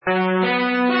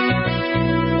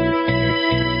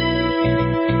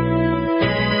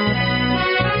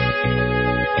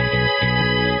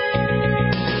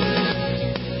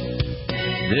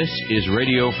is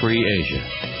Radio Free Asia.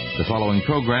 The following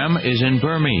program is in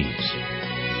Burmese.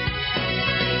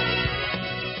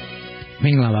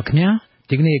 မင်္ဂလာပါခင်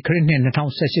ဗျာဒီကနေ့ခရစ်နှစ်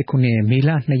2018ခုနှစ်မေလ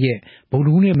2ရက်ဗုဒ္ဓ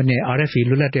ဟူးနေ့မနေ့ RFA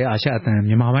လွတ်လပ်တဲ့အာရှ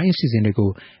အသံမြန်မာပိုင်းအစီအစဉ်တွေကို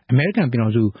အမေရိကန်ပြည်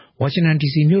ထောင်စုဝါရှင်တန်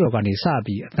DC မြို့တော်ကနေ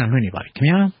စပြီးအသံလွှင့်နေပါပြီခင်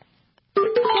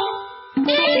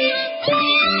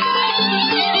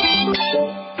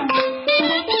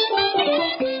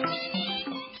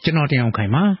ဗျာကျွန်တော်တင်အောင်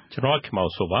ခိုင်ပါကျွန်တော်ခင်မောင်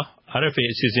ဆိုပါ RFA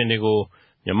အစီအစဉ်တွေ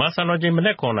ကိုမြန်မာစံတော်ချိန်မန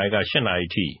က်9:00 နာရီက8:00 နာရီ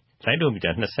ထိလိုင်းဒိုမီတာ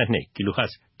22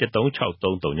 kHz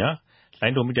 13633ညလို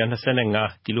င်းဒိုမီတာ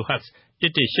25 kHz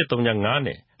 11835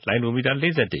နဲ့လိုင်းဒိုမီတာ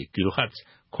41 kHz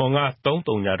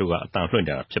 9330ညတို့ကအတန်လွှင့်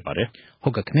ကြတာဖြစ်ပါ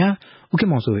တယ်ဟုတ်ကဲ့ခင်ဗျာဥက္က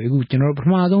မောင်ဆိုအခုကျွန်တော်ပထ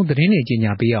မဆုံးသတင်း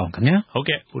တွေကြီးညာပေးအောင်ခင်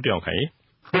ဗျာဟုတ်ကဲ့ဦးတောင်ခိုင်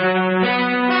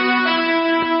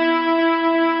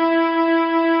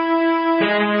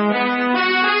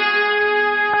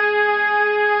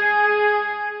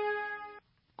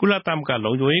ကုလသမဂ္ဂ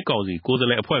လုံခြုံရေးကောင်စီကိုယ်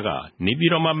စားလှယ်အဖွဲ့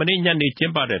ကနေပြည်တော်မှာမနေ့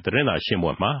ညနေကျင်းပတဲ့သတင်းစာရှင်း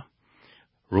ပွဲမှာ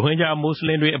ရိုဟင်ဂျာမွတ်စ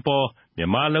လင်တွေ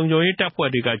အပေါ်မြန်မာလုံခြုံရေးတပ်ဖွဲ့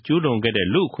တွေကကျူးလွန်ခဲ့တဲ့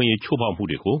လူ့အခွင့်အရေးချိုးဖောက်မှု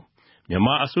တွေကိုမြန်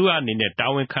မာအစိုးရအနေနဲ့တာ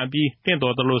ဝန်ခံပြီးတ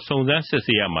င့်တော်သလိုစုံစမ်း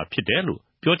စစ်ဆေးရမှာဖြစ်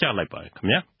တယ်လို့ပြောကြားလိုက်ပါတယ်ခင်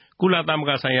ဗျာကုလသမဂ္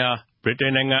ဂဆိုင်ရာ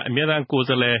ဗြိတိန်နိုင်ငံအမြဲတမ်း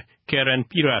ကိုယ်စားလှယ် Karen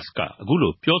Pierce ကအခု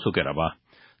လိုပြောဆို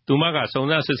ခဲ့တာပါသူမကစုံ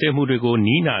စမ်းစစ်ဆေးမှုတွေ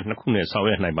ကိုနီးနာနှစ်ခုနဲ့ဆောင်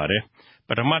ရွက်နိုင်ပါတယ်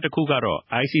ပထမတစ်ခုကတော့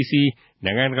ICC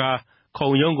နိုင်ငံတကာ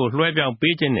ခုံရုံးကိုလွှဲပြော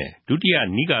င်းပေးခြင်းနဲ့ဒုတိ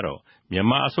ယနည်းကတော့မြန်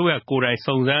မာအစိုးရကိုယ်တိုင်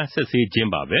စုံစမ်းစစ်ဆေးခြင်း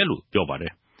ပါပဲလို့ပြောပါ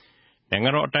တယ်နိုင်ငံ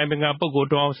တော်အတိုင်ပင်ခံပုဂ္ဂိုလ်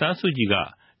ဒေါ်အောင်ဆန်းစုကြည်က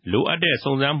လိုအပ်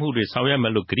တဲ့စုံစမ်းမှုတွေဆောင်ရွက်မ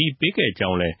ယ်လို့ကတိပေး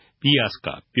ခဲ့ကြောင်းလည်း Pierce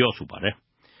ကပြောဆိုပါ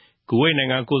တယ်ကူဝိတ်နို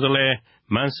င်ငံကိုယ်စားလှယ်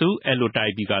မန်ဆူအယ်လိုတို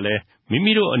င်ဘီကလ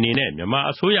ည်းမိမိတို့အနေ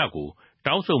နဲ့မြန်မာအစိုးရကို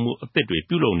တောင်းဆိုမှုအသစ်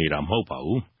တွေပြုလုပ်နေတာ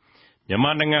မဟုတ်ပါဘူးမြန်မာ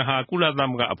နိုင်ငံဟာကုလ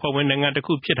သမဂ္ဂအဖွဲ့ဝင်နိုင်ငံ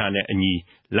တစ်ခုဖြစ်တာနဲ့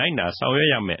အညီလိုက်နာ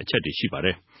ဆောင်ရွက်ရမယ့်အချက်တွေရှိပါတ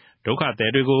ယ်ဒုက္ခသ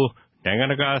ည်တွေကို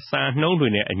နိုင်ငံတကာစံနှုန်း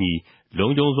တွေနဲ့အညီလုံ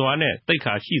ခြုံစွာနဲ့သိက္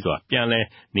ခာရှိစွာပြန်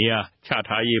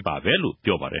လည်နေရာချထား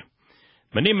ရေးပါပဲလို့ပြောပါတယ်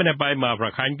မနေ့မနေ့ပိုင်း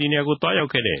မှာရခိုင်ပြည်နယ်ကိုတွားရောက်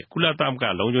ခဲ့တဲ့ကုလသမဂ္ဂ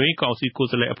လုံခြုံရေးကောင်စီကိုယ်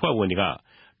စားလှယ်အဖွဲ့ဝင်တွေ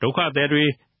ကဒုက္ခသည်တွေ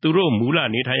သူတို့မူ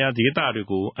လနေထိုင်ရာဒေ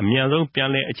သတွေကိုအမြန်ဆုံးပြန်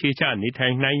လည်အခြေချနေထို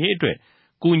င်နိုင်ရေး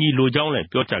အတွက်ကူညီလိုကြောင်းလ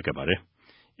ည်းပြောကြားခဲ့ပါ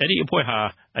တယ်အဲ့ဒီ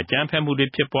အဖွဲ့ဟာအကြမ်းဖက်မှုတွေ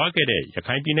ဖြစ်ပွားခဲ့တဲ့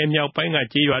ရခိုင်ပြည်နယ်မြောက်ပိုင်းက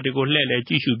ကျေးရွာတွေကိုလှည့်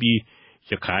လည်ကြည့်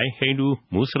ရှုပြီးရ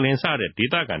ခိုင်ဟိန္ဒူမွတ်စလင်စ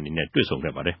တဲ့ဒေသခံတွေနဲ့တွေ့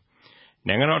ဆုံခဲ့ပါ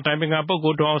တယ်နိုင်ငံတော်အတိုင်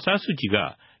ပင်ခံပုဂ္ဂိုလ်ဒေါ်အောင်ဆန်းစုကြည်က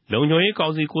လုံခြုံရေး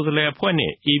ကောင်စီကိုယ်စားလှယ်အဖွဲ့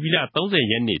နဲ့ဧပြီလ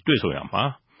30ရက်နေ့တွေ့ဆုံရ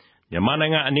မှာမြန်မာနို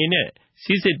င်ငံအနေနဲ့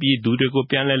စစ်စစ်ပြီးသူတွေကို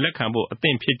ပြန်လည်လက်ခံဖို့အသ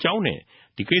င့်ဖြစ်ကြောင်း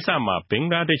နဲ့ဒီကိစ္စမှာဘ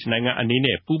င်္ဂလားဒေ့ရှ်နိုင်ငံ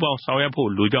အနေနဲ့ပူးပေါင်းဆောင်ရွက်ဖို့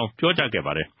လိုကြောင်းပြောကြား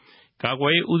ခဲ့ပါတယ်။ကာကွ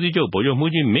ယ်ရေးဦးစီးချုပ်ဗိုလ်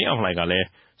ချုပ်မှူးကြီးမင်းအောင်လှိုင်ကလ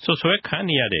ည်းဆွဆွဲခံ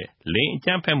နေရတဲ့လိင်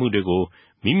အကြမ်းဖက်မှုတွေကို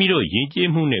မိမိတို့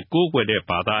ယဉ်ကျေးမှုနဲ့ကိုးကွယ်တဲ့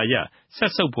ဘာသာအရ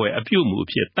ဆက်ဆုပ်ဖွယ်အပြုအမူ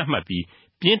အဖြစ်သတ်မှတ်ပြီး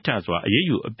ပြင်းထန်စွာအ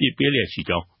ရေးယူအပြစ်ပေးလျက်ရှိ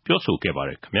ကြောင်းပြောဆို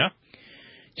ခဲ့ပါတယ်ခင်ဗျာ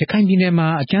။ရခိုင်ပြည်နယ်မှာ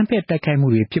အကြမ်းဖက်တိုက်ခိုက်မှု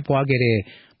တွေဖြစ်ပွားခဲ့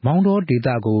တဲ့မောင်တောဒေသ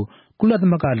ကိုကုလ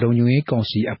သမဂ္ဂလုံခြုံရေးကောင်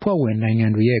စီအဖွဲ့ဝင်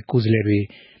နိုင်ငံတွေရဲ့ကိုယ်စားလှယ်တွေ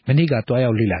မနေ့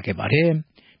ကတွားရောက်လေ့လာခဲ့ပါတယ်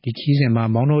။ဒီခရီးစဉ်မှာ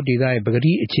မောင်တောဒေသရဲ့ပက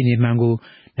တိအခြေအနေမှန်ကို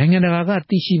နိုင်ငံတကာ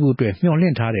ကသိရှိဖို့အတွက်မျှော်လ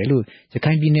င့်ထားတယ်လို့ရ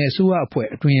ခိုင်ပြည်နယ်အစိုးရ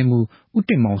အဖွဲ့အတွင်းရေးမှူးဦး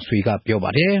တင်မောင်ဆွေကပြောပါ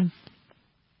တယ်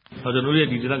။ကျွန်တော်တို့ရဲ့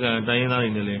ဒီဒေသခံတိုင်းရင်းသား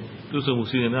တွေနဲ့လည်းတွေ့ဆုံမှု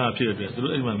စီစဉ်တာဖြစ်တဲ့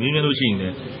အတွက်သူတို့အဲ့ဒီမှာမေးမြန်းလို့ရှိရင်လ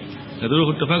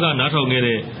ည်းသူတို့တစ်ဖက်ကနားထောင်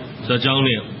ခဲ့တဲ့ဇာတ်ကြော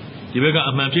င်းနဲ့ဒီဘက်က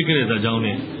အမှန်ဖြစ်ခဲ့တဲ့ဇာတ်ကြောင်း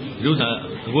နဲ့ဒီဥစ္စာ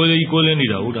အကိုလေးကိုလင်းနေ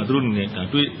တာဟုတ်တာသူတို့အနေနဲ့ဒါ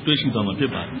တွေ့ရှိသွားမှာဖြစ်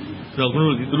ပါတယ်။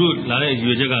ဆိုတော့သူတို့လာတဲ့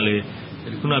ရွေချက်ကလည်း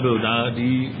ခု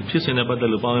နပြောဒါဒီဖြစ်စဉ်နဲ့ပတ်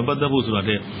သက်လို့ပါဝင်ပတ်သက်ဖို့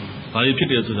ဆိုတာတဲ့ဘာ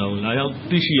တွေဖြစ်တယ်ဆိုတာကိုလာ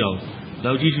ရောက်သိရှိ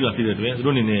အောင်လောက်ကြည့်ရှိတာဖြစ်တဲ့အတွက်သူ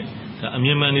တို့အနေနဲ့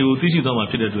အမြင်မှန်တွေကိုသိရှိသွား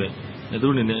မှာဖြစ်တဲ့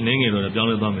အတွက်သူတို့အနေနဲ့အနေငယ်တော့ပြောင်း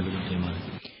လဲသွားမယ်လို့ထင်ပါ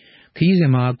တယ်ခရီးစ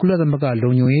ဉ်မှာကုလသမဂ္ဂလုံ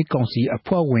ခြုံရေးကောင်စီ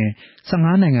အဖွဲ့ဝင်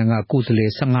15နိုင်ငံကကိုယ်စားလှယ်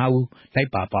15ဦး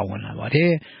လိုက်ပါဝင်လာပါ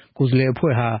တယ်ကိုယ်စားလှယ်အ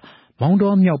ဖွဲ့ဟာ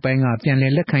မောင်တောမြောက်ပိုင်းကပြန်လ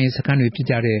ည်လက်ခံရေးစခန်းတွေဖြစ်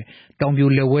ကြတဲ့တောင်ပြို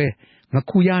လက်ဝဲင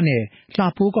ခုရနဲ့လှ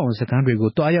ဖိုးကောင်စခန်းတွေကို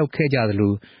တွားရောက်ခဲ့ကြ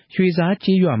သလိုရွှေ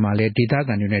စားကျေးရွာမှာလည်းဒေသ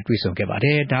ခံတွေနဲ့တွေ့ဆုံခဲ့ပါ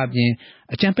တယ်ဒါအပြင်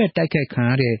အကြမ်းဖက်တိုက်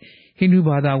ခိုက်ခံရ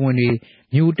တဲ့ဟိန္ဒူဘာသာဝင်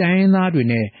တွေမြို့တိုင်းရင်းသားတွေ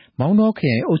နဲ့မောင်တောခ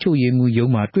ရိုင်အုပ်ချုပ်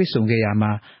ရေးမှူးရုံးမှာတွေ့ဆုံခဲ့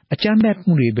ရမှာအကြမ်း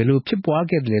ဖက်မှုတွေဘယ်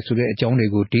လိုဖြစ်ပွားခဲ့တယ်ဆိုတဲ့အကြောင်းတွေ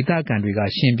ကိုဒေသခံတွေက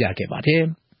ရှင်းပြခဲ့ပါ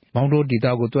တယ်မောင်တောဒေသ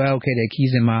ကိုတွားရောက်ခဲ့တဲ့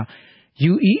ခရီးစဉ်မှာ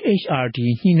UEHRD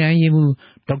ညှိနှိုင်း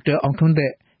ရေးမှူးဒေါက်တာအောင်ထွန်း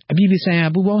သက်အပြည်ပြည်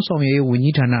ဆိုင်ရာပူးပေါင်းဆောင်ရွက်ရေး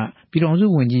ဝန်ကြီးဌာနပြည်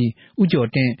ထောင်စုဝန်ကြီးဦး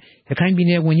ကျော်တင့်ရ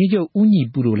ခိုင်ပြည်နယ်ဝန်ကြီးချုပ်ဦးညီ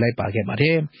ပူတို့လိုက်ပါခဲ့ပါ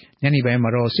တယ်။ညနေပိုင်းမှာ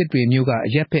တော့စစ်တွေမြို့က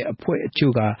အရက်ဖက်အဖွဲ့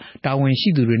အချို့ကတာဝန်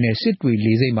ရှိသူတွေနဲ့စစ်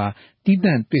တွေလေဆိပ်မှာတီးသ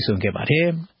န့်တွေ့ဆုံခဲ့ပါတယ်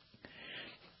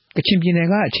။ကချင်ပြည်နယ်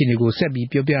ကအခြေအနေကိုဆက်ပြီး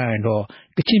ပြောပြရရင်တော့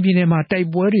ကချင်ပြည်နယ်မှာတိုက်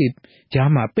ပွဲတွေကြား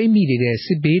မှာပိတ်မိနေတဲ့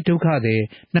စစ်ဘေးဒုက္ခသည်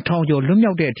2000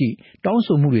ကျော်လွတ်မြောက်တဲ့အထိတော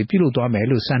င်းဆိုမှုတွေပြုလုပ်သွားမယ်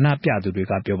လို့ဆန္ဒပြသူ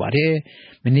တွေကပြောပါတယ်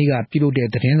။မနေ့ကပြုလုပ်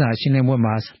တဲ့သတင်းစာရှင်းလင်းပွဲ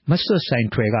မှာမဆွတ်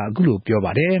ဆိုင်ထွယ်ကအခုလိုပြောပါ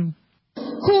တယ်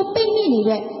။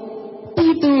ခိုပိတ်မိနေတဲ့ ပြ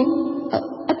ည်သူ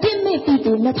အပြစ်မဲ့ပြည်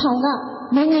သူ2000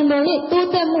ကနိုင်ငံတော်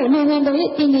ရဲ့တိုးတက်မှုနိုင်ငံတော်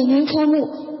ရဲ့တည်ငြိမ်ငြိမ်းချမ်း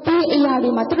မှုဒီအရာ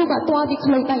တွေမှာသူတို့ကတွားပြီးခ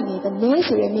လုတ်တိုက်နေတယ်လဲ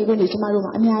ဆိုတဲ့မိဘတွေကျမတို့က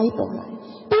အများကြီးပေါ်လာတယ်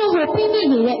။ပြီးတော့ပြ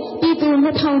င်းနေနေတဲ့ပြည်သူ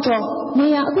2000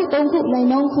ကျော်နေရာအခု3ခု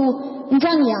လိုင်နှု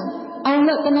န်းခုကြံ့ရံအောင်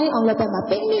လို့တနိုင်းအောင်လို့ပတ်မှာ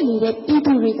ပြင်းနေနေတဲ့ပြည်သူ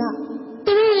တွေကသူ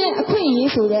တို့ရဲ့အခွင့်အ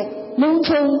ရေးဆိုတဲ့လုံ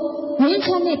ခြုံငြိမ်းချ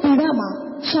မ်းတဲ့ပြည်သားမှာ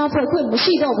ရှာဖွေခွင့်မ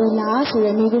ရှိတော့ဘူးလားဆို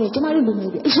တဲ့မိဘတွေကျမတို့လူ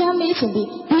မျိုးတွေအများမေးချင်ပြီး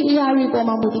ဒီအရာတွေပေါ်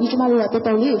မှာမူတည်ပြီးကျမတို့ကတော်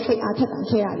တော်လေးကိုဖိတ်အားထက်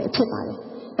သန်ခဲ့ရတယ်ဖြစ်ပါတယ်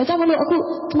။ဒါကြောင့်မလို့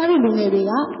အခုကျမတို့လူ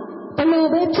ငယ်တွေကဘလို့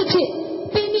ပဲဖြစ်ဖြစ်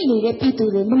ပြင်းနေနေတဲ့ပြည်သူ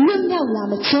တွေမလွတ်မြောက်လာ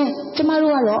မချင်းကျ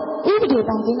မတို့ကတော့ဥပဒေ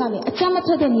တောင်ကင်းကနေအကြမ်းမဖ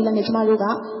က်တဲ့နည်းလမ်းနဲ့ကျမတို့က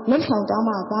လှုပ်ဆောင်သွား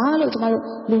မှာပါလို့ကျမတို့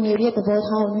လူငယ်တွေရဲ့သ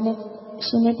ဘောထားကိုနည်းန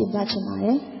ည်းရှင်းလင်း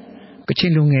တင်ပြချင်ပါတယ်။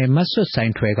ကချင်လူငယ်မဆွတ်ဆို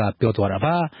င်ထွယ်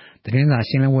ကပြောသွားတာပါ။သတ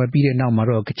င်းစာရှင်းလင်းပွဲပြီးတဲ့နောက်မှာ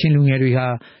တော့ကချင်လူငယ်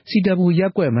တွေဟာစီတပူ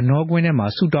ရက်ကွက်မနှောကွင်းထဲမှာ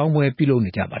ဆူတောင်းပွဲပြုလုပ်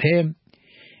နေကြပါတယ်။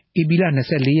ဧပြီလ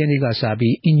24ရက်နေ့ကစ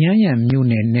ပြီးအင်ញ្ញမ်းရံမြို့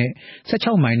နယ်နဲ့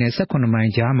16မိုင်နဲ့18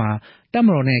မိုင်ကြားမှာတပ်မ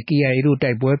တော်နဲ့ KIA တို့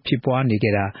တိုက်ပွဲဖြစ်ပွားနေကြ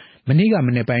တာမနေ့ကမ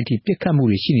နေ့ပိုင်းထိပစ်ခတ်မှု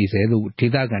တွေရှိနေစေလို့ဒေ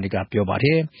သခံတွေကပြောပါတ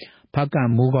ယ်။ဖားက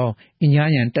န့်မိုးကောင်းအင်ញ្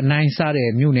ញမ်းရံတနိုင်းစ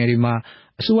တဲ့မြို့နယ်တွေ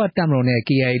မှာအစိုးရတပ်မတော်နဲ့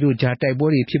KIA တို့ကြားတိုက်ပွဲ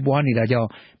တွေဖြစ်ပွားနေတာကြောင့်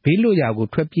ဘေးလွတ်ရာကို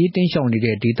ထွက်ပြေးတိ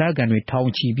မ်းရှောင်နေတဲ့ဒေသခံတွေ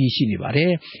ထောင်ချီပြီးရှိနေပါတယ်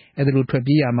။အဲဒီ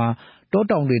လိုထွက်ပြေးရမှာတော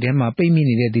တောင်တွေထဲ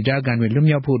မှာပိတ်မိနေတဲ့ဒေသခံတွေလွတ်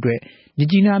မြောက်ဖို့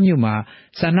အတွက်မြကြီးနားမြို့မှာ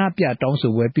ဆန္ဒပြတောင်း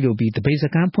ဆိုပွဲပြုလုပ်ပြီးတပိတ်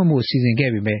စခန်းဖွင့်ဖို့စီ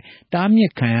စဉ်ခဲ့ပေမဲ့တားမြ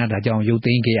စ်ခံရတာကြောင့်ရုပ်သိ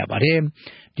မ်းခဲ့ရပါတယ်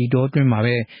။ဒီတောအတွင်းမှာ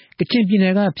ပဲကချင်ပြည်န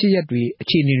ယ်ကဖြစ်ရပ်တွေအ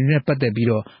ခြေအနေတွေနဲ့ပတ်သက်ပြီး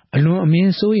တော့အလွန်အ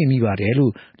မင်းစိုးရိမ်မိပါ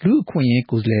တယ်လို့လူအခွင့်အ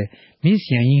ရေးကိုယ်စားလှယ်မစ်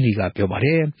ရန်ရင်လီကပြောပါတ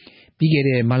ယ်။ပြီး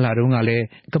ခဲ့တဲ့မလတုန်းကလည်း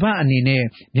ကမ္ဘာအနေ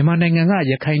နဲ့မြန်မာနိုင်ငံ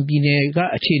ကရခိုင်ပြည်နယ်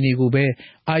ကအခြေအနေ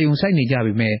ကိုပဲအာရုံ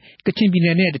စိုက်နေကြပေမဲ့ကချင်ပြည်န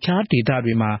ယ်နဲ့တခြားဒေ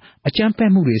သတွေမှာအကြမ်းဖ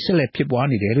က်မှုတွေဆက်လက်ဖြစ်ပွား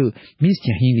နေတယ်လို့မစ်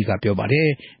ရန်ရင်လီကပြောပါတယ်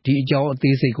။ဒီအကြောင်း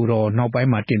အသေးစိတ်ကိုတော့နောက်ပိုင်း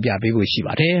မှာတင်ပြပေးဖို့ရှိပါ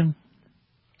တယ်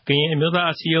။ကရင်အမျိုး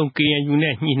သားအစည်းအရုံး KNU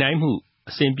နဲ့ညှိနှိုင်းမှု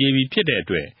အစဉ်ပြေပြီဖြစ်တဲ့အ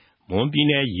တွက်မွန်ပြည်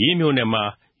နယ်ရေးမြို့နယ်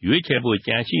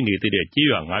မှာရွေးချယ်ဖို့ကြံရှိနေသေး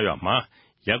တဲ့ကြေးရွာ9ရွာမှာ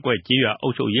ရက်ကွက်ကြေးရွာအု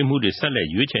ပ်ချုပ်ရေးမှုတွေဆက်လက်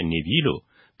ရွေးချယ်နေ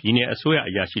ပြီလို့ပြည်နယ်အစိုးရ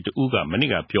အရာရှိတဦးကမနေ့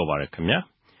ကပြောပါတယ်ခင်ဗျာ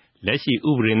လက်ရှိ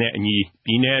ဥပဒေနဲ့အညီပြ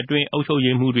ည်နယ်အတွင်းအုပ်ချုပ်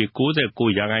ရေးမှုတွေ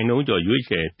69%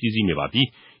ကျော်ရွေးချယ်ပြည်စည်းနေပါပြီ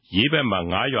ရေးဘက်မှာ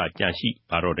9ရွာကြံ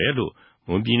ရှိပါတော့တယ်လို့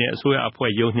မွန်ပြည်နယ်အစိုးရအ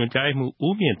ဖွဲ့ရုံးညွှန်ကြားမှု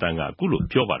ဦးမြင့်တန်းကအခုလို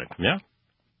ပြောပါတယ်ခင်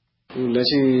ဗျာလက်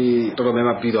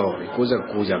ရှိတော်တော်များများပြီးတော့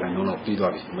69%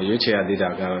လောက်ပြီးသွားပြီမရွေးချယ်ရ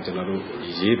သေးတာကတော့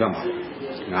ကျွန်တော်တို့ရေးဘက်မှာ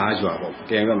9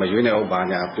ရွာပေါ့ကဲမရွေးနေ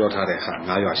အောင်ပါညာပြောထားတဲ့ဟာ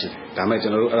9ရွာရှိတယ်ဒါမဲ့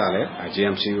ကျွန်တော်တို့အဲ့ဒါလဲ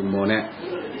GMC မွန်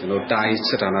နဲ့ကျွန်တော်တိုင်း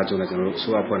စစ်ဌာနချုပ်နဲ့ကျွန်တော်တို့အ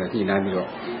စိုးရအဖွဲ့နဲ့ညှိနှို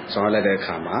င်းပြီးတော့ဆောင်ရွက်လိုက်တဲ့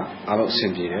အခါမှာအားလုံးအ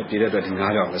ဆင်ပြေတယ်ပြည်တဲ့အတွက်ဒီ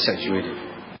9ရွာကိုဆက်ရွေးတယ်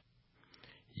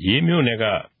ရေးမြို့နယ်က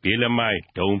ဘေးလမိုင်း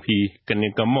ဒုံဖီက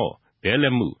နင်ကမော့ဘဲ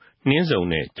လက်မှုနှင်းစုံ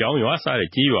နဲ့ကျောင်းရွာစ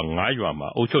တဲ့ကြေးရွာ9ရွာမှာ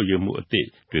အုပ်ချုပ်ရေးမှုအ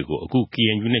သစ်တွေကိုအခု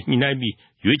KNU နဲ့ညှိနှို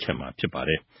င်းပြီးရွေးချယ်မှာဖြစ်ပါ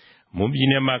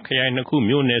တယ်မွန်ပြည်နယ်မှာခရိုင်2ခု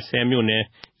မြို့နယ်10မြို့နယ်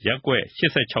ရပ်ကွက်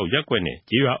86ရပ်ကွက်နဲ့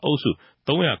ကြေးရွာအုပ်စု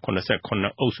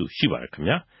389အုပ်စုရှိပါတယ်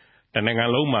ခင်ဗျာတနင်္ဂ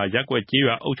နွေလုံးမှာ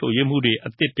ရပ်ကွက်ကြေးရွာအုပ်ချုပ်ရေးမှုတွေ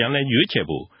အသစ်ပြန်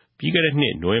လည်ရွေးချယ်ဖို့ပြီးခဲ့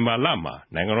တဲ့နှစ်နိုဝင်ဘာလ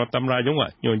မှာနိုင်ငံတော်သမ္မတရုံးက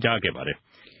ညွှန်ကြားခဲ့ပါ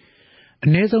တယ်အ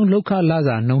နည်းဆုံးလောက်ခ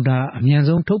လစာနှုန်းထား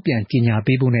အမြန်ဆုံးထုတ်ပြန်ကြေညာ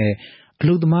ပေးဖို့နဲ့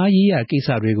အလုပ်သမားရေးရာကိစ္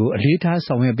စတွေကိုအလေးထား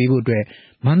ဆောင်ရွက်ပေးဖို့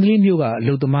အတွက်မန္တလေးမြို့က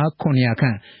အလုပ်သမား900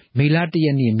ခန့်မေလ1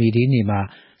ရက်နေ့မေဒေးနေ့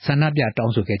မှာဆန္ဒပြတော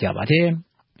င်းဆိုခဲ့ကြပါတယ်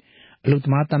။အလုပ်သ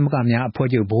မားသမဂ္ဂများ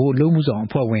အဖွဲ့ချုပ်ဘို့အလုပ်မှုဆောင်အ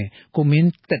ဖွဲ့ဝင်ကိုမင်း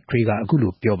သက်ထွေးက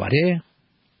အခုလိုပြောပါတယ်။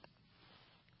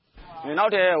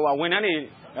နောက်တဲ့ဝန်ထမ်းတွေ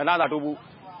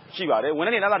လစာတိုးဖို့ရှိပါတယ်ဝန်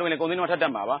ထမ်းတွေလစာတိုးရင်ကုန်စည်နှုန်းထပ်တ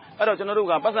က်မှာပါအဲ့တော့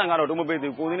ကျွန်တော်တို့ကပတ်စံကတော့တိုးမပေး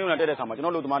သေးဘူးကုန်စည်နှုန်းနဲ့တက်တဲ့ခါမှာကျွန်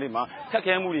တော်တို့သမားတွေမှာ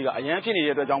ခက်ခဲမှုတွေကအရန်ဖြစ်နေ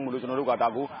တဲ့အတွက်ကြောင့်မို့လို့ကျွန်တော်တို့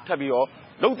ကဒါကို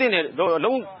ထပ်ပြီးတော့လုံးတင်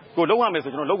တဲ့လုံးကိုလုံးရမယ်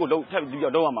ဆိုကျွန်တော်လုံးကိုလုံးထပ်ပြီးတော့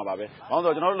လုံးရမှာပါပဲဘာလို့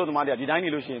ဆိုတော့ကျွန်တော်တို့လူသမားတွေကဒီတိုင်းနေ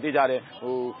လို့ရှိရင်သိကြ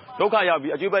တယ်ဒုက္ခ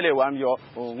ရောက်ပြီးအကျွေးပက်လေဝမ်းပြီးတော့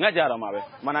ငတ်ကြတော့မှာပဲ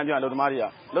မန္တန်ပြန်လူသမား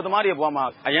တွေဘဝမှာ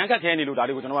အရန်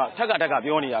ခက်ခဲနေလို့ဒါတွေကိုကျွန်တော်ကထက်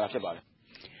ကပြောနေရတာဖြစ်ပါ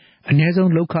တယ်အနည်းဆုံး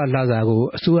လောက်ခလစာကို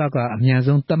အစိုးရကအမြန်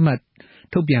ဆုံး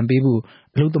သတ်မှတ်ထုတ်ပြန်ပေးဖို့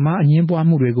အလုပ်သမားအငင်းပွား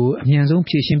မှုတွေကိုအမြန်ဆုံး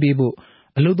ဖြေရှင်း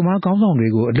ပေးဖို့အလုပ်သမားကောင်းဆောင်တွေ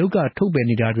ကိုအလုပ်ကထုတ်ပယ်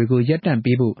နေတာတွေကိုရပ်တ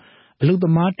န့်ပေးဖို့အလုပ်သ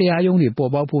မားတရားရုံးတွေ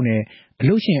ပေါ်ပေါက်ဖို့နဲ့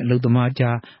အလုပ်ရှင်အလုပ်သမား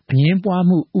ကြားအင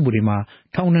င်းပွားမှုဥပဒေ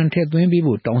မှာထောင်ဒဏ်ထည့်သွင်း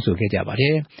ပေးဖို့တောင်းဆိုခဲ့ကြပါတ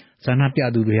ယ်။ဆန္ဒ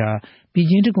ပြသူ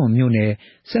တွေဟာပြည်ချင်းတကွန်မြို့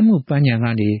နယ်စက်မှုပန်းခြံ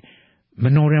ကနေမ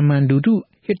နော်ရမန်ဒူတု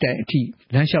ဟစ်တိုင်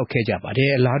အထိလမ်းလျှောက်ခဲ့ကြပါတယ်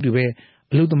။အလားတူပဲ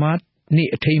အလုပ်သမားနေ့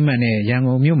အထိမ်းအမှတ်နဲ့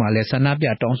ရန်ကုန်မြို့မှာလည်းဆန္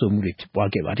ဒပြတောင်းဆိုမှုတွေဖြစ်ပွား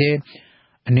ခဲ့ပါတယ်။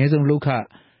အနည်းဆုံးလုပ်ခ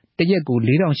တရက်ကို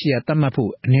4800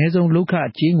သတ်မှတ်ဖို့အနည်းဆုံးလုပ်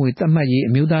ခကြေးငွေသတ်မှတ်ရေး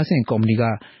အမျိုးသားအဆင့်ကော်မတီက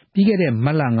ပြီးခဲ့တဲ့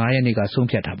မတ်လ9ရက်နေ့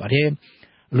ကဆုံးဖြတ်ထားပါတယ်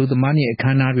။အလုပ်သမားနေ့အခ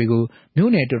မ်းအနားတွေ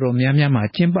ကိုမြို့နယ်တော်တော်များများမှာ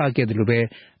ကျင်းပခဲ့တယ်လို့ပဲ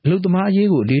အလုပ်သမားအ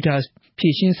ရေးကိုအလေး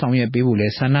ထားဖြည့်ရှင်းဆောင်ရွက်ပေးဖို့လ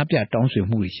ည်းဆန္ဒပြတောင်းဆို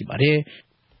မှုတွေရှိပါတယ်။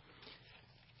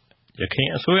ရခိုင်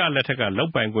အစိုးရလက်ထက်ကလော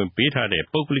က်ပိုင်ခွင့်ပေးထား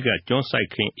တဲ့ပုဂ္ဂလိကကျွန်းစိုက်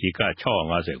ခင်းဧက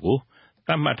650ကိုတ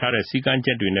တ်မှတ်ထားတဲ့စည်းကမ်းချ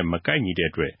က်တွေနဲ့မကိုက်ညီ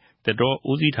တဲ့အတွက်သစ်တော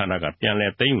ဦးစီးဌာနကပြန်လ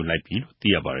ည်သိမ်းယူလိုက်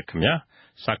ပြီလို့သိရပါတယ်ခင်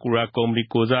ဗျာဆာကူရာကုမ္ပဏီ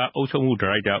ကိုစားအုပ်ချုပ်မှုဒါ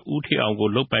ရိုက်တာဦးထေအောင်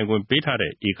ကိုလုပ်ပိုင်ခွင့်ပေး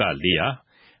ထားတဲ့ဧက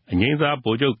400အငိမ့်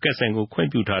စားဗိုလ်ချုပ်ကက်ဆန်ကိုခွ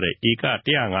င့်ပြုထားတဲ့ဧက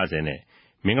150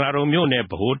နဲ့မင်္ဂလာတုံမြို့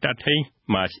နယ်ဗဟိုတပ်ထိန်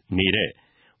မှာနေတဲ့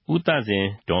ဦးတန့်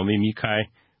စင်ဒေါ်မီမီခိုင်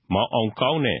မောင်အောင်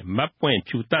ကောင်းနဲ့မတ်ပွ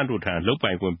င့်ဖြူတန့်တို့ထံလုပ်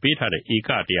ပိုင်ခွင့်ပေးထားတဲ့ဧက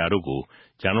100တို့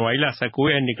ကိုဇန်နဝါရီလ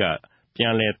19ရက်နေ့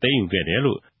ကပြန်လည်သိမ်းယူခဲ့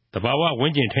တယ်လို့တဘာဝဝ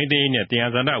င်းကျင်ထိန်းသိမ်းရေးနဲ့တ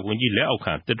ရားစံတဝန်ကြီးလက်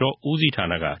အောက်ခံသစ်တောဦးစီးဌာ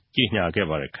နကကြေညာခဲ့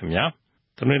ပါတယ်ခင်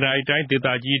ဗျာတနင်္သာရီတိုင်းဒေ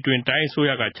သကြီးအတွင်းတိုင်းအစိုး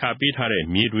ရကချပေးထား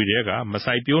တဲ့မြေတွေတဲက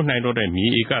မဆိုင်ပြိုးနိုင်တော့တဲ့မြေ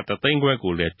ဧက3သိန်းခွဲ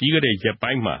ကိုလည်းပြီးခဲ့တဲ့ရက်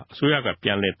ပိုင်းမှာအစိုးရကပြ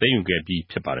န်လည်သိမ်းယူ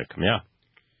ခဲ့ပြီးဖြစ်ပါတယ်ခင်ဗျာ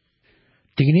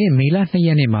ဒီကနေ့မေလ2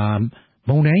ရက်နေ့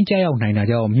မှာမုန်တိုင်းကျရောက်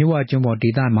နိုင်တာကြောင့်မြဝကျွ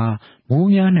န်းပေါ်ဒေသ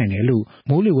မှာမိုးများနိုင်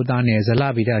တယ်လို့မိုးလေဝသနဲ့ဇလ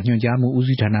ဗေဒညွှန်ကြား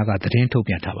မှုဦးစီးဌာနကသတ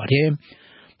င်းထုတ်ပြန်ထားပါတယ်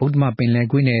။ဗုဒ္ဓမပင်လယ်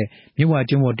ကွေ့နဲ့မြဝ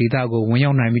ကျွန်းပေါ်ဒေသကို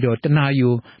ဝင်ရောက်နိုင်ပြီးတော့တ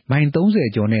နအီမိုင်30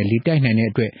ကျော်နဲ့လေတိုက်နိုင်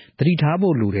တဲ့အတွက်သတိထား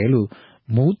ဖို့လိုတယ်လို့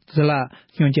မိုးဇလ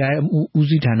ညွှန်ကြားမှုဦး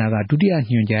စီးဌာနကဒုတိယ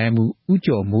ညွှန်ကြားမှုဦး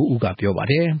ကျော်မိုးဦးကပြောပါ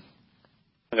တယ်။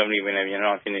ကမ္ဘာပင်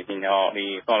လယ်ပြင်တော့ဖြစ်နေချင်းတော့ဒီ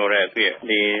ဆောင်းရတဲ့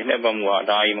အတွက်ဒီလက်ပတ်မှု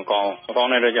ကဒါကြီးမကောင်း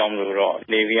တဲ့အတွက်ကြောင့်မလို့တော့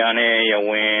လေပြားနဲ့ရ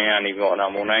ဝင်း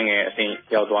ကနေပြီးတော့ဒါမုန်တိုင်းငယ်အဆ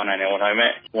င့်ရောက်သွားနိုင်တယ်။ဒါပေ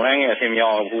မဲ့မုန်တိုင်းငယ်အဆင့်ရော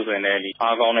က်အခုဆိုရင်လ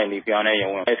ည်းဒီအားကောင်းတဲ့လေပြားနဲ့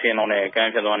ရဝင်းအဆင့်တော့နဲ့က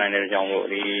မ်းဖြတ်သွားနိုင်တဲ့ကြောင့်မို့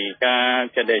ဒီကမ်း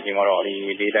ဖြတ်တဲ့အချိန်မှာတော့ဒီ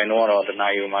လေတိုင်တော့တ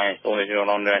နအီမိုင်30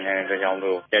ကျော်လောက်နဲ့နိုင်တဲ့အတွက်ကြောင့်မ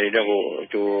လို့ကြည်တက်ကို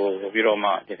အကျိုးပြီးတော့မှ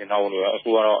ပြင်ဆင်ထားဖို့လိုအခု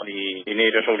ကတော့ဒီနေ့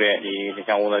ထုတ်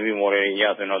တဲ့ဒီချောင်းဝန်သမီးမော်ဒယ်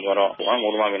ရဆိုတော့တော့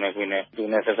မော်ဒမပင်နဲ့ခွင်းနဲ့သူ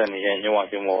နဲ့ဆက်ဆက်နေတဲ့မြ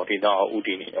ဝကျွန်းပေါ်ဒေသအဦးတ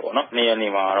ည်နေတယ်ပေါ့နော်နေ့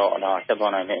ရက်နေ့မှာတော့ဒါဆက်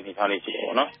သွားနိုင်တဲ့အနေအထားလေးရှိတယ်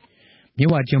ပေါ့နော်မြ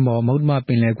ဝကျွန်းပေါ်မုဒ္ဓမပ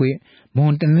င်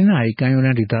လယ်ကွေ့မွန်တနင်္သာရီကမ်းရိုး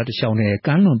တန်းဒေသတစ်လျှောက်နဲ့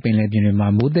ကမ်းလွန်ပင်လယ်ပြင်တွေမှာ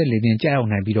မိုးသက်လေပြင်းကျ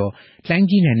ရောက်နိုင်ပြီးတော့လှို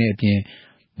င်းကြီးနိုင်တဲ့အပြင်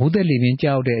မိုးသက်လေပြင်းကျ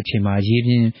ရောက်တဲ့အချိန်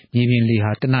မှာရေပြင်မြေပြင်လေ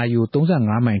ဟာတနအီ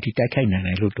35မိုင်ထိတိုက်ခိုက်နိုင်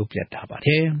တယ်လို့ထုတ်ပြန်ထားပါ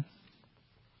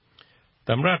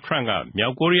တယ်သမ္မတထရန့်ကမြော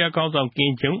က်ကိုရီးယားခေါင်းဆောင်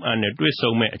ကင်ဂျုံအန်နဲ့တွေ့ဆုံ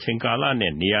မဲ့အချိန်ကာလ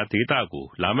နဲ့နေရာဒေသ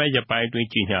ကိုလာမယ့်ရက်ပိုင်းအတွင်း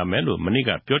ကြီးညာမယ်လို့မနေ့က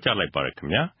ပြောကြားလိုက်ပါတယ်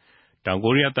ခင်ဗျာ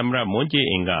တောင်ကိုရီးယားသမ္မတမွန်း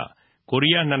ဂျေအင်ကကို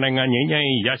ရီးယားနှစ်နိုင်ငံငြိမ်းချမ်း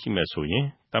ရေးရရှိမယ်ဆိုရင်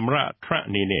သမ္မတထရန့်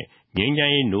အနေနဲ့ငြိမ်းချ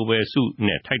မ်းရေးနိုဘယ်ဆု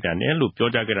နဲ့ထိုက်တန်တယ်လို့ပြော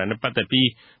ကြားခဲ့တာနဲ့ပတ်သက်ပြီး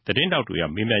သတင်းတောက်တွေက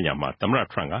မေးမြန်းကြမှာသမ္မတ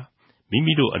ထရန့်ကမိမိ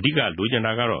တို့အဓိက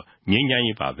လိုချင်တာကတော့ငြိမ်းချ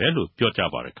မ်းရေးပါပဲလို့ပြောကြား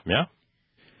ပါတယ်ခင်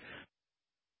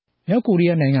ဗျာမြောက်ကို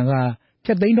ရီးယားနိုင်ငံကဖျ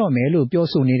က်သိမ်းတော့မယ်လို့ပြော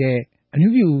ဆိုနေတဲ့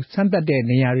အနုပြုစမ်းသပ်တဲ့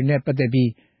နေရာတွေနဲ့ပတ်သက်ပြီး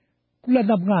ကု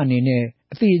လသမဂ္ဂအနေနဲ့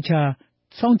အသေးအချာ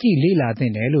စောင့်ကြည့်လေ့လာ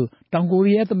သင့်တယ်လို့တောင်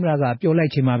ကိုရီးယားသမ္မတကပြောလို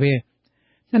က်ချိန်မှာပဲ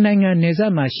နှစ်နိုင်ငံနယ်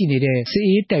စပ်မှာရှိနေတဲ့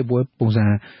စစ်အေးတိုက်ပွဲ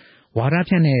ပုံစံဝါဒ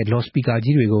ဖြန့်တဲ့လော်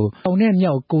စပီကာကြီးတွေကိုတောင်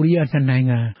နဲ့မြောက်ကိုရီးယားနှစ်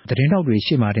နိုင်ငံသတင်းတောက်တွေ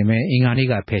ရှေ့မှာတင်မဲ့အင်္ဂါနေ့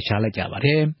ကဖယ်ရှား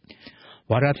လိုက်ကြပါတယ်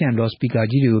။ဝါဒဖြန့်လော်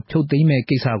စပီကာကြီးတွေကိုဖြုတ်သိမ်းမဲ့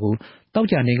ကိစ္စကို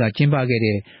တောက်ကြနေ့ကကျင်းပခဲ့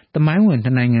တဲ့သမိုင်း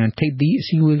ဝင်နှစ်နိုင်ငံထိပ်သီးအ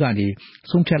စည်းအဝေး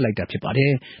ကနေဆုံးဖြတ်လိုက်တာဖြစ်ပါ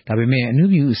တယ်။ဒါပေမဲ့အနု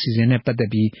ပြုအစီအစဉ်နဲ့ပတ်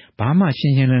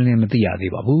သက်ပြီးဘာမှရှင်းရှင်းလင်းလင်းမသိ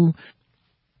ရသေးပါဘူး။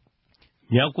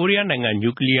မြောက်ကိုရီးယားနိုင်ငံ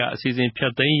နျူကလ িয়ার အစီအ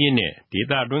စဉ်ဖြတ်သိမ်းရေးနဲ့ဒေ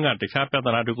သအတွင်းက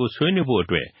တခြားပြဿနာတွေကိုဆွေးနွေးဖို့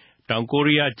အတွက်တောင်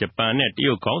ကိုရီးယားဂျပန်နဲ့တ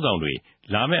ရုတ်ခေါင်းဆောင်တွေ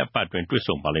လာမယ့်အပတ်တွင်တွေ့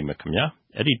ဆုံပါလိမ့်မယ်ခင်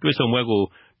ဗျာအဲ့ဒီတွေ့ဆုံပွဲ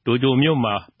ကိုတိုကျို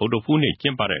မြို့မှာဗုဒ္ဓဖူး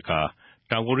နေ့ကျင်းပတဲ့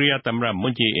အခါတောင်ကိုရီးယားသမ္မတမွ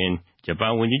န်းဂျေအင်ဂျပ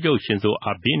န်ဝန်ကြီးချုပ်ရှင်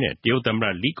ဇိုအာဘေးနဲ့တရုတ်သမ္မ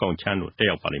တလီကောင်ချန်းတို့တက်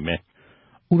ရောက်ပါလိမ့်မယ်ဥ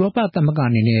ရောပသမဂ္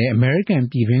ဂအနေနဲ့အမေရိ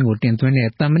ကန်ပြည်တွင်းကိုတင်သွင်းတဲ့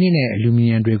သံမဏိနဲ့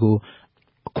အလူမီနီယံတွေ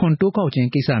ကိုအခွန်တိုးကောက်ခြင်း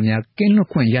ကိစ္စများက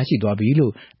င်းလွတ်ခွင့်ရရှိသွား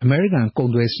ပြီလို့အမေရိ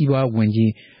ကန်ကုန်သွယ်စီးပွားဝန်ကြီး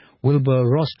Wilbur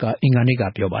Ross ကအင်္ဂါနေ့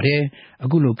ကပြောပါတယ်။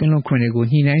အခုလိုကင်းလွတ်ခွင့်တွေ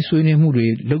ကိုညှိနှိုင်းဆွေးနွေးမှု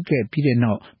တွေလုပ်ခဲ့ပြီး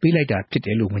တဲ့နောက်ပေးလိုက်တာဖြစ်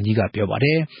တယ်လို့ဝန်ကြီးကပြောပါတ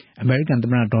ယ်။အမေရိကန်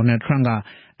သမ္မတဒေါ်နယ်ထရန့်က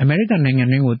အမေရိကန်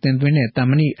နိုင်ငံတွင်းကိုတင်သွင်းတဲ့သံ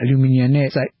မဏိအလူမီနီယံနဲ့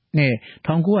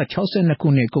1962ခု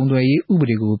နှစ်ကုန်သွယ်ရေးဥ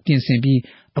ပဒေကိုပြင်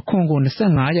ဆင်ပြီးအခွန်ကို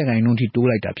25%ထိတိုး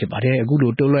လိုက်တာဖြစ်ပါတယ်။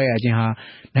အခုလိုတိုးလိုက်ရခြ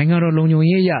င်းဟာနိုင်ငံတော်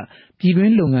လုံခြုံရေးအရပြည်တွ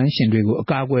င်းလုပ်ငန်းရှင်တွေကိုအ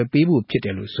ကာအကွယ်ပေးဖို့ဖြစ်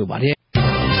တယ်လို့ဆိုပါတယ်။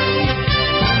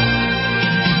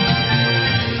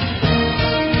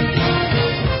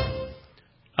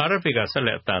 RFA ကဆက်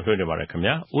လက်အသံလွှင့်နေပါတယ်ခင်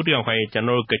ဗျာဦးတောင်ခိုင်ကျွန်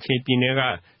တော်တို့ကချင်ပြည်နယ်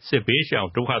ကစစ်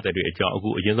ဘေးရှောင်ဒုက္ခသည်တွေအကြောင်း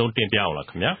အခုအရင်ဆုံးတင်ပြအောင်လား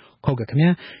ခင်ဗျာဟုတ်ကဲ့ခင်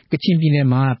ဗျာကချင်ပြည်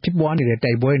နယ်မှာဖြစ်ပွားနေ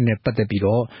တဲ့တိုက်ပွဲတွေနဲ့ပတ်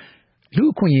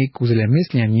သက်ပြီးတော့လူအခွင့်အရေးကိုယ်စားလှယ်မစ္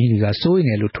စလန်ကြီးတွေကစိုးရိမ်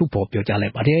တယ်လို့ထုတ်ဖော်ပြောကြားလို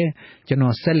က်ပါတယ်ကျွန်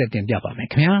တော်ဆက်လက်တင်ပြပါမယ်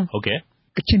ခင်ဗျာဟုတ်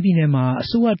ကဲ့ကချင်ပြည်နယ်မှာ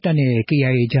အစိုးရတပ်နဲ့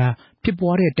KIA ကြားဖြစ်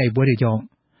ပွားတဲ့တိုက်ပွဲတွေကြော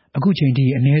င့်အခု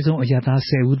ချိန်ထိအနည်းဆုံးအရသား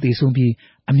10ဦးသေဆုံးပြီး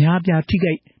အများအပြားထိ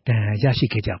ခိုက်ဒဏ်ရာရရှိ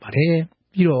ခဲ့ကြပါတယ်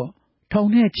ပြီးတော့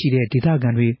ထောင်နဲ့ချီတဲ့ဒေ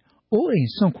သခံတွေအိုးအိမ်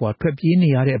စွန့်ခွာထွက်ပြေးနေ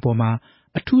ရတဲ့အပေါ်မှာ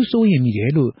အထူးစိုးရိမ်မိ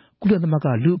တယ်လို့ကုလသမဂ္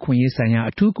ဂလူ့အခွင့်အရေး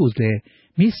ဆိုင်ရာအထူးကိုယ်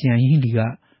စားလှယ်မစ္စယန်ဟင်းလီ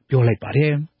ကပြောလိုက်ပါတယ်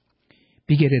။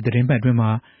ပြီးခဲ့တဲ့သတင်းပတ်အတွင်း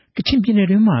မှာကချင်ပြည်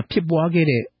နယ်တွင်းမှာဖြစ်ပွားခဲ့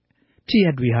တဲ့ဖြစ်ရ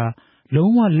ပ်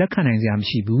တွေဟာလုံးဝလက်ခံနိုင်စရာမ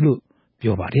ရှိဘူးလို့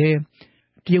ပြောပါတယ်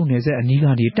။တရုတ်နယ်စပ်အနီးက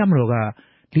နေတပ်မတော်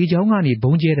ကလေကြောင်း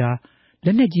ကနေဘုံကျဲတာလ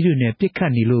က်နက်ကြီးတွေနဲ့ပစ်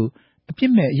ခတ်နေလို့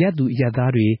အပြစ်မဲ့ရသူရ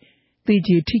သားတွေတေ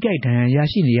ချေထိခိုက်ဒဏ်ရာရ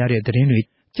ရှိနေရတဲ့သတင်း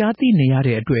တွေကြားသိနေရ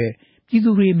တဲ့အတွက်ပြည်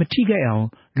သူတွေမထိခိုက်အောင်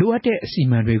လိုအပ်တဲ့အစီ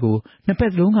အမံတွေကိုနှစ်ဖ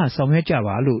က်လုံးကဆောင်ရွက်ကြပါ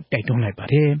လို့တိုက်တွန်းလိုက်ပါတ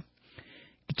ယ်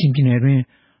။ကချင်ပြည်နယ်တွင်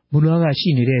မူလက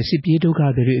ရှိနေတဲ့စစ်ပြေးဒုက္ခ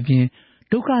သည်တွေ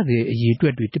အပြင်ဒုက္ခသည်အရေးအတွ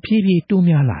က်တွေတဖြည်းဖြည်းတိုး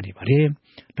များလာနေပါတယ်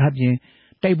။ဒါ့အပြင်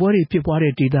တိုက်ပွဲ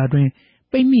တွေဖြစ်ပွားတဲ့ဒေ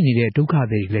သတွင်ပိတ်မိနေတဲ့ဒုက္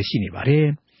ခသည်တွေလည်းရှိနေပါတယ်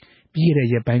။ပြီးခဲ့တဲ့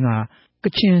ရက်ပိုင်းက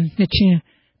ချင်နှစ်ချ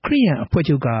င်းခရိယန်အဖွဲ့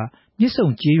ချုပ်ကမြစ်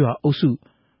ဆုံကျေးရွာအုပ်စု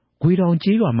ဂွေတောင်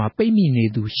ကျေးရွာမှာပိတ်မိနေ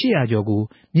သူ800ကျော်ကို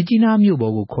မြစ်ကြီးနားမြို့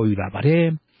ပေါ်ကိုခေါ်ယူလာပါတယ်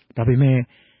။ဒါပေ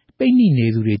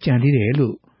မဲ့ပိတ်မိနေသူတွေကြံသေး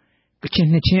တယ်လို့ကချင်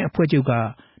နှစ်ချင်းအဖွဲ့ချုပ်က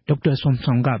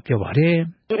ဒေါက်တာဆွမ်ဆွမ်ကပြောပါတယ်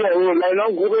။ဒီလိုလိုက်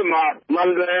လုံးကိုပဲမှာ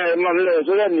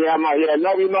မန်လေဆိုတဲ့နေရာမှာ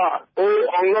ရနောက်ပြီးမှ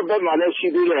အောင်လို့ပဲမှာလည်း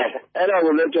ရှိသေးတယ်။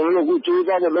အဲ့ဒါကိုလည်းကျွန်တော်တို့က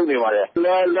ကြိုးစားဖို့လုပ်နေပါတယ်။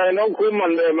လိုက်လုံးကို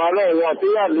မန်လေမှာလည်း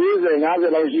140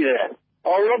 50လောက်ရှိတယ်။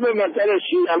အောင်လို့ပဲမှာ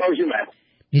တဲ့ရှိရလောက်ရှိမယ်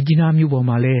။မြစ်ကြီးနားမြို့ပေါ်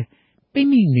မှာလ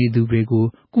ည်းပိတ်မိနေသူတွေ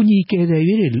ကိုကုညီကယ်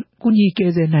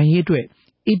ဆယ်နိုင်ရေးအတွက်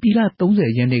ဧပြီလ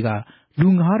30ရက်နေ့ကလူ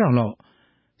9000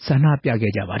လောက်ဆန္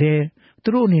ဒပြခဲ့ကြပါတယ်။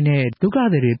သူတို့အနေနဲ့ဒုက္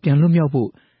ခသည်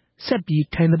တွေပြန်လွတ်မြောက်ဖို့ဆက်ပြီး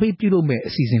ထိုင်သပိတ်ပြုလုပ်မဲ့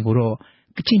အစီအစဉ်ကိုတော့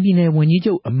ကချင်ပြည်နယ်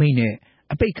ဝန်ကြီးချုပ်အမိန့်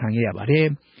နဲ့အပိတ်ခံခဲ့ရပါတယ်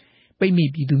။ပိတ်မိ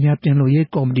ပြည်သူများပြန်လွတ်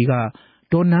ရေးကော်မတီ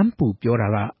ကဒေါ်န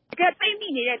န်းပူပြောတာကပိတ်မိ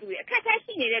နေတဲ့လူတွေအခက်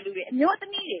အခဲရှိနေတဲ့လူတွေအမျိုး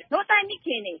သမီးတွေနို့တိုင်းမိခ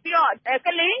င်တွေပြီးတော့က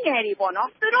လေးငယ်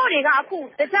တွေပေါ့နော်သူတို့တွေကအခု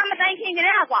တခြားမတိုင်းခင်က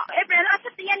လေးကွာဧပြီလ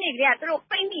17ရက်နေ့ကလေး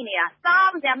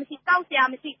ကသူတို့ပိတ်မိနေတာစားစရာမရှိတောက်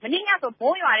စရာမရှိမင်းည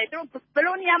ဆိုမိုးရွာတယ်သူတို့ဘယ်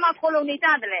လိုနေရာမှာခိုလုံနေကြ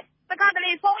တယ်လဲတခါ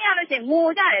တလေဖုန်းရလို့ရှိရင်ငို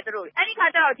ကြတယ်သူတို့အဲ့ဒီခါ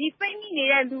ကျတော့ဒီပိတ်မိနေ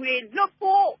တဲ့လူတွေလွတ်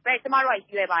ဖို့ပဲကျ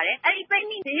မတို့ကရွယ်ပါတယ်အဲ့ဒီပိတ်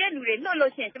မိနေတဲ့လူတွေလွတ်လို့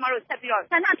ရှိရင်ကျမတို့ဆက်ပြီးတော့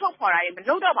ဆန္ဒထုတ်ခေါ်တာတွေမ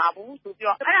လုပ်တော့ပါဘူးဆိုပြီး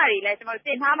တော့အဲ့ဒါတွေလည်းကျမတို့တ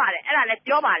င်ထားပါတယ်အဲ့ဒါလ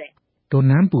ည်းပြောပါတယ်ဒေါ်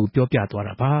နန်းပူပြောပြသွား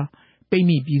တာပါပိတ်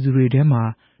မိပြည်သူတွေထဲမှာ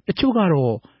တချို့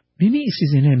ကတော့မိမိအစီ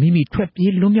အစဉ်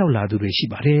နဲ့မိမိထွက်ပြေးလွတ်မြောက်လာသူတွေ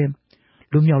ရှိပါတယ်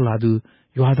လွတ်မြောက်လာသူ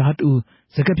ရွာသားတူ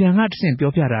စကပြန်ကတဆင့်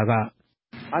ပြောပြတာ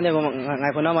ကအဲ့ဒါ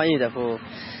ကငါခုနမှရေးတယ်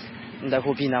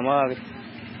ခိုပြည်နာမှာ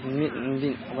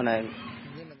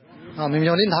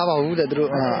မမျောလင်းထားပါဘူးတဲ့သူတို့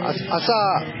အစ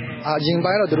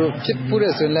ရင်ပိုင်းတော့သူတို့ဖြစ်ဖို့ရ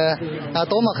ဆိုရင်လည်း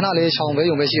တော့မှခဏ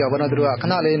လေးရှောင်ပဲယုံပဲရှိရပါတော့သူတို့ကခ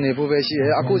ဏလေးနေဖို့ပဲရှိတ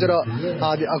ယ်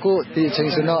အခုကျတော့အခုဒီအချိန်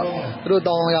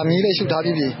ဆိုတော့သူတို့တောင်ရမီးလေးရှု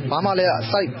ထားပြီးပြီဘာမှလည်း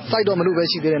စိုက်တော့မလို့ပဲ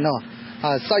ရှိသေး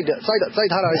တယ်နော်စိုက်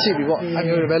ထားတာရှိပြီပေါ့အ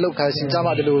မျိုးတွေပဲ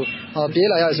လောက်ခါရှင်ကြမှာဒီ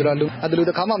လိုပြေးလာရဆိုတော့ဒီလို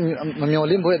တစ်ခါမှမမျော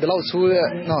လင်းဘူးဒီလောက်ဆိုး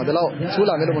တဲ့နော်ဒီလောက်ဆိုး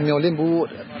လာမယ်လို့မမျောလင်း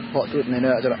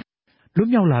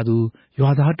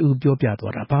ဘူးပေါ့သူနေနေကြတော့လွတ်မြောက်လာသူရွာ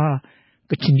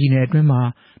သားတူပြောပြသွားတာပါကချင်ပြည်နယ်အတွင်းမှာ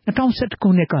2011ခု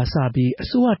နှစ်ကစပြီး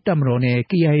အစိုးရတပ်မတော်နဲ့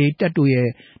KIA တပ်တို့ရဲ့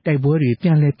တိုက်ပွဲ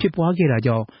တွေပြန်လည်ဖြစ်ပွား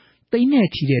ခဲ့တာကြောင့်တိမ့်နဲ့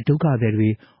ချီတဲ့ဒုက္ခသည်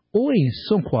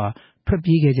တွေအိုးအိမ်စွန့်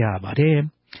ခွာထွက်ပြေးခဲ့ကြရပါတယ်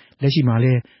။လက်ရှိမှာလ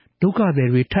ည်းဒုက္ခ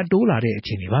သည်တွေထပ်တိုးလာတဲ့အခြေ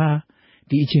အနေပါ။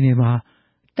ဒီအခြေအနေမှာ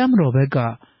တပ်မတော်ဘက်က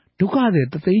ဒုက္ခသည်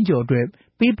3သိန်းကျော်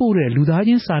အတွက်ပေးပို့တဲ့လူသားချ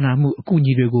င်းစာနာမှုအကူအ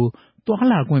ညီတွေကို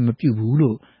တွာလာခွင့်မပြု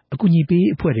ဘူးလို့အကူအညီပေး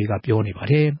အဖွဲ့တွေကပြောနေပါတ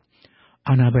ယ်။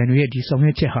အာဏာပိုင်တွေရဲ့ဒီဆောင်ရွ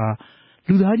က်ချက်ဟာ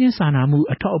လူသားချင်းစာနာ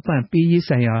မှုအထောက်အပံ့ပေး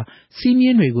ရေးဆိုင်ရာစည်းမျ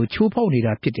ဉ်းတွေကိုချိုး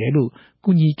ဖောက်နေတာဖြစ်တယ်လို့ကု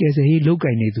ညီကယ်ဆယ်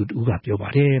ရေးလုပ်ကိုင်နေသူတူ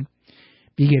ကပြောပါတယ်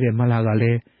။ပြီးခဲ့တဲ့မလကလ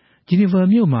ည်းဂျီနီဗာ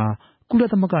မြို့မှာကု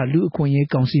လသမဂ္ဂလူ့အခွင့်အ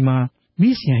ရေးကောင်စီမှာမ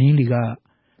စ်ယန်ဟင်းလီက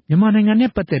မြန်မာနိုင်ငံနဲ့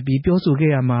ပတ်သက်ပြီးပြောဆိုခဲ့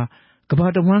ရမှာ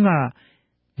ကမ္ဘာတဝန်း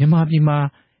ကမြန်မာပြည်မှာ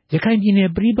ရခိုင်ပြည်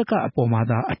နယ်ပြည်ပကအပေါ်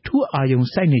မှာသာအထူးအာရုံ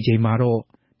စိုက်နေချိန်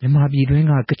မှာတော့မြန်မာပြည်တွင်း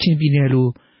ကကချင်ပြည်နယ်လို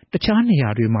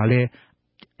တခြားနေရာတွေမှာလ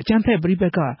ည်းအကြမ်းဖက်ပြည်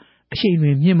ပကအရှိန်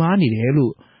တွေမြင့်မားနေတယ်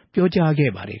လို့ပြောကြား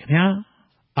ခဲ့ပါတယ်ခင်ဗျာ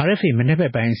RFA မနေ့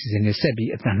ပိုင်းအစီအစဉ်နဲ့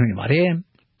ဆက်ပြီးအသံလွှင့်ပါ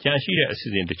တယ်ကြံရှိတဲ့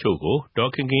အစီအစဉ်တချို့ကို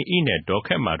ဒေါ်ခင်ခင်ဤနဲ့ဒေါ်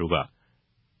ခက်မာတို့က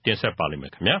တင်ဆက်ပါလိမ့်မ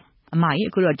ယ်ခင်ဗျာအမကြီး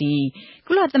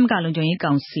အခုတော့ဒီကုလသမဂ္ဂလုံခြုံ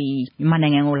ရေးကောင်စီမြန်မာ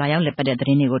နိုင်ငံကိုလာရောက်လက်ပတ်တဲ့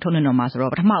သတင်းတွေကိုထုတ်လွှင့်တော့မှာ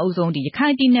ဆိုတော့ပထမအဦးဆုံးဒီရ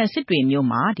ခိုင်ပြည်နယ်စစ်တွေ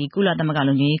မြို့မှာဒီကုလသမဂ္ဂ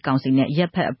လုံခြုံရေးကောင်စီနဲ့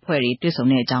ရပ်ဖက်အဖွဲ့တွေတွေ့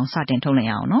ဆုံတဲ့အကြောင်းစတင်ထုတ်လွှင့်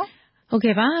ရအောင်နော်ဟုတ်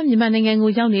ကဲ့ပါမြန်မာနိုင်ငံ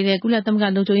ကိုရောက်နေတဲ့ကုလသမဂ္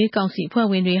ဂလုံခြုံရေးကောင်စီ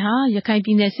အဖွဲ့ဝင်တွေဟာရ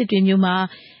ခိုင်ပြည်နယ်စစ်တွေမြို့မှာ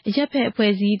အရက်ဖက်အဖွဲ့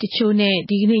အစည်းတချို့နဲ့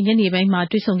ဒီကနေ့ညနေပိုင်းမှာ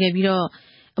တွေ့ဆုံခဲ့ပြီးတော့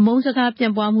အမုန်းစကားပြ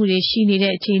န့်ပွားမှုတွေရှိနေ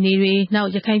တဲ့အခြေအနေတွေနောက်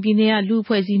ရခိုင်ပြည်နယ်ကလူ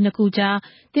အဖွဲ့အစည်းနှစ်ခုကြား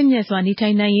တင့်မြတ်စွာနေထို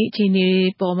င်နိုင်ရေးအခြေအနေတွေ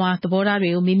ပေါ်မှာသဘောထား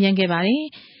တွေကိုမေးမြန်းခဲ့ပါတယ်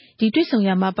ဒီတွေ့ဆုံရ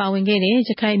မှာပါဝင်ခဲ့တဲ့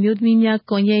ရခိုင်အမျိုးသမီးများ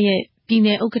ကွန်ရက်ရဲ့ပြည်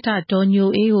နယ်ဥက္ကဋ္ဌဒေါ်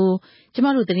ညိုအေးကိုကျမ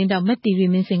တို့သတင်းတောက်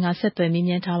မက်တီရီမင်းစင်ကဆက်သွယ်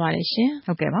မေးမြန်းထားပါတယ်ရှင်ဟု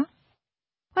တ်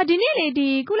ကဲ့ပါဒီနေ့လေ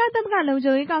ဒီကုလသမဂ္ဂ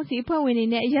လုံခြုံရေးကောင်စီအဖွဲ့ဝင်တွေ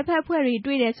နဲ့ရပ်ဖက်အဖွဲ့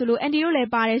တွေတွေ့တယ်ဆိုလို့အန်တီတို့လည်း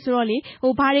ပါတယ်ဆိုတော့လေ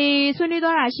ဘာ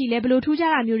တွေဆွေးနွေးသွားတာရှိလဲဘယ်လို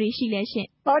ထူးခြားတာမျိုးတွေရှိလဲရှင်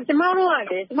ကျ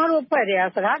မတို့ကလေကျမတို့အဖွဲ့တွေက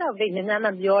စကားတော့သိနေမှ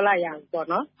မပြောလိုက်ရဘူးပေါ့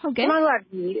နော်ဟုတ်ကဲ့ကျမတို့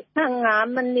ကဒီ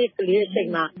15မိနစ်ကလေးအ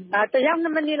ချိန်မှာတယောက်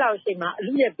2မိနစ်လောက်အချိန်မှာအ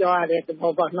လူရဲ့ပြောရတဲ့သ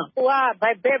ဘောပေါ့နော်ဟို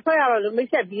ကဘယ်အဖွဲ့ရတော့လို့မိတ်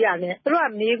ဆက်ပြီးရတယ်သူတို့က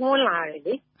မေးခွန်းလာ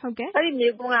တယ်လေ ဟုတ်ကဲ့အဲ့ဒီမေ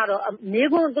ကွန်းကတော့မေ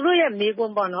ကွန်းသူတို့ရဲ့မေကွ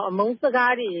န်းပေါ့နော်အမုန်းစ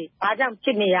ကားတွေဘာကြော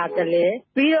င့်ဖြစ်နေရ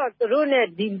တယ်လဲပြီးတော့သူတို့နဲ့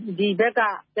ဒီဘက်က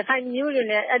ရခိုင်မျိုးတွေ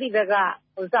နဲ့အဲ့ဒီဘက်က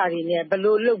ဥစားတွေနဲ့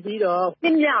ဘယ်လိုလုပ်ပြီးတော့ပြ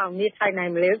င်းပြအောင်နေထိုင်နို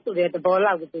င်မလဲဆိုတဲ့သ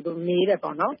ဘောလောက်ကိုသူတို့မေး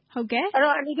တယ်ပေါ့နော်ဟုတ်ကဲ့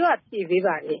အဲ့တော့အနီတို့ကဖြေ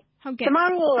ပေးပါလေဟုတ်ကဲ့ကျ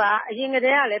မတို့ကအရင်ကတ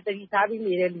ည်းကလည်းတတိထားပြီး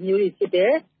နေတဲ့လူမျိုးတွေဖြစ်တ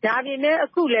ယ်ဒါပေမဲ့အ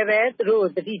ခုလည်းပဲသူတို့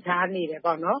တတိထားနေ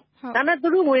တယ်ပေါ့နော်ဒါပေမဲ့သူ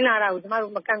တို့ဝင်လာတာကိုကျ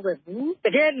မတို့မကန့်ကွက်ဘူးတ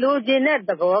ကယ်လိုချင်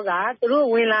တဲ့သဘောကသူတို့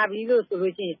ဝင်လာပြီးလို့ဆို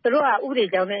လို့ရှိရင်သူတို့ကဥ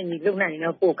ပဒေကြောင်းနဲ့အညီလုပ်နိုင်ရင်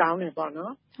တော့ပိုကောင်းတယ်ပေါ့နော်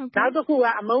နောက်တစ်ခု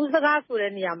ကအမုန်းစကားဆို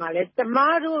တဲ့နေရာမှာလဲကျ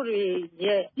မတို့တွေ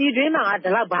ရဲ့ဒီတွင်းမှာကဒီ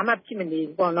လောက်ဘာမှဖြစ်မနေ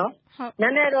ဘူးပေါ့နော်န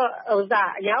ည်းနည်းတော့ဥ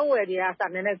စားအယောက်ဝယ်တွေက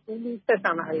စနည်းနည်းကူးလူးဆက်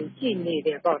ဆံတာတွေရှိနေ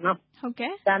တယ်ပေါ့နော်ဟုတ်ကဲ့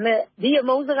ဒါပေမဲ့ဒီအ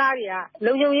မုန်းစကားတွေ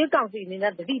ကလုံခြုံရေးကောင်စီ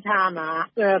အနေနဲ့တတိထား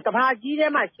မှာကမ္ဘာကြီးထဲ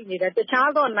မှာရှိနေတဲ့တ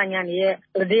ခြားသောနိုင်ငံတွေရဲ့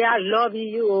တရား lobby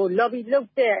လုပ်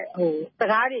တဲ့စ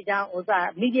ကားတွေကြောင့်ဥ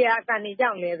စားမီဒီယာအကန်တွေကြော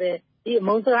င့်လည်းပဲဒီအ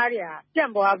မုန်းစကားတွေ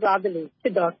ကပြန့်ပွားသွားသလိုဖြ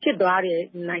စ်သွား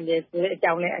တယ်နိုင်တယ်ဆိုတဲ့အ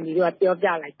ကြောင်းလည်းအန်ဒီတို့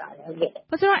ကပြောပြလိုက်ပါတယ်ဟုတ်ကဲ့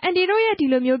ဆိုတော့အန်ဒီတို့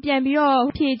ရဲ့ဒီလို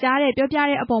မျိုးပြန်ပြီးတော့ဖြေကြား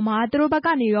တယ်ပြောပြတဲ့အပေါ်မှာသူတို့ဘက်က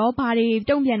နေရောဘာတွေ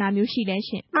တုံ့ပြန်တာမျိုးရှိလဲရှ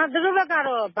င်သူတို့ဘက်က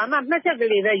တော့ဘာမှမှတ်ချက်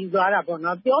ကလေးပဲယူသွားတာပေါ့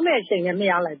နော်ပြောမယ်အချိန်လည်းမ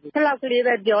ရလိုက်ဘူးခလောက်က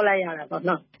လေးပဲပြောလိုက်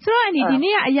ရတာပေါ့နော်ဆိုတော့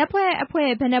အန်ဒီဒီနေ့ကအရက်ဖွဲ့အဖွဲ့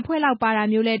ဘယ်နှဖွဲ့လောက်ပါတာ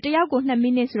မျိုးလဲတယောက်ကို2မိ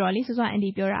နစ်ဆိုတော့လေစောစော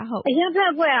အန်ဒီပြောတာဟုတ်အ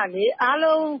ရက်ဖွဲ့အဖွဲ့ကလေအား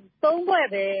လုံး3ဖွဲ့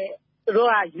ပဲသူတို့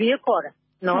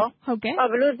ကရွေးခေါ်တာနော်ဟုတ်ကဲ့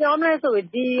ဘယ်လိုပြောမလဲဆို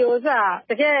ဒီဥစား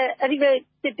တကယ်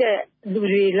အဲ့ဒီပဲဖြစ်တဲ့လူ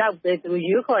တွေလောက်ပဲသူ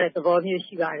ရွေးခေါ်တဲ့သဘောမျိုး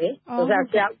ရှိပါတယ်ဥစား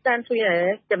ဆရာတ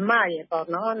န်းထွေးရဲ့ကျမရဲ့ပေါ့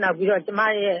နော်နောက်ပြီးတော့ကျမ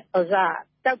ရဲ့ဥ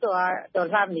စားတောက်တော်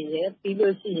လှမီ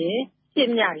ရဲ့ပြီးလို့ရှိ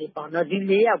ရင်ရှင်းမြတွေပေါ့နော်ဒီ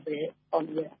4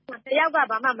ယောက်ပဲပေါ့ပြတယောက်က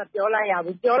ဘာမှမပြောလိုက်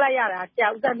ရဘူးပြောလိုက်ရတာ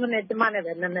ဆရာဦးတန်းထွေးနဲ့ကျမနဲ့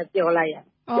ပဲနည်းနည်းပြောလိုက်ရ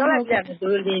ပြော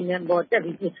လိုက်ပြသူတို့လေးနဲ့ပေါ်တက်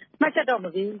ပြီးမှတ်ချက်တော့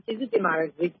မပြီးဘူးကျေးဇူးတင်ပါ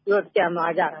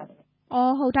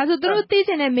တယ်သူတို့ပြန်သွားကြတာဟုတ်ဒါဆိုသူတို့သိချ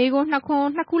င်တဲ့မေးခွန်း2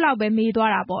ခုလောက်ပဲမေး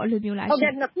သွားတာပေါ့အဲ့လိုမျိုးလားဟုတ်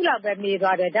ကဲ့2ခုလောက်ပဲမေး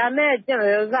သွားတယ်ဒါပေမဲ့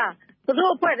သူ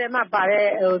တို့အဖွဲ့ထဲမှာပါ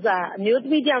တဲ့အမျိုးသ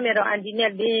မီးကြောင့်နဲ့တော့အန်တီ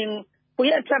နဲ့လင်းကို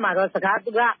ရအထက်မှာတော့စကား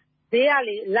သူကဈေး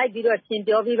ရလေလိုက်ပြီးတော့ရှင်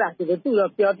ပြောပြပါဆိုလို့သူ့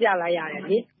တော့ပြောပြလိုက်ရ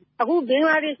တယ်လေအခုဘင်္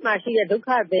ဂလားဒေ့ရှ်မှာရှိတဲ့ဒုက္ခ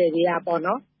သည်တွေ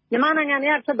ကပေါ့နော်မြန်မာနိုင်ငံထဲ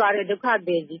ကထွက်သွားတဲ့ဒုက္ခသ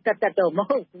ည်ကြီးတက်တော့မ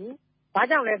ဟုတ်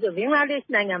ဘူးဘာကြောင့်လဲဆိုဘင်္ဂလားဒေ့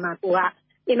ရှ်နိုင်ငံမှာကို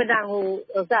ကအင်မတန်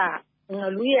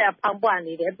လူရဖော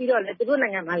င်းပွားနေတယ်ပြီးတော့လေသူတို့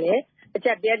နိုင်ငံမှာလည်း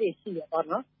အချက်တဲတွေရှိရပေါ့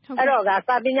နော်အဲ့တော့က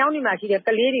စာပင်ကျောင်းတွေမှာရှိတဲ့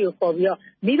ကလေးတွေကိုပေါ်ပြီးတော့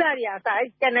မိဘတွေအစား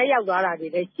ကန်ထဲရောက်သွားတာ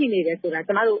တွေလည်းရှိနေတယ်ဆိုတာ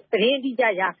ကျမတို့သတင်းအတိအကျ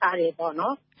ရထား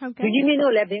တယ်ပေါ့နော်လူကြီးမ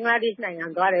င်းတို့လည်းဘင်္ဂလားဒေ့ရှ်နိုင်ငံ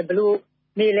သွားတယ်ဘလို့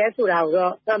နေလဲဆိုတာကို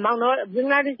တော့မောင်တော်ဘင်္ဂ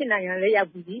လားဒေ့ရှ်နိုင်ငံလည်း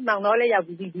ရောက်ပြီးမောင်တော်လည်း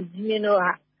ရောက်ပြီးလူကြီးမ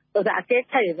င်းတို့က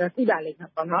အကဲခတ်ရဆိုသိပါလိမ့်မယ်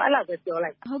ပေါ့နော်အဲ့လောက်ပဲပြော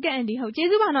လိုက်ဟုတ်ကဲ့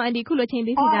အန်ဒီဟုတ်ကျေးဇူးပါနော်အန်ဒီခုလို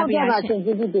ချိန်ပေးစီကြပေးရရှင်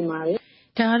ကျေးဇူးတင်ပါ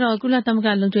တယ်ဒါကတော့ကုလသ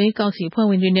မဂ္ဂလုံခြုံရေးကောင်စီအဖွဲ့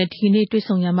ဝင်တွေနဲ့ဒီနေ့တွေ့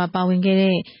ဆုံရမှာပါဝင်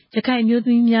ခဲ့တဲ့ရခိုင်မျိုးသ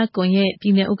မီးများကွန်ရက်ပြ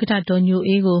ည်နယ်ဥက္ကဋ္ဌဒေါ်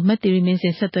ညိုအေးကိုမတ်တီရီမင်း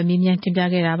စင်ဆက်သွယ်မြင်းတင်ပြ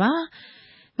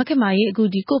ခဲ့တာပါမခင်မာကြီးအခု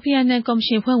ဒီကိုဖီအာနန်ကော်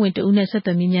မရှင်အဖွဲ့ဝင်တဦးနဲ့ဆက်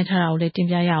သွယ်မြင်းထားတာကိုလည်းတင်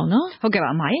ပြရအောင်နော်ဟုတ်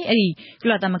ကဲ့ပါအမကြီးအဲ့ဒီကု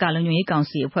လသမဂ္ဂလုံခြုံရေး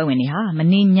ကောင်စီအဖွဲ့ဝင်တွေဟာ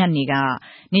မနေ့ညနေက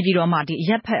နေပြည်တော်မှာဒီအ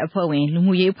ရက်ဖက်အဖွဲ့ဝင်လူ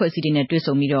မှုရေးအဖွဲ့အစည်းတွေနဲ့တွေ့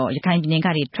ဆုံပြီးတော့ရခိုင်ပြည်နယ်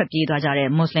ကနေထွက်ပြေးသွားကြတဲ့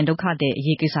မွတ်စလင်ဒုက္ခသည်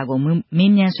အရေးကိစ္စကို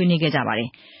မင်းမြန်ဆွေးနွေးခဲ့ကြပါတယ်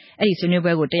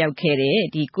အဲ့ဒီဆွေးနွေးပွဲကိုတက်ရောက်ခဲ့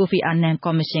တဲ့ဒီကိုဖီအာ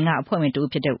နန်ကော်မရှင်ကအဖွဲ့ဝင်တဦး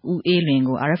ဖြစ်တဲ့ဦးအေးလွင်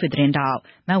ကို RFA သတင်းတောက်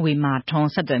မဝေမာထွန်း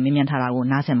ဆက်သွယ်မြင်းမြန်းထားတာ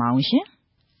ကိုနားဆင်ပါအောင်ရှင်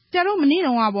ကျတို့မနေ့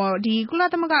တုန်းကပေါ့ဒီကု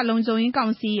လသမဂ္ဂလုံခြုံရေး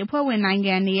ကောင်စီအဖွဲ့ဝင်နိုင်ငံ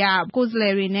တွေကကိုယ်စားလှ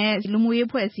ယ်တွေနဲ့လူမှုရေး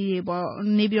အဖွဲ့အစည်း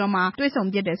တွေပေါ့နေပြီးတော့မှတွေ့ဆုံ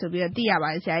ဖြစ်တယ်ဆိုပြီးတော့သိ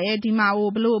ရပါတယ်ဆရာရဲ့ဒီ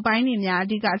မှာဘလို့အပိုင်းတွေများ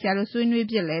အဓိက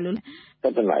ဆရာတို့ဆွေးနွေးဖြစ်လဲလို့တ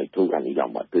နင်္လာနေ့ထုတ်ကနေတော့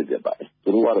မှတွေ့ပြပါ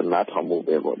တယ်သူတို့ကတော့နားထောင်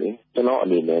မှုပဲပေါ့လေကျွန်တော်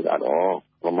အနေနဲ့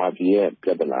ကတော့ဗမာပြည်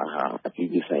ရဲ့ပြဿနာဟာ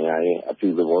အပြည်ပြည်ဆိုင်ရာရဲ့အ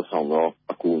ပြုသဘောဆောင်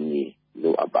သောအကူ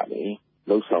အညီလိုအပ်ပါတယ်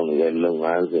လှုပ်ဆောင်နေတဲ့လုပ်င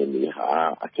န်းစဉ်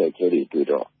တွေဟာအခက်အခဲ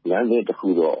တွေတွေ့တော့လမ်းတစ်ခု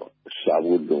တော့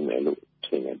ရှာဖို့လိုမယ်လို့ထ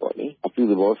င်တယ်ပေါ့လေအ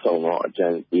ပြုသဘောဆောင်သောအ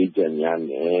ကြံပေးချက်များ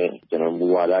နဲ့ကျွန်တော်မူ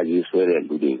ဝါဒရေးဆွဲတဲ့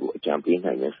လူတွေကိုအကြံ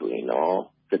ပေးနိုင်မယ်ဆို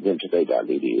ရင်တော့ဖြစ်တိုက်တာ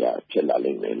လေးတွေ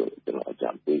ကဖြစ်လာလိမ့်မယ်လို့ကျွန်တော်အကြံ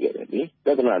ပေးခဲ့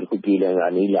တယ်လေပြဿနာတစ်ခုပြည်လည်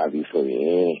ကနေလာပြီဆိုရ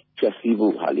င်ချက်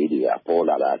စီးဖို့ဟာလေးတွေကပေါ်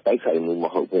လာတာတိုက်ဆိုင်မှုမ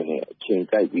ဟုတ်ဘဲနဲ့အ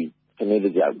ချိန်ကိုက်ပြီးစနစ်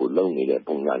တကျကိုလုံနေတဲ့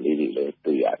ပုံစံလေးတွေလ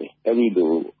ည်းတွေ့ရတယ်။အဲဒီ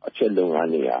လိုအချက်လုပ်ငန်း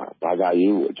တွေကဘာသာ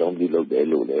ရေးကိုအကြောင်းပြုလုပ်တယ်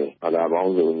လို့လည်းဘာသာ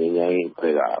ပေါင်းစုံငြိမ်းချမ်းရေးအ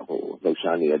ဖွဲ့ကလှုပ်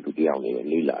ရှားနေတဲ့သူတယောက်နဲ့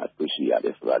လေးလာတွေ့ရှိရတယ်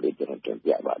ဆိုတာလေးကျွန်တော်တင်ပြ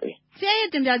ပါတယ်။ဆရာရဲ့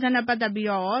တင်ပြချက်နဲ့ပတ်သက်ပြီး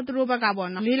တော့သူတို့ဘက်ကပေါ့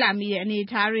နော်လေးလာမိတဲ့အနေအ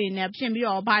ထားတွေနဲ့ရှင်းပြီး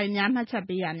တော့ဘာ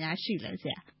တွေများမှတ်ချက်ပေးရများရှိလဲ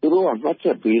ဆရာ။သူတို့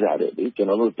ကမှတ်ချက်ပေးတာလေ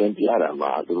ကျွန်တော်တို့တင်ပြတာ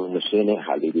မှာသူတို့မရှင်းတဲ့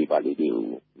ဟာလေးတွေပါလေးတွေ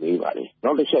ကို မေးပါတယ်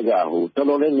နောက်တစ်ချက်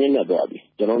ကတော်တော်လေးနည်းနည်းသွား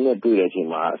ပြီကျွန်တော်နဲ့တွေ့တဲ့အချိန်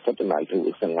မှာ17နာရီထိုး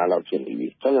15လောက်ဖြစ်နေပြီ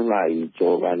17နာရီ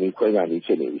ကျော်ကနေခွဲကနေဖြ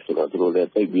စ်နေပြီဆိုတော့သူတို့လည်း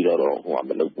သိပြီးတော့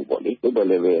မလုပ်ဘူးပေါ့လေတော်တော်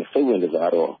လေးပဲစိတ်ဝင်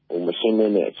စားတော့မရှ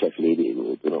င်းတဲ့အချက်ကလေးတွေ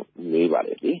ကိုသူတို့မေးပါ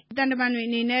တယ်လေတန်တမန်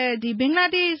တွေအနေနဲ့ဒီဘင်္ဂ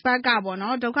လားဒေ့ရှ်ဘက်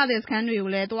ကပေါ့နော်ဒုက္ခသည်စခန်းတွေကို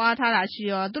လည်းတွားထားတာရှိ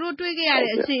ရောသူတို့တွေ့ခဲ့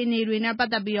ရတဲ့အခြေအနေတွေနဲ့ပတ်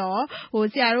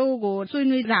သက်ပြီးတော့ဆရာတို့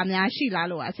ကိုဆွေးနွေးတာများရှိ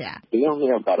လားလို့ပါဆရာဒီ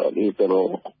ရောက်နှစ်ယောက်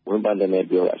ကတော့ဒီတော်တော်ဝန်ပန်း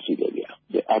တယ်ပြောတာရှိ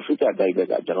တယ်ဗျအာဖရိကတိုက်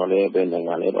ဘက်ကကျွန်တော်လည်းပဲနိုင်ငံ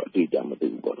လည်းတော့အတိအကျ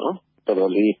မသိဘူးပေါ့နော်တော်တော်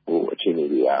လေးအခြေအနေ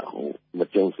တွေက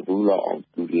မကြုံစဘူးတော့အောင်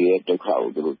သူတွေရဲ့ဒုက္ခကို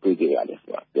သူတို့တွေ့ကြရတယ်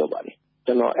ဆိုတာပြောပါတယ်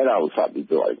ကျွန်တော်အဲ့ဒါကိုစပြီး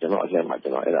ပြောတယ်ကျွန်တော်အထက်မှာကျွ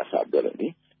န်တော်အဲ့ဒါစပြော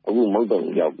တယ်လေအခုမုတ်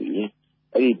တုံရောက်ပြီး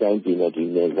အဲ့ဒီတိုင်းပြည်နဲ့ဒီ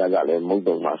နယ်စပ်ကလ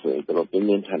ည်းမုတ်တုံမှာဆိုရင်ကျွန်တော်ပြ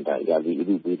င်းပြင်းထန်ထန်ရာသီ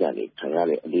ဥတုပေးတာနေခံ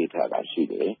ရတဲ့အနေအထားက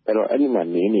ရှိတယ်အဲ့တော့အဲ့ဒီ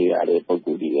မှာနေရတဲ့ပုံ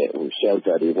ကူတွေရဲ့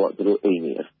shelter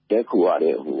တွေပေါ့သူတို့အိမ်တွေတဲခု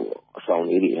ရတဲ့အဆောင်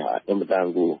လေးတွေဟာအင်မ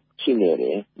တန်ကိုရှိနေတ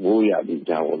ယ်မိုး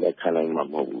ရပြီးကြောင်ကိုလည်းခံနိုင်မှာ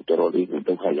မဟုတ်ဘူးတော်တော်လေးကို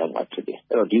ဒုက္ခရောက်မှာဖြစ်တယ်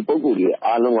အဲ့တော့ဒီပုံကူ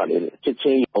တွေအားလုံးကလ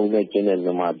ည်းချက်ချင်းအောင်နဲ့ကျင်းတဲ့မြ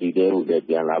န်မာပြည်တဲကိုလ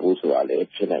ည်းပြန်လာဖို့ဆိုတာလည်း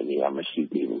ဖြစ်နိုင်နေတာမ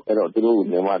ရှိသေးဘူးအဲ့တော့သူတို့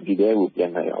မြန်မာပြည်တဲ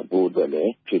ကိုပြန်နိုင်အောင်ပို့အတွက်လည်း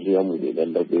ဖြစ်လျော်မှုတွေလ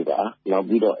ည်းလုပ်ပေးပါ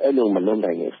နောက်ပြီးတော့အဲ့လိုမလုပ်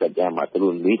နိုင်တဲ့စက်ကြားမှာသူ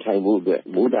တို့နေထိုင်ဖို့အတွက်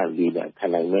မိုးတန်လေး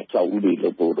တန်ခံနိုင်မဲ့စောက်ဦး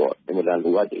တွေလုပ်ဖို့တော့အင်မတန်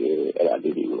လိုအပ်တယ်အဲ့ဒါ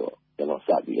လေးတွေကိုတော့ကျွန်တော်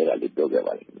စပြီးအဲ့ဒါလေးပြောခဲ့ပါ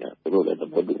တယ်ခင်ဗျာသူတို့လည်းသ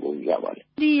ဘောတူပုံရပါတယ်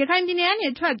ဒီရခိုင်ပြည်နယ်ကနေ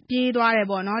ထွက်ပြေးသွား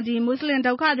တယ်ပေါ့နော်ဒီမွတ်စ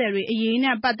လင်ဒုက္ခသည်တွေအရေး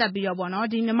နဲ့ပတ်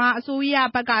သက်ပြီးတော့ပေါ့နော်ဒီမြန်မာအစိုး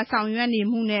ရဘက်ကဆောင်ရွက်နေ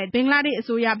မှုနဲ့ဘင်္ဂလားဒေ့ရှ်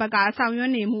အစိုးရဘက်က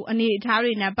ဆောင်ရွက်နေမှုအနေအ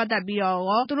ထားတွေနဲ့ပတ်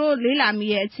သက်ပြီးတော့သူတို့လေးလာမိ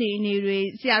ရဲ့အခြေအနေ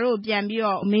တွေဆရာတို့ပြန်ပြီး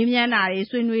တော့မေးမြန်းတာ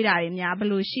တွေဆွေးနွေးတာတွေများ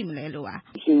ဘယ်လိုရှိမလဲလို့ပါ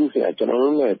ရှိဘူးဆရာကျွန်တော်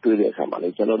တို့နဲ့တွေ့တဲ့အခါမှာ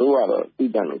လေကျွန်တော်တို့ကတော့သိ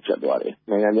တန်လို့ချက်သွားတယ်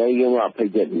နိုင်ငံသားကြီး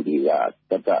ကဖိတ်တဲ့လူတွေက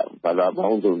တတ်ဘာသာပေါ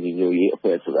င်းစုံညီညွတ်ရေးအ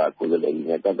ဖွဲ့ဆိုတာကိုယ်လည်း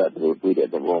နဲ့တတ်သူတို့တွေ့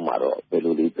တဲ့သဘောမှာတော့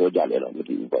ဘယ်လိုလေးပြောကြလဲတော့မ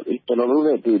သိဘူးပေါ့လေကျွန်တော်တို့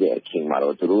နဲ့တွေ့တဲ့အချိန်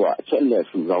မှာတော့သူတို့ကအချက်လက်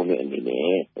စုဆောင်းတဲ့အနေ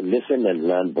နဲ့ listen and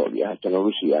learn ပေါ့ဗျာကျွန်တော်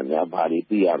တို့ရှိရများဘာ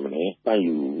တွေသိရမလဲပတ်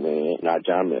ယူမယ်နား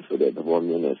ကြားမယ်ဆိုတဲ့သ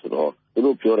ဘောမျိုးနဲ့ဆိုတော့သူ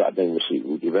တို့ပြောတာအတိုင်းမ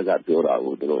ရှိဘူးဒီဘက်ကပြောတာ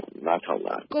ကိုသူတို့နား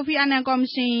ထောင်တာကိုဖီအာနန်ကော်မ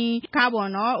ရှင်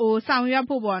ကပေါ့နော်ဆောင်ရွက်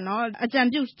ဖို့ပေါ့နော်အကြံ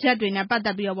ပြုချက်တွေနဲ့ပတ်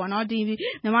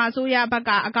သက်ပြီးတော့ပေါ့နော်ဒီမြန်မာအစိုးရဘက်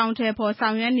ကအကောင့်ထဲပေါ်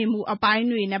ဆောင်ရွက်နေမှုအပို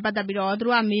င်းတွေနဲ့ပတ်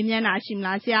သက်ပြီးတော့သူတို့ကမေးမြန်းတာရှိမ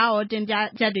လားဆရာရောတင်ပြ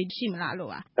ချက်တွေရှိမလားလို့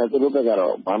ပါသူတို့ဘက်က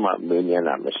တော့ဘာမှမေးမြန်း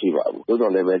တာမရှိပါ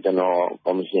ဘူးသို့တော်လည်းပဲကျွန်တော်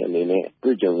ကော်မရှင်အနေ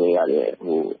နဲ့တွေ့ကြုံရတဲ့အ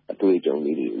တွေ့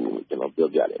အကြုံလေးတွေကို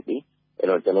ကျွန်တော်ပြောပြတယ်လေ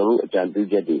အဲ့တော့ကျွန်တော်တို့အကြံ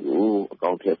ပြုချက်တွေကိုအ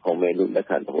ကောင့်ထဲပေါ်မယ်လို့လက်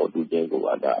ခံသဘောတူခြင်းကို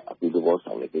ဒါအပြုသဘော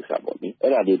ဆောင်တဲ့ကိစ္စပေါ့လေအဲ့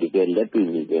ဒါဒီတကယ်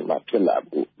လက်တွေ့နေတယ်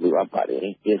မှာဖြစ်လာဖို့လိုအပ်ပါတယ်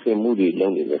ပြင်ဆင်မှု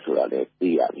တွေလုပ်နေတယ်ဆိုတာလ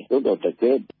ည်းသိရတယ်သို့တော်တ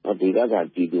ကယ်ဒီက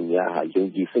ပြည်သူများဟာ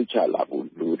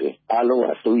ယုံကြည်စိတ်ချလာဖို့လိုတယ်အားလုံး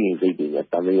အစိုးရစိတ်တွေနဲ့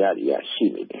တန်မြားတွေကရှိ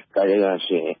နေတယ်ကာယ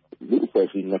ကရှင်လူအဖွဲ့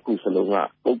အစည်းနှစ်ခုစလုံး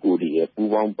ကပုဂ္ဂိုလ်တွေရဲ့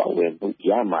ပူးပေါင်းပါဝင်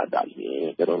မှုရမှသာ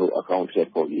လျှင်ကျွန်တော်တို့အကော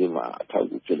င့်ထဲပေါ်ရေးမှာအထောက်အ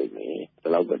ကူဖြစ်လိမ့်မယ်ဒါ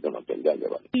တော့ကျွန်တော်ပြန်ပြခဲ့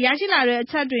ပါတယ်ရရှိလာတဲ့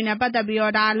အချက်တွေနဲ့ပတ်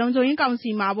သက်ပြီးတော့ဒါလုံခြုံရေးကောင်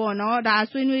စီ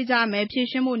မှာပေါ့နော်ဒါဆွေးနွေးကြမယ်ဖြ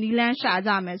ည့်ရှင်းဖို့နည်းလမ်း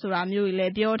ရှာကြမယ်ဆိုတာမျိုးတွေလ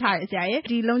ည်းပြောထားတယ်ဆရာ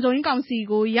ရဲ့ဒီလုံခြုံရေးကောင်စီ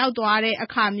ကိုရောက်သွားတဲ့အ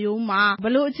ခါမျိုးမှာ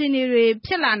ဘယ်လိုအခြေအနေတွေဖြ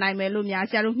စ်လာနိုင်မယ်လို့များ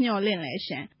ဆရာတို့မျှော်လ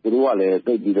င့်လဲရှင်သူတို့ကလည်းသိ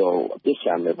ပြီးတော့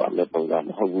အပြစ်ရှာမယ်ပါမယ်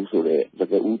ပုံစံမဟုတ်ဘူးဆိုတော့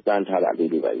တကယ်ဦးတန်းထားတာလေး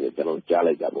တွေပဲကျွန်တော်ကြား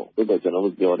လိုက်တာပေါ့သို့တော့ကျွန်တော်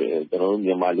တို့ပြောတယ်ကျွန်တော်တို့မြ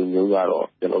န်မာလူမျိုးကတော့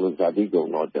ကျွန်တော်တို့ဇာတိကုံ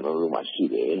တော့ကျွန်တော်တို့မှာ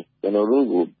ရှိတယ်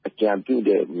ကျွန်တော်တို့ကိုအကြံ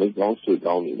ပြုတဲ့မိကောင်း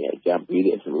ဆွေကောင်းတွေနဲ့အကြံပေး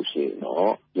တယ်ဆိုလို့ရှိရင်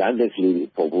တော့လမ်းတစ်က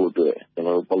လေးပို့ဖို့အတွက်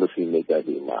ကျွန်တော်တို့ policy maker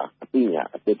တွေမှာ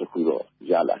အသိဉာဏ်အသစ်တစ်ခုတော့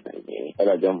ရလာနိုင်တယ်အဲ့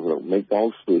ဒါကြောင့်မလို့မိ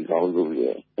ကောင်းဆွေကော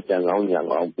င်းတို့ရဲ့အကြံကောင်းဉာဏ်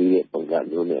ကောင်းပေးတဲ့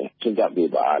ပုံစံမျိုးနဲ့ရှင်းပြ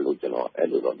ပေးပါလို့ကျွန်တော်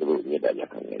အဲ့လိုတော့သူတို့မြတ်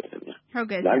တဲ့ခံခဲ့တယ်ခင်ဗျဟုတ်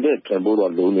ကဲ့လမ်းတစ်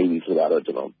ထပ်ဖို့တော့လုံးနေပြီ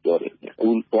ဆိုတာတော့ကျွန်တော်ပြောတယ်အခု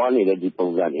သွားနေတဲ့ဒီပုံ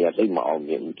စံတွေကစိတ်မအောင်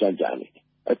မြင်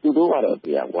ဘူးကြံ့ကြံ့နေသူတို့ကတော့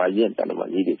တရားဝါရင်တန်မှ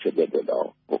ကြီးတွေဖြစ်တဲ့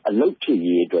အတွက်တော့အလုတ်ဖြစ်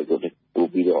ရေးအတွက်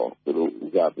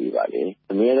ကိုပို့ပြီးတော့သူတို့ဦးစား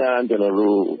ပေးပါလေအများအားကျွန်တော်တို့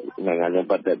နိုင်ငံနဲ့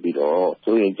ပတ်သက်ပြီးတော့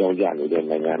စိုးရင်ကြောင်းကြနေ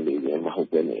တဲ့နိုင်ငံတွေလည်းမဟုတ်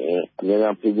ပဲနဲ့အများ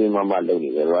အားပြည်ပြည်မလုပ်နေ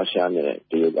တဲ့ရုရှားနဲ့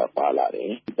တရုတ်ကပါလာ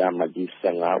တယ်ဒါမှကြီး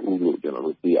15ဦးလို့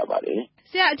ကျွန်တော်တို့သိရပါ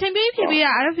တယ်ဆရာအချိန်ပေးဖြည့်ပေးရ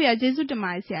RFA ကျေးဇူးတင်ပါ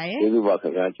တယ်ဆရာရဲ့ကျေးဇူးပါ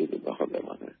ခင်ဗျာကျေးဇူးပါဟုတ်ကဲ့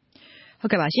ပါဟု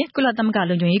တ်ကဲ့ပါရှင်ကုလသမဂ္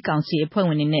ဂလုံခြုံရေးကောင်စီအဖွဲ့ဝ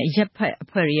င်တွေနဲ့ရပ်ဖက်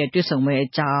အဖွဲ့တွေရဲ့တွေ့ဆုံပွဲအ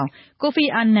ကြောင်းကိုဖီ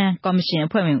အာနန်ကော်မရှင်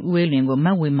အဖွဲ့ဝင်ဦးဝေးလွင်ကို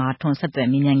မတ်ဝေမာထွန်း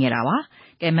ဆက်သွယ်မြင်းမြန်းခဲ့တာပါ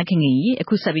ကဲမခင်ကြီး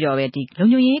အခုဆက်ပြီးတော့ပဲဒီ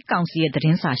လုံခြုံရေးကောင်စီရဲ့သတ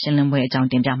င်းစာရှင်းလင်းပွဲအကြော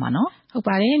င်းတင်ပြ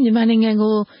မှာနော်ဟုတ်ပါတယ်မြန်မာ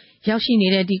နိုင်ငံကိုရောက်ရှိနေ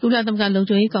တဲ့ဒီကုလသမဂ္ဂလုံ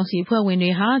ခြုံရေးကောင်စီအဖွဲ့ဝင်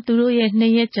တွေဟာသူတို့ရဲ့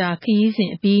2ရက်ကြာခရီး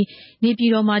စဉ်အပြီးနေပြည်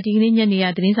တော်မှာဒီကနေ့ညနေ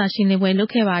ရသတင်းစာရှင်းလင်းပွဲလုပ်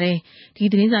ခဲ့ပါတယ်ဒီ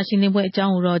သတင်းစာရှင်းလင်းပွဲအကြော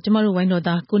င်းကိုတော့ကျမတို့ဝို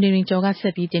င်းတော်သားကိုနေရင်ကျော်က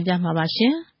ဆက်ပြီးတင်ပြ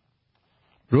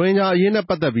မှာပါရှင်ရိုဟင်ဂျာအရေး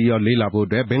နဲ့ပတ်သက်ပြီးတော့လေ့လာဖို့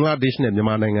အတွက်ဘင်္ဂလားဒေ့ရှ်နဲ့မြန်မာ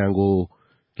နိုင်ငံကို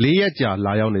4ရက်ကြာ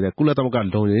လာရောက်နေတဲ့ကုလသမဂ္ဂ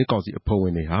လုံခြုံရေးကောင်စီအဖွဲ့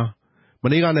ဝင်တွေဟာ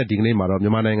မနေ့ကနဲ့ဒီကနေ့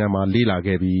မှာတော့မြန်မာနိုင်ငံမှာလေ့လာ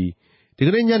ခဲ့ပြီးဒီက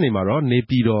နေ့ညနေ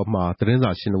မှာတော့နေပြည်တော်မှာသတ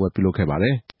င်းစာရှင်းလင်းပွဲပြုလုပ်ခဲ့ပါတ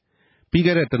ယ်။ပြီး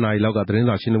ခဲ့တဲ့တနာရီလောက်ကသတင်း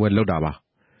စာရှင်းလင်းပွဲလုပ်တာပါ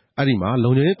။ အဲ့ဒီမှာ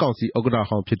လုံခြုံရေးကောင်စီဥက္ကဋ္ဌ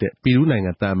ဟောင်းဖြစ်တဲ့ပီရူး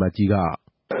နိုင်ငံတန်အမတ်ကြီးက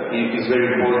It is very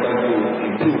important to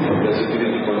improve the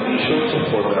security conditions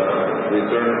for the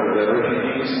return of the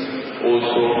refugees,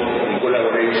 also in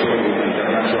collaboration with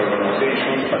international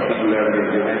organizations, particularly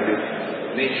the United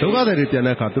Nations. ဒုက္ခသည်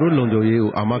တွေပြန်တဲ့အခါသူတို့လုံခြုံ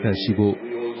ရေးကိုအာမခံရှိဖို့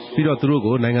ပြီးတော့သူတို့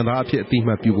ကိုနိုင်ငံသားအဖြစ်အတိအ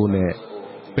မှတ်ပြုဖို့နဲ့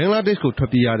ဘင်္ဂလားဒေ့ရှ်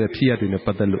ကိုထွက်ပြေးရတဲ့ဖြစ်ရပ်တွေနဲ့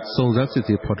ပတ်သက်လို့စုံစမ်းစစ်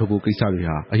ဆေးဖော်ထုတ်ဖို့ကိစ္စ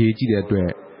တွေဟာအရေးကြီးတဲ့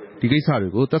အတွက်ဒီကိစ္စ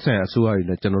တွေကိုသက်ဆိုင်ရာအစိုးရ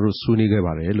တွေနဲ့ကျွန်တော်တို့ဆွေးနွေးခဲ့ပါ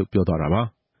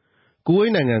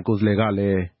တယ်လို့ပြောသွားတာပါကူဝိတ်နိုင်ငံကိုယ်စားလှယ်ကလ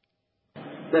ည်း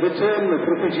The return of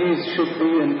refugees should be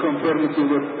in conformity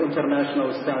with international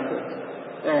standards.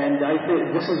 And I think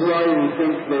this is why we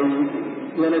think the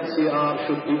UNHCR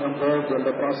should be involved in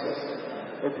the process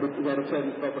of the return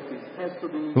of properties. Has to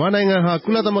be မြန်မာ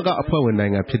နိုင်ငံဟာကုလသမဂ္ဂအဖွဲ့ဝင်နို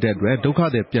င်ငံဖြစ်တဲ့အတွက်ဒုက္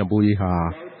ခသည်ပြန်ပို့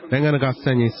ရေးဟာနိုင်ငံ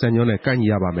တကာစံချိန်စံညွှန်းနဲ့ကိုက်ညီ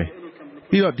ရပါမယ်။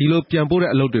ပြီးတော့ဒီ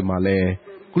လိုပြန်ပို့တဲ့အလုပ်တွေမှာလ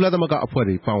ည်းကုလသမဂ္ဂအဖွဲ့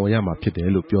တွေပါဝင်ရမှာဖြစ်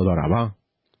တယ်လို့ပြောသွားတာပါ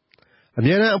။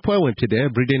အမြဲတမ်းအဖွဲ့ဝင်ဖြစ်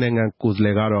တဲ့ဗြိတိန်နိုင်ငံကိုယ်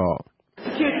စားလှယ်ကတော့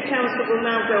Security Council will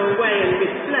now go away and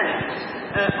reflect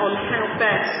on how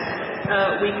best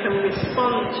we can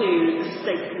respond to the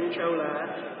state controller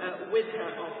with her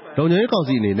offer. လုံခြုံရေး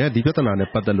ကောင်စီအနေနဲ့ဒီပြဿနာ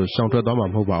နဲ့ပတ်သက်လို့ရှောင်ထွက်သွားမှာ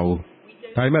မဟုတ်ပါဘူး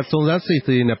။ဒါပေမဲ့စုံစမ်း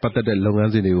စစ်ဆေးရေးနဲ့ပတ်သက်တဲ့လုပ်င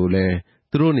န်းစဉ်တွေကိုလည်း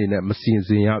သူတို့အနေနဲ့မစီစ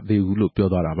ဉ်ရသေး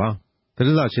ဘူးလို့ပြောသွားတာပါ။သတ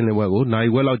င်းစာရှင်းလင်းပွဲကို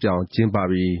နိုင်ဝက်လောက်ကြာအောင်ကျင်း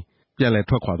ပပြီးပြန်လည်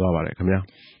ထွက်ခွာသွားပါတယ်ခင်ဗျာ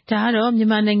ဒါ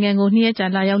ကတော့မြန်မာနိုင်ငံကို2ရက်ကြာ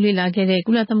လာရောက်လေ့လာခဲ့တဲ့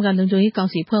ကုလသမဂ္ဂလုံခြုံရေး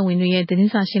ကောင်စီဖွဲ့ဝင်တွေရဲ့သတ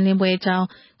င်းစာရှင်းလင်းပွဲအကြော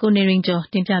င်းကိုနေရင်ကျော်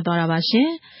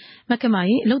တင်ပြသွားတာပါရှင်မက္ကမ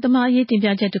ကြီးအလုသမားရေး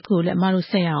တင်ပြချက်တစ်ခုကိုလည်းအ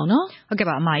မတို့ဆက်ရအောင်နော်ဟုတ်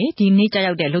ကဲ့ပါအမကြီးဒီနေ့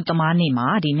ကြာရောက်တဲ့အလုသမား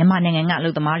နေ့မှာဒီမြန်မာနိုင်ငံက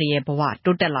အလုသမားတွေရဲ့ဘ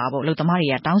ဝတိုးတက်လာဖို့အလုသမားတွေ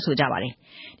ကတောင်းဆိုကြပါ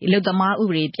တယ်ဒီအလုသမား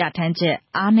ဥပဒေပြဋ္ဌာ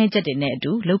န်းချက်အားနည်းချက်တွေနဲ့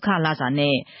အတူလောက်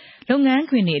ခလာစာနဲ့လုပ်ငန်း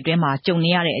ခွင်တွေအတွင်းမှာကြုံနေ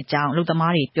ရတဲ့အကြောင်းအလုသ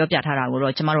မားတွေပြောပြထားတာကို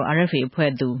တော့ကျမတို့ RFA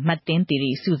အဖွဲ့သူမတ်တင်းတီ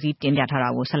ရီစုစည်းတင်ပြထားတာ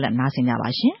ကိုဆက်လက်နား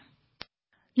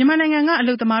ဆင်ကြပါရှင်မြန်မာနိုင်ငံကအ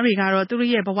လုသမားတွေကတော့သူတို့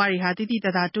ရဲ့ဘဝတွေဟာတိတိ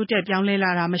တသာတိုးတက်ပြော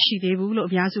င်းလဲလာတာမရှိသေး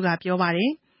ဘူးလို့အများစုကပြောပါတယ်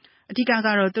အဓိက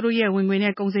ကတော့သူတို့ရဲ့ဝင်ငွေ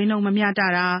နဲ့ကုန်စည်နှုန်းမမျှ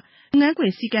တတာင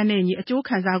န်းခွင်စည်းကမ်းနဲ့ညီအကျိုး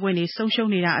ခံစား권တွေဆုံးရှုံး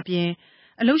နေတာ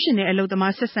အပြင်အလုရှင်နဲ့အလု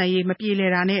သမားဆက်ဆံရေးမပြေ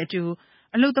လည်တာနဲ့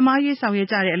အတူအလုသမားရေးဆောင်ရွက်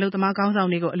ကြတဲ့အလုသမားခေါင်း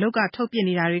ဆောင်တွေကိုအလုကထုတ်ပစ်နေ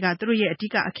တာတွေကသူတို့ရဲ့အဓိ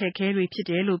ကအခက်အခဲ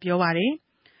တွေဖြစ်တယ်လို့ပြောပါတယ်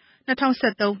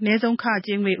2013နယ်ဆုံးခ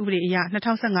ကြေးငွေဥပဒေအရ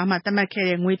2015မှာသတ်မှတ်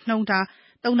ခဲ့တဲ့ငွေနှုန်းထား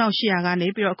3800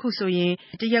ကနေပြီးတော့အခုဆိုရင်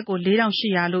တရက်ကို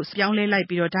4800လို့ပြောင်းလဲလိုက်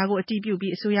ပြီးတော့ဒါကိုအတည်ပြု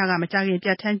ပြီးအစိုးရကမကြ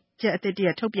ခင်ပြဋ္ဌာန်းချက်အသစ်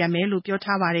တည်းထုတ်ပြန်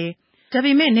မယ်လို့ပြောထားပါ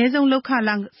တယ်ဒါပေမဲ့နေဆုံးလောက်ခ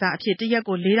လစာအဖြစ်တရက်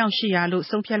ကို4800လို့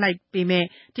ဆုံးဖြတ်လိုက်ပေမဲ့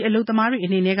ဒီအလုသမားတွေ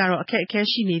အနေနဲ့ကတော့အခက်အခဲ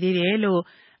ရှိနေသေး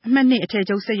တယ်လို့အမှတ်နှစ်အထည်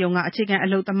ချုပ်စက်ရုံကအခြေခံ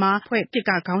အလုသမားဖွဲ့တစ်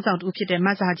ကခေါင်းဆောင်တူဖြစ်တဲ့မ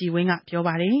တ်စာကြီးဝင်း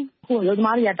ကပြောပါတယ်အခုအလု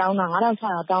သမားတွေကတောင်းတာ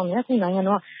9600တောင်းတယ်အခု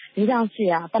နိုင်ငံတော်က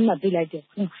4800သတ်မှတ်ပေးလိုက်တယ်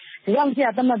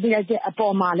4800သတ်မှတ်ပေးလိုက်တဲ့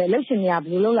အပေါ်မှာလည်းလုပ်ရှင်တွေက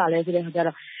ဘယ်လိုလုပ်လာလဲဆိုတဲ့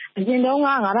အခါကျတော့အရင်တုန်းက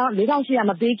4800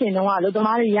မပေးခင်တုန်းကအလု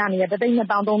သမားတွေရနေတယ်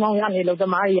3,200-3,000ရနေလို့သ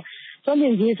မားတွေစွန့်ပ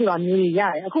င်ကြီးဆိုတာမျိုးတွေရ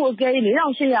တယ်အခုအကယ်၍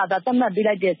4800သာသတ်မှတ်ပေး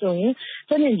လိုက်တဲ့ဆိုရင်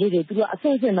စွန့်ပင်ကြီးတွေသူကအဆ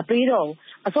င့်ဆင့်မပေးတော့ဘူး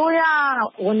အစိုးရ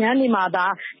ဝန်ထမ်းတွေ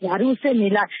မှာသာယာရုစစ်နေ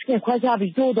လိုက်ခွဲခြား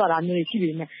ပြီးတိုးသွားတာမျိုးတွေ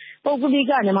ရှိနေတယ်ပုဂ္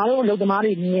ဂလိကညီမတို့အလုသမား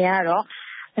တွေမြင်ရတော့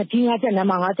ဒီငါချက်နံ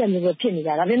ပါတ်5ချက်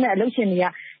မျိုးပဲဖြစ်နေတာဒါပေမဲ့အလုရှင်တွေ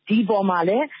ကဒီပေါ်မှာ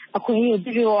လည်းအခွင့်အရေး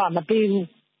ကိုပြည့်ပြည့်ဝဝမ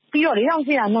ပေးဘူးပြီးတော့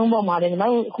4800နှုန်းပေါ်မှာလည်းညီမ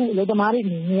တို့အခုအလုသမား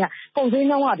တွေမြင်ရ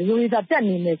ပုံစံနှုန်းကဒီလိုလေးသာ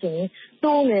တက်နေမယ်ဆိုရင်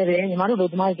တိုးလေတယ်ညီမတို့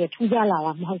အလုသမားတွေ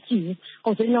ထူးခြားလာတာမဟုတ်ရှိဘူး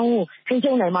ပုံစံနှုန်းကိုထိ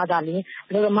န်းချုပ်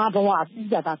နိုင်မှသာလေအလုသမားဘဝအပြည့်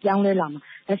အစုံပြောင်းလဲလာမှာ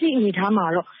လက်ရှိအနေအထားမှာ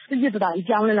တော့ပြည့်ပြည့်တသား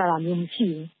ပြောင်းလဲလာတာမျိုးမရှိ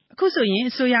ဘူးအခုဆိုရင်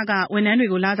အစိုးရကဝန်ထမ်း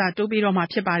တွေကိုလစာတိုးပေးတော့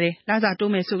မှာဖြစ်ပါတယ်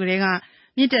လစာတိုးမယ်ဆိုကြတဲ့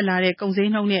ကမြင့်တက်လာတဲ့ကုန်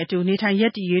စည်နှုန်းနဲ့အတူနေထိုင်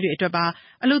ရပ်တည်ရေးတွေ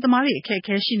အတွက်ပါအလုသမားတွေအခက်အ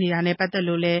ခဲရှိနေတာနဲ့ပတ်သက်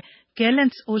လို့လဲ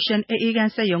Gallants Ocean အေးကန်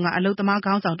စက်ရုံကအလုသမား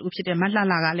ခေါင်းဆောင်တူဖြစ်တဲ့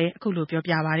မလှလှကလည်းအခုလိုပြောပြ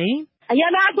ပါတယ်အ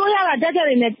ရသာအစိုးရကတက်ခဲ့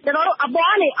နေတယ်ကျွန်တော်တို့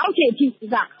အပေါ်ကနေအောက်ခြေ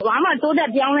အထိကဘာမှတိုး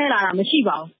တက်ပြောင်းလဲလာတာမရှိပါ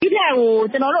ဘူးဒီထက်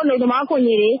ကျွန်တော်တို့အလုသမားခွ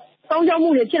င့်ရေးတွေသုံးချုပ်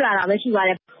မှုတွေဖြစ်လာတာပဲ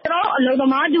ရှိပါတယ်ကျွန်တော်တို့အလု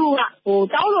သမားတို့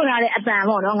ကတောင်းဆိုလာတဲ့အ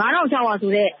တန်ပေါ့နော်9600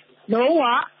ဆိုတဲ့လုံး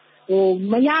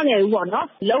ဝမရခဲ့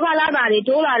ဘူးပေါ့နော်လောက်ခလာတာတွေ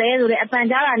တိုးလာတယ်ဆိုတဲ့အ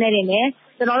ပန်ကြားတာနဲ့နေ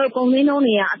တယ်ကျွန်တော်တို့ကုန်စည်နှု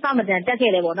န်းတွေကအစမတန်တက်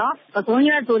ခဲ့တယ်ပေါ့နော်ပကွန်း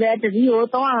ရွက်ဆိုတဲ့တစည်းကို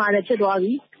350ဖြစ်သွား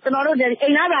ပြီကျွန်တော်တို့အိ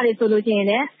မ်လာတာတွေဆိုလို့ရှိရင်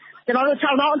လည်းကျွန်တော်တို့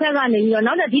6000အထက်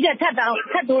ကနေပြီးတော့နောက်တစ်ဒီတက်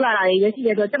ထပ်တိုးလာတာတွေရရှိ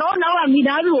တယ်ဆိုတော့ကျွန်တော်တို့နောက်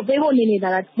ကမိသားစုကိုပေးဖို့နေနေတာ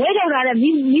လားမွေးထုတ်ထား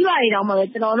တဲ့မိဘတွေတောင်မှပဲ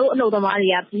ကျွန်တော်တို့အလုပ်သမား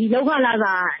တွေကဒီလောက်ခလာ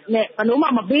တာနဲ့ဘယ်လို့မှ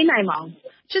မပေး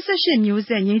နိုင်ပါဘူး88မျိုးဆ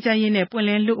က်ငြိမ်းချမ်းရေးနဲ့ပွင့်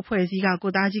လင်းလူအဖွဲ့အစည်း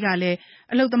ကကိုသားကြီးကလည်း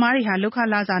အလုသမားတွေဟာလောက်ခ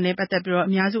လာစာနဲ့ပတ်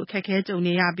သက်ပြီးတော့အများစုအခက်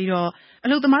အခဲကြုံနေရပြီးတော့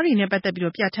အလုသမားတွေနဲ့ပတ်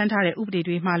သက်ပြီးတော့ပြဋ္ဌာန်းထားတဲ့ဥပဒေ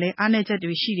တွေမှာလည်းအားန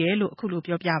ည်းချက်တွေရှိတယ်လို့အခုလို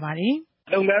ပြောပြပါ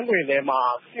တယ်လုပ်ငန်းခွင်ထဲမှာ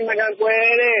စီမံခန့်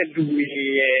ခွဲတဲ့လူ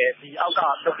တွေရဲ့ဒီအောက်က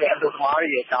လုပ်တဲ့အလုသမား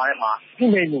တွေရဲ့ကြားထဲ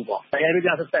မှာပြည့်နေမှုပေါ့နိုင်ငံ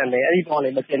ရေးပြဆက်ဆံတယ်အဲ့ဒီပေါ်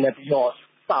လည်းမကျင်တဲ့ပြီးတော့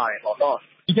စတယ်ပေါ့နော်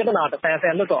ဒီပြဿနာတစ်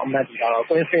ဆယ်လွတ်တော်အမတ်ကြီးကတော့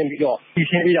ကွင်းဆင်းပြီးတော့ဖြေ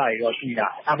ရှင်းပေးတာတွေတော့ရှိတာ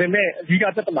ဒါပေမဲ့အဓိ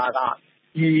ကပြဿနာက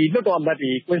ဒီလွတ်တော်အမတ်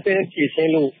တွေကွင်းစင်းဖြ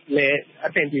ည့်ရှင်းလို့လည်း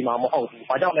အဆင်ပြေမှာမဟုတ်ဘူး။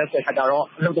ဘာကြောင့်လဲဆိုတဲ့အခါကျတော့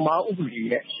အလုပ်သမားဥ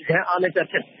ပဒေရဲ့ရန်အားနည်းချက်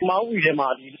ဖြစ်တယ်။အလုပ်သမားဥပဒေထဲမှာ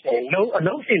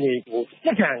အလုပ်ရှင်တွေကိုစ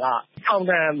စ်ထံကထောင်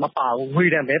ဒဏ်မပါဘူးငွေ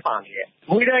ဒဏ်ပဲပါနေတယ်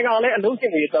။ငွေဒဏ်ကလည်းအလုပ်ရှ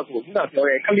င်တွေအတွက်ကိုခုနပြော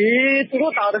တဲ့က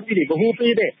လေးသူတို့သားသမီးတွေဗဟု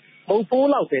ပေးတဲ့မုတ်ဖိုး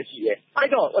လောက်ပဲရှိတယ်။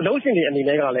အဲ့တော့အလုပ်ရှင်တွေအနေ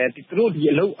နဲ့ကလည်းသူတို့ဒီ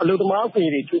အလုပ်သမားအခွင့်အ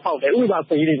ရေးတွေချိုးဖောက်တယ်ဥပဒေအ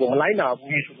ခွင့်အရေးတွေကိုမ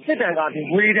လိုက်နာဘူးဆိုစစ်တမ်း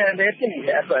ကဒီငွေ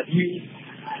ဒဏ်ပဲဖြစ်နေတဲ့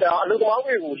အတွက်ဒီအလုပ်သမား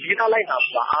တွေကိုရေးထား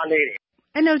လိုက်တာကအားနည်းတယ်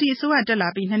။ NLD အစိုးရ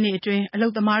တက်လာပြီး2နှစ်အတွင်း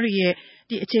အလုပ်သမားတွေ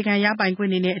ရဲ့ဒီအခြေခံရပိုင်ခွင့်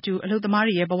တွေနဲ့အတူအလုပ်သမား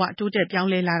တွေရဲ့ဘဝတိုးတက်ပြောင်း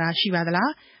လဲလာတာရှိပါသလား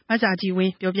။မဆာကြီးဝ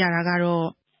င်းပြောပြတာက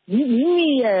တော့မိမိ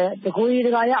ရဲ့တကိုယ်တ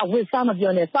ကာရအဝတ်စား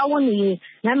မပြောနဲ့စာ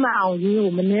ဝတ်နေလက်မှတ်အောင်ရေး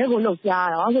ကိုမနှဲကို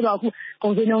လောက်ကြားရအောင်ဆိုတော့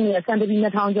အခုကုန်စည်နှုန်းတွေစံတပီ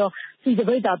2000ကျော်စီတ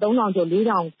ပိတ်တာ3000ကျော်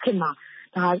4000ဖြစ်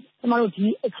မှာဒါကျမတို့ဒီ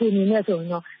အခြေအနေနဲ့ဆိုရင်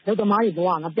တော့အလုပ်သမားတွေဘဝ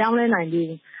မပြောင်းလဲနိုင်သေး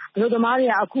ဘူးအလုပ်သမားတွေက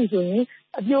အခုဆို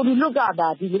ရင်အပြိုလူလွတ်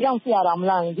ကတာဒီလေးအောင်ဆရာတော်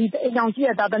မလားဒီအိမ်အောင်ရှိ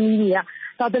တဲ့တာသမီတွေက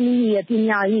တာသမီတွေရဲ့ပ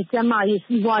ညာရေးကျန်းမာ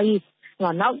ရေးစီးပွား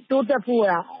ရေးနောက်တိုး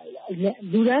တက်ဖို့ရ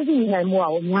လူတန်းစီနိုင်မှု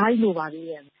အများကြီးလိုပါ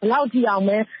သေးတယ်ဘယ်လောက်ထိ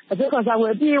အောင်ပဲအကျိုးခံစား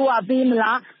ဝယ်ပြေးဝပေးမ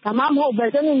လားဒါမှမဟုတ်ပဲ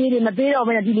စနေနေ့တွေမ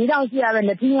ပေးတော့ဘဲဒီ4800ပဲ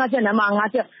နဲ့ထင်းငါးချက်နမ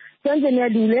5ချက်ကျန်းကျင်တဲ့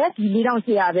လူလည်းဒီ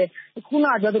4800ပဲခု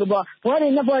နပြောသလိုပေါ့ဘွဲတွေ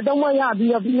2ဘွဲ3ဘွဲရပြီး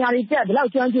တော့ပညာရေးတက်ဘယ်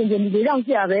လောက်ကျွမ်းကျင်ဒီ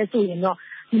4800ပဲဆိုရင်တော့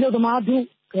ဒီလိုသ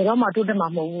မားတို့ဘယ်တော့မှတိုးတက်မှာ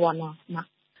မဟုတ်ဘူးပေါ့နော်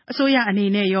အစိုးရ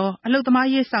အနေနဲ့ရောအလုပ်သမား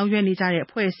ရေးဆောင်ရွက်နေကြတဲ့အ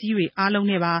ဖွဲ့အစည်းတွေ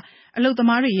အားလုံးနဲ့ပါအလုပ်သ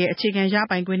မားတွေရဲ့အခြေခံရ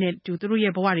ပိုင်ခွင့်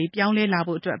နဲ့သူတို့ရဲ့ဘဝတွေပြောင်းလဲလာ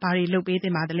ဖို့အတွက်ဘာတွေလုပ်ပေးသ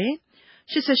င့်ပါသလဲ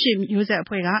88မျိုးဆက်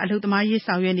အဖွဲ့ကအလုပ်သမားရေး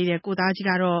ဆောင်ရွက်နေတဲ့ကိုသားကြီး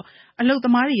ကတော့အလုပ်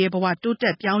သမားတွေရဲ့ဘဝတိုး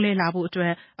တက်ပြောင်းလဲလာဖို့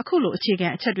အတွက်အခုလိုအ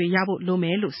ခြေခံအချက်တွေရဖို့လိုမ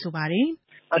ယ်လို့ဆိုပါတယ်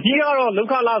အကြီးကတော့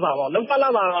လောက်ခလာပါပေါ့လောက်ခ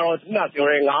လာပါကတော့ခုနပြော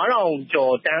တဲ့9000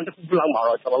ကျော်တန်းတစ်ခုလောက်မှာ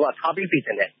တော့ကျွန်တော်တို့ကထားပေးစီခြ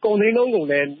င်းတယ်ကုန်သိန်းလုံးကို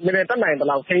လည်းနည်းနည်းတက်နိုင်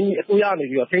တဲ့လောက်ထိန်းအစိုး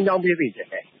ရနေပြီးတော့ထိန်းချောင်းပေးစီခြ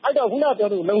င်းတယ်အဲ့တော့ခုနပြော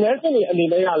လို့လုပ်ငန်းရှင်တွေအနေ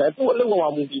နဲ့ကလည်းသူ့အလုပ်ပေါ်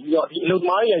မှာမူတည်ပြီးတော့ဒီအလုပ်သ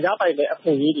မားတွေရပိုင်တဲ့အခွ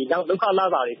င့်အရေးတွေနောက်လောက်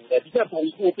ခလာပါတွေကိုလည်းဒီက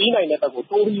ပုံပြီးကိုပေးနိုင်တဲ့ဘက်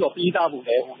ကိုတိုးပြီးတော့ပေးသားဖို့လ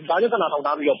ည်းဒါကျစနာ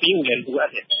ထောင်ထားပြီးတော့ပေးဖို့လည်းလို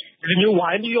အပ်တယ်ဒီမျိုးဝို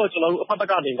င်းပြီးတော့ကျွန်တော်တို့အဖက်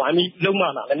ဘက်ကနေဝိုင်းပြီးလုံး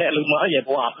မလာလည်းအလုပ်သမားရဲ့ဘ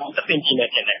ဝအဆင်ပြေနေ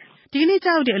တယ်ဒီက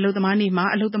နေ့ကြောက်တဲ့အလုပ်သမားနေ့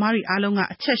မှာအလုပ်သမားတွေအားလုံးကအ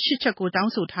ချက်8ချက်ကိုတော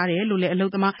င်းဆိုထားတယ်လို့လည်း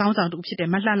အလုပ်သမားတောင်းဆောင်သူဖြစ်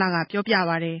တဲ့မလှလှ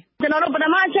ကပြောပြပါတယ်ကျွန်တော်တို့ပ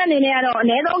ထမအချက်အနေနဲ့ကတော့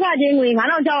အနည်းဆုံးခချင်းငွေ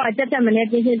9600တက်တက်မနဲ့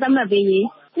ပြင်ဆင်သတ်မှတ်ပေးရေး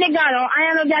နှစ်ကတော့အာရ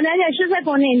န်လိုပြဋ္ဌာန်းချက်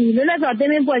89နှစ်လွတ်လပ်စွာ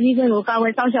တင်းပင်းဖွဲ့စည်းခွင့်ကိုကာကွ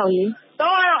ယ်စောင့်ရှောက်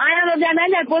ရေးတော့အာရန်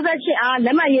လိုပြဋ္ဌာန်းချက်68အားလ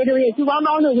က်မှတ်ရေးထိုးရေးစုပေါင်း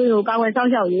တောင်းဆိုခွင့်ကိုကာကွယ်စော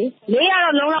င့်ရှောက်ရေး၄က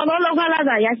တော့လုံလောက်သောလောက်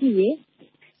ခလာစာရရှိရေး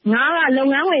5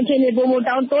ကလုပ်ငန်းဝင်အခြေအနေပုံ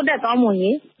မတိုးတက်ကောင်းမွန်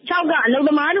ရေး6ကအလုပ်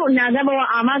သမားတို့အနာဂတ်ဘဝ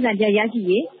အာမခံချက်ရ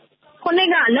ရှိရေးခုနှစ်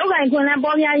ကအလုပ်ကိုင်ခွင့်လန်း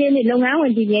ပေါ်များရေးနဲ့လုပ်ငန်း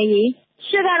ဝင်တည်မြဲရေး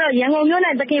ရှစ်ကတော့ရန်ကုန်မြို့၌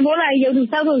သခင်ဘိုးလာရုပ်ထု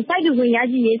စောက်ထုတ်စိုက်တူခွင့်ရ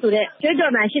ရှိရေးဆိုတဲ့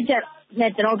ကြွေးကြော်သံ8ချက်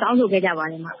နဲ့ကျွန်တော်တောင်းဆိုခဲ့ကြပါ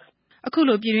တယ်မှာ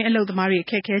အခုလိုပြည်တွင်းအလုပ်သမားတွေအ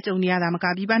ခက်အခဲကြုံနေရတာမ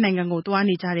ကပြည်ပနိုင်ငံကိုသွား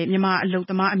နေကြတဲ့မြန်မာအလုပ်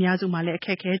သမားအများစုမှာလည်းအခ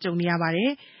က်အခဲကြုံနေရပါ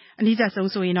တယ်အနည်းဆုံး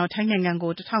ဆိုရင်တော့ထိုင်း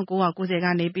နိုင်ငံကို1990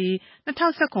ကနေပြီး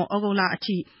2019ဩဂုတ်လ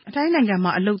အထိထိုင်းနိုင်ငံ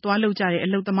မှာအလုပ်သွားလုပ်ကြတဲ့အ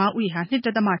လုပ်သမားဥယျာဉ်ဟာ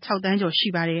 1.6 သန်းကျော်ရှိ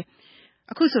ပါ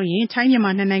တယ်အခုဆိုရင်ထိုင်းမြန်မာ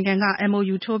နှစ်နိုင်ငံက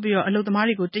MOU ထိုးပြီးတော့အလုပ်သ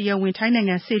မားတွေကိုတရားဝင်ထိုင်း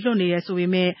နိုင်ငံဆေလွှတ်နေတယ်ဆိုပေ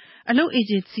မဲ့အလုပ်အေ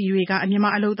ဂျင်စီတွေကမြန်မာ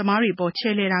အလုပ်သမားတွေပေါ်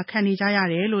ချဲ့လဲတာခံနေကြရတ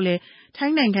ယ်လို့လည်း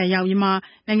ထိုင်းနိုင်ငံရောက်မြန်မာ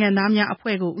နိုင်ငံသားများ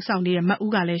အဖွဲ့ကိုဦးဆောင်နေတဲ့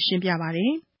မဦးကလည်းရှင်းပြပါတယ်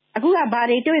အခုကဘာ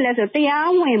တွေတွေ့လဲဆိုတရား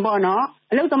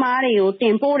ဝင်ပေါ့နော်အလုပ်သမားတွေကို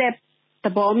တင်ပို့တဲ့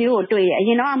သဘောမျိုးကိုတွေ့တယ်အ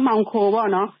ရင်တော့မှောင်ခိုပေါ့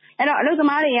နော်အဲ့တော့အလုပ်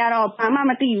သမားတွေကတော့ဘာမှ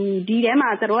မသိဘူးဒီထဲ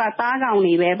မှာသူတို့ကသားကောင်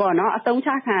တွေပဲပေါ့နော်အသုံးချ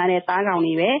ခံရတဲ့သားကောင်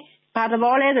တွေပဲဘာသ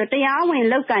ဘောလဲဆိုတရား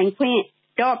ဝင်လောက်ကင်ခွင့်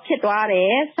တော့ဖြစ်သွား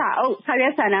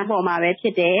တယ်စာရွက်စာတမ်းပေါ်မှာပဲဖြ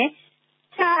စ်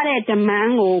တယ်ချတဲ့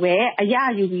demand ကိုပဲအ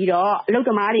ရယူပြီးတော့အလုပ်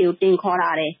သမားတွေကို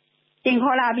တင်ခေါ်လာတယ်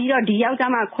တင်ခေါ်လာပြီးတော့ဒီယော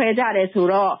က်ျားမှခွဲကြတယ်ဆို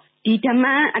တော့ဒီ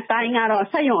demand အတိုင်းကတော့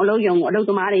စက်ရုံအလုပ်ရုံကိုအလုပ်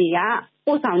သမားတွေက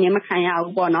ပို့ဆောင်ခြင်းမခံရ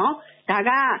ဘူးပေါ့နော်ဒါက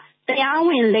တရား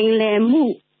ဝင်လိမ်လည်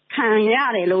မှုခံရ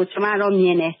တယ်လို့ကျွန်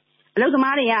မတို့မြင်တယ်အလုပ်သ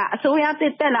မားတွေကအစိုး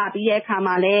ရတက်လာပြီးတဲ့အခါ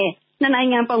မှာလဲနှစ်နိုင်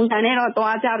ငံပုံစံနဲ့တော့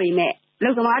တွားကြပြီမဲ့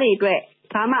အလုပ်သမားတွေ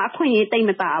အတွက်ဘာမှအခွင့်အ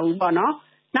ရေးတိတ်မတာ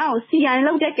ဘူးပေါ့နော်နောက် CI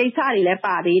လုပ်တဲ့ကိစ္စတွေလ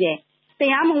ည်းပါသေးတယ်တ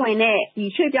ရားမဝင်တဲ့ဒီ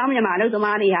ရွှေ့ပြောင်းမြန်မာအလုပ်သ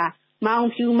မားတွေဟာ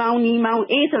မောင်ဖြူမောင်နီမောင်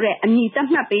အေးဆိုတဲ့အမည်သတ်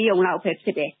မှတ်ပေးရုံ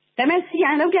လောက်ပဲဖြစ်တယ်ဒါပေမဲ့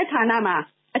CI လုပ်တဲ့ဌာန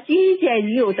မှာအကြီး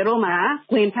အကျယ်ကြီးကိုတို့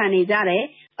မှာဝင်ဖန်နေကြတယ်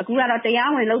အခုကတော့တရား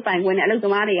ဝင်လုပ်ပိုင်ခွင့်နဲ့အလုပ်သ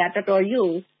မားတွေကတော်တော်ကြီးကို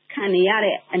ခံနေ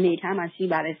ရတဲ့အနေအထားမှာ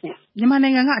ရှိပါတယ်ရှင်မြန်မာ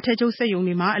နိုင်ငံကအထက်ချုပ်စက်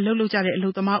ရုံတွေမှာအလုပ်လုပ်ကြတဲ့အလု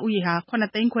ပ်သမားဥယျာဉ်ဟာ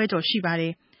9သိန်းခွဲကျော်ရှိပါ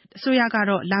တယ်အစိုးရက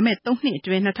တော့လာမယ့်3နှစ်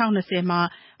အတွင်း2020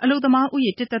မှာအလုပ်သမား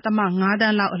ဥယျာဉ် 1.5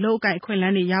 သန်းလောက်အလုပ်အကိုင်အခွင့်အလ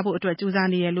မ်းတွေရဖို့အတွက်ကြိုးစား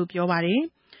နေတယ်လို့ပြောပါတယ်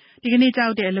ဒီကနေ့ကြောက်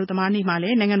တဲ့အလုပ်သမားနေ့မှာ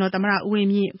လည်းနိုင်ငံတော်သမ္မတဦးဝင်း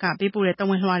မြင့်ကပေးပို့တဲ့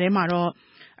တဝန်လွှာထဲ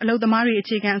မှာတော့အလုပ်သမားတွေအ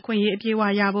ခြေခံအခွင့်အရေးအပြည့်အ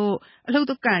ဝရဖို့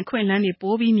အလုပ်အကိုင်အခွင့်အလမ်း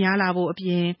တွေပိုပြီးများလာဖို့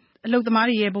အပြင် အလုပ်သ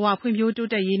မားတွေရဲ့ဘဝဖွံ့ဖြိုးတိုး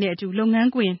တက်ရေးနဲ့အတူလုပ်ငန်း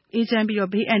ခွင်အေးချမ်းပြီးတော့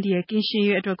ဘေးအန္တရာယ်ကင်းရှင်း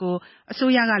ရေးအတွက်ကိုအ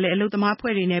စိုးရကလည်းအလုပ်သ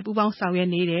မားဖွဲ့တွေနဲ့ပူးပေါင်း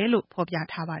ဆောင်ရွက်နေတယ်လို့ဖော်ပြ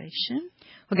ထားပါတယ်ရှင်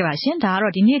။ဟုတ်ကဲ့ပါရှင်ဒါက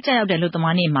တော့ဒီနေ့ကြာရောက်တဲ့အလုပ်သ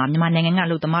မားနေ့မှာမြန်မာနိုင်ငံကအ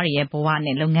လုပ်သမားတွေရဲ့ဘဝ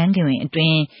နဲ့လုပ်ငန်းခွင်အတွ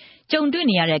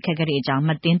င်းကြုံတွေ့နေရတဲ့အခက်အခဲတွေအကြော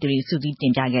င်းမှတ်သိမ်းသူတွေစုစည်းတ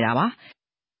င်ပြခဲ့တာပါ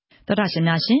။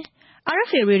သောတာရှင်များရှင်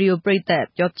RFA Radio ပရိသတ်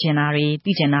ပြောချင်တာ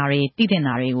တွေသိချင်တာတွေသိသင့်တာ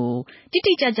တွေကိုတိ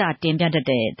တိကျကျတင်ပြတတ်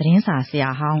တဲ့သတင်းစာ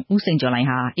ဆရာဟောင်းဦးစိန်ကျော်လှိုင်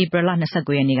ဟာဧပြီလ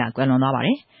29ရက်နေ့ကကွယ်လွန်သွားပါတ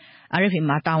ယ်။ RFA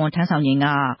မှာတာဝန်ထမ်းဆောင်ချိန်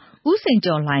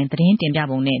ကဦးစိန်ကျော်လှိုင်သတင်းတင်ပြ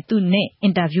ပုံနဲ့သူနဲ့အ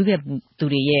င်တာဗျူး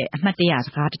ခဲ့သူတွေရဲ့အမှတ်တရ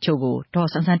စကားတချို့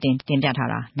ကိုဒေါ်ဆန်းဆန်းတင်ပြ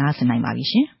ထားတာနားဆင်နိုင်ပါ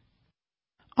ပြီရှင်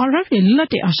။ RFA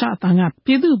လက်တဲ့အာရှအသံကပြ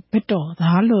ည်သူ့ဘက်တော်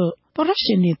သားလို့သောတာ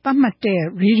ရှင်တွေသတ်မှတ်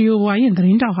တဲ့ရေဒီယိုဝါရင်သ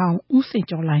တင်းတောက်ဟော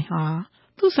င်းဦးစိန်ကျော်လှိုင်ဟာ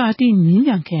သူ့ဇာတိမြင်း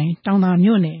ကြံခရိုင်တောင်သာ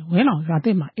မြို့နယ်ဝဲလောင်ရွာ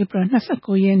သစ်မှာဧပြီ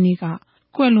29ရက်နေ့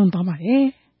ကကွယ်လွန်သွားပါတယ်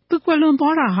။သူကွယ်လွန်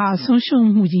သွားတာဟာဆုံး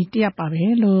ရှုံးမှုကြီးတစ်ရပ်ပါပဲ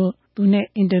လို့သူ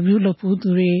နဲ့အင်တာဗျူးလုပ်ဖို့သူ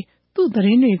တွေသူ့သတ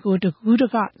င်းတွေကိုတကူးတ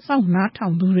ကစောင့်နား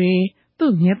ထောင်သူတွေ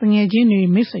သူ့ငယ်ချင်းတွေ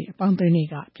မိတ်ဆွေအပေါင်းအသ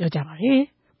င်းတွေကပြောကြပါတယ်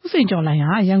။ဦးစိန်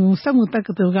ကျော်လှိုင်ဟာရန်ကုန်စက်မှုတက္က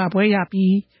သိုလ်ကဘွဲ့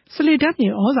ရပြီးစလေဓာတ်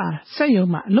မြေဩဇာစက်ရုံ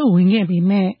မှာအလုပ်ဝင်ခဲ့ပြီး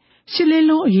မဲ့ရှစ်လေး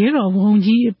လုံးအရေးတော်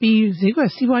ပုံကြီးအပြီး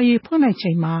ဈေးကွက်စီးပွားရေးဖွင့်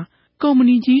လိုက်ချိန်မှာကုမ္ပ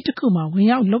ဏီကြီးတစ်ခုမှာ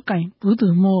ဝင်ရောက်လုပ်ကိုင်ဘူး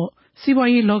သူမို့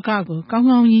စီးပွားရေးလောကကိုကော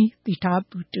င်းကောင်းကြီးသိထား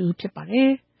သူတူဖြစ်ပါတယ်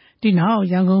။ဒီ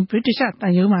နောက်ရန်ကုန်ဗြိတိရှတ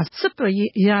န်ယုံမှာစစ်သွေးရေး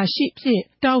အရာရှိဖြစ်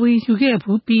တာဝန်ယူခဲ့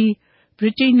ဘူးပြီးဗြိ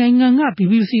တိန်နိုင်ငံက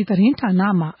BBC သတင်းဌာန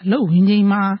မှာအလုပ်ဝင်ချိန်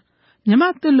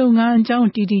မှာမြန်မာပြည်လုပ်ငန်းအကြော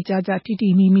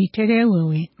င်းတီတီကြကြတီတီမီမီထဲထဲဝင်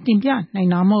ဝင်တင်ပြ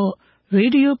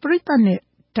နိုင်တာမို့ရေဒီယိုပရိသတ်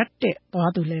နဲ့ဓာတ်တက်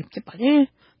သွားသူလည်းဖြစ်ပါတယ်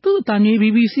။သူ့အတန်ကြီး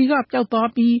BBC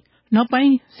ကပျောက်သွားပြီးနောက်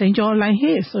ပိုင်းစိန်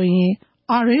ကျော်လှိုင်ဟဲ့ဆိုရင်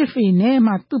RFA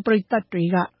နဲ့မှသူ့ပရိသတ်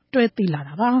တွေက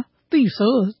တွဲသိလာတာပါ။သိ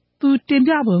ဆိုသူတင်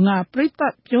ပြပုံကပရိသ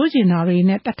တ်ပြောချင်တာ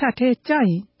တွေနဲ့တစ်ထပ်ထဲ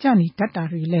ကြာရင်ကြာနေတတ်တာ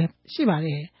တွေလည်းရှိပါ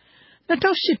တယ်။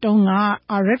2008တုန်းက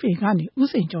RFA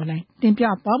ကနေဦးစိန်ကျော်လှိုင်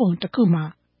တင်ပြသွားပုံ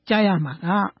တစ်ခုမှကြားရမှာက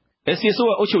SC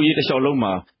ဆိုအုပ်ချုပ်ရေးတစ်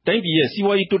လျှောက်လုံးမှာတိုင်းပြည်ရဲ့စီး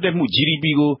ပွားရေးတိုးတက်မှု GDP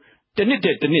ကိုတစ်နှစ်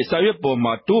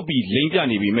တစ်နှစ်စာရွက်ပေါ်မှာတိုးပြီးလိမ်ပြ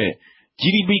နေပြီမဲ့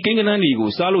GDP ကိန်းဂဏန်းတွေကို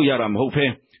စားလို့ရတာ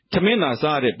မဟုတ်ဘဲထမင်းသာ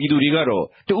စားရတဲ့ပြည်သူတွေ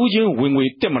ကတော့တဦးချင်းဝင်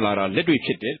ငွေတက်မလာတာလက်တွေ့ဖြ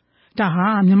စ်တယ်။ဒါဟာ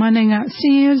မြန်မာနိုင်ငံအ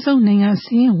စင်းရဲဆုံးနိုင်ငံစ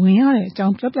င်းဝင်ရတဲ့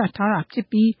အကြောင်းပြောပြ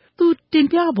ထားတာဖြစ်ပြီးသူတင်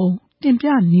ပြပုံတင်ပြ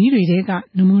နည်းတွေထဲက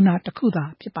နမူနာတစ်ခုသာ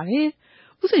ဖြစ်ပါတယ်။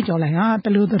ဦးစိန်ကျော်လှိုင်ဟာဘ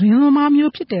ယ်လိုသတင်းသမား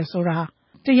မျိုးဖြစ်တယ်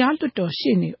ဆိုတာတ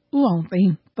ရားလွတ်တော်ရှေ့နေဦးအောင်သိ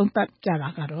န်းသုံးသပ်ပြတာ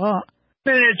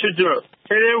ကတော့တဲ့ချွတ်ချွတ်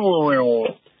ထဲထဲဝင်ဝင်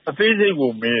ကိုအ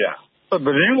သေးစိတ်ကိုမေးတာသ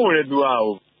တင်းကိုလည်းသူက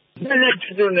နဲ့ချွ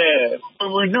တ်ချွတ်နဲ့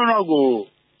ဝင်နှောက်နှောက်ကို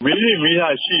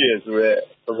မေးတာရှိတယ်ဆိုတော့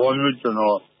သဘောမျိုးကျွန်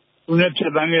တော်သူ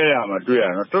နဲ့ဖြတ်တန်းခဲ့ရမှာတွေ့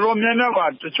ရတော့တော်တော်များများက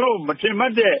တချို့မထင်မှ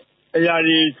တ်တဲ့အရာ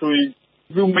တွေဆို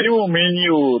ရင်သူမေးဖို့မင်းကြီး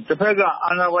ကိုတစ်ဖက်က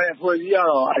အာဏာပိုင်အဖွဲ့အစည်းက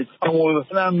တော့အဲဆောင်း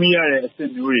ကိုလှမ်းမေးရတဲ့အစ်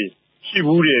မျိုးတွေ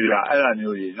ရှိဘူးတယ်ဗျအဲ့ဒါ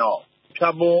မျိုးတွေနော်ဖြ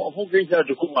တ်ပုံအခုကိစ္စတ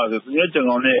စ်ခုမှဆိုသူရဲ့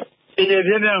ကျွန်တော်နဲ့ခြေပြည့်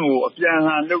ပြန့်ကိုအပြန်အ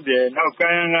လှန်လုပ်တယ်နောက်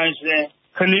ကိုင်းရှ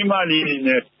င်းခလေးမလေးတွေ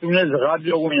နဲ့သူနဲ့စကား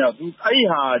ပြောခွင့်ရသူ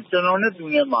အဲ့ဟာကျွန်တော်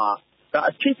နဲ့သူနဲ့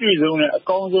မှာဒါအထစ်တွေဆုံးနဲ့အ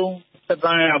ကောင်းဆုံးသက်တ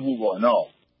မ်းရ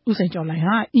မှုပေါ့နော်ဦးစိန်ကျော်လှိုင်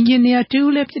ဟာ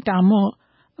အင်ဂျင်နီယာတူလ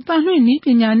ည်းဖြစ်တာမို့အသံလွှင့်နည်း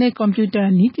ပညာနဲ့ကွန်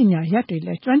ပျူတာနည်းပညာရပ်တွေ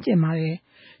လည်းကျွမ်းကျင်ပါ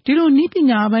တယ်ဒီလိုနည်း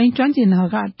ပညာပိုင်းကျွ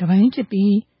မ်းကျင်တာကတပို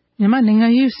င်းဖြစ်ပြီးမြန်မာနိုင်ငံ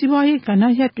ရေးစီးပွားရေးကဏ္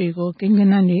ဍရပ်တွေကိုကိန်းဂ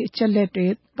ဏန်းတွေအချက်လက်တွေ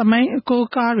သမိုင်းအကိုး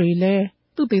ကားတွေလည်း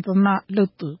သူတေသနလု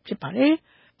ပ်သူဖြစ်ပါ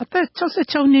တယ်အသက်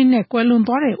66နှစ်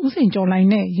နဲ့ကွယ်လွန်သွားတဲ့ဦးစိန်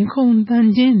ကျော်လှိုင်နဲ့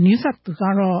ရင်ခုန်သံချင်းနီးစပ်သူ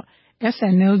ကတော့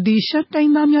SNLD ရှမ်းတို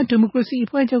င်းသားများဒီမိုကရေစီ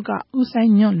အဖွဲ့ချုပ်ကဦးဆိုင်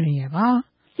ညွန့်လွင်ရပါ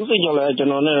ဦးစိန်ကျော်လှိုင်ကျွန်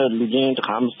တော်နဲ့လူချင်း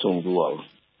တစ်ခါမဆုံဘူးပါ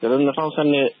ဘူးကျွန်တော်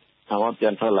2012ဆာ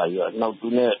မပြန်ထွက်လာပြီးတော့နောက်သူ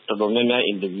နဲ့တော်တော်များများအ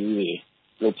င်တာဗျူး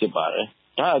တွေလုပ်ဖြစ်ပါတယ်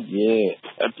ဒါ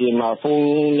အပြင်မှာဖု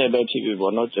န်းနဲ့ပဲဖြစ်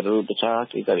ပြီပေါ့နော်ကျွန်တော်တို့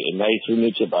တခြားကိစ္စတွေအများကြီးဆွေး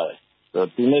နွေးဖြစ်ပါ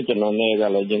တယ်သူနဲ့ကျွန်တော်နဲ့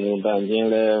ကလည်းရင်ကုန်တန်ချင်း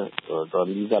လဲတော်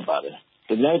လေးစပ်ပါ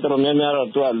တယ်ဒီနေ့တော်များများတော့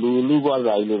သူ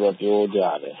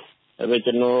ကလူပွားစာကြီးလို့တော့ပြောကြတယ်ဒါပေ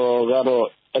မဲ့ကျွန်တော်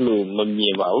ကတော့အဲ့လိုမမြ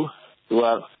င်ပါဘူးသူက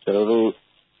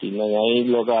ကျွန်တော်တို့ဒီနိုင်ငံ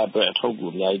ရေးလောကအတွက်အထောက်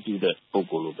အကူအများကြီးပြုတဲ့ပုဂ္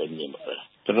ဂိုလ်လို့ပဲမြင်ပါတယ်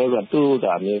ကျွန်တော်ကသူ့က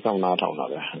အမြဲဆောင်နာထောင်တာ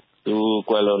ပဲသူ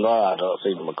ကွယ်လွန်တော့တော့စိ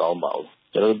တ်မကောင်းပါဘူး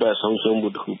ကျွန်တော်တို့ဆုံးရှုံး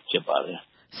မှုတစ်ခုဖြစ်ပါ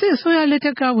တယ်စစ်ဆိုရလက်ထ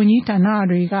က်ကဝန်ကြီးဌာ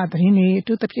နတွေကသတင်းတွေအ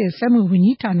ထူးသဖြင့်စက်မှုဝန်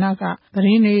ကြီးဌာနကသတ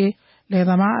င်းတွေ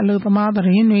လယ်သမားအလုပ်သမားသတ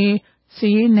င်းတွေ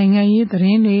စီးရေးနိုင်ငံရေးသတ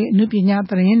င်းတွေအမှု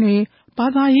ပညာသတင်း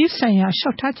တွေဘာသာရေး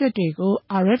ဆိုင်ရာရှောက်ထားချက်တွေကို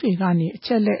RFA ကနေအချ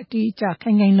က်လက်အတိ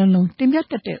အကျခိုင်ခိုင်လုံလုံတင်ပြ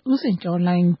တတ်တဲ့ဦးစိန်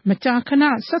ကျော်လှိုင်မကြာခ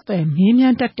ဏဆက်သွယ်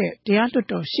မေးမြန်းတတ်တဲ့တရားလွတ်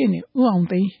တော်ရှေ့နေဦး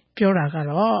အောင်သိန်းပြောတာ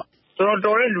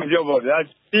ကတော့တော်တဲ့လူပြောပါ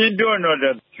ဗျာရှင်းပြောတော့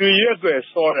ကျွေရက်ွယ်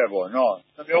စောတယ်ပေါ့နော်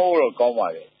သပြောတော့ကော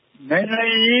င်းပါလေနိုင်ငံ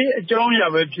ရေးအကြောင်းအရာ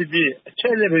ပဲဖြစ်ဖြစ်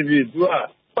အချက်လက်ပဲဖြစ်သူ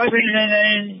ကပိုင်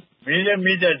ပိုင်နိုင်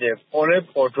မိတတ်တယ်ပေါ်လဲ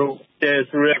ပေါ်ထုတ်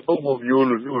တယ်ဆိုရဲပုံပုံ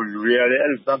မျိုးလို့လူတွေရတယ်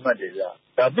အဲ့လိုသတ်မှတ်တယ်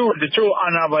ဗျာဒါ ဒါသူ့တချို့အာ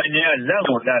ဏာပိုင်တွေကလက်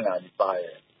ကိုလန့်လာပြီးပါတ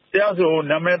ယ်တရားဆို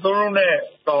နာမည်သုံးလုံးနဲ့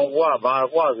တောင်ကွာဘာ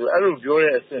ကွာဆိုအဲ့လိုပြော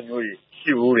တဲ့အဆင့်မျိုးကြီး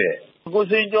ရှိဘူးတဲ့ကို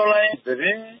စိန်ကျော်လိုင်းသတ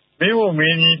င်းမင်းကိုမ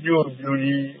င်းကြီးပြောပြ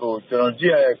ကြီးဟိုကျွန်တော်ကြ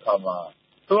ည့်ရတဲ့အခါမှာ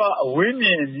သူကအဝေးမြ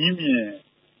င်ကြီးမြင်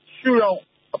ရှုတော့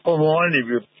အပေါ်ပေါ်ကနေ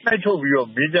ပြီးနှိုက်ထုတ်ပြီးတော့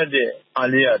မေးတတ်တဲ့အား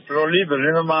လေးကတော်တော်လေးသတ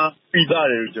င်းသမားပြီးသား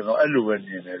တယ်လို့ကျွန်တော်အဲ့လိုပဲ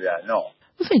မြင်တယ်ဗျာနော်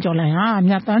ဦးစိန်ကျော်လိုင်းဟာ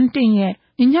မြတ်တန်းတင်ရဲ့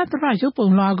ညညတရရုပ်ပုံ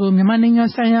လွှာကိုမြန်မာနိုင်ငံ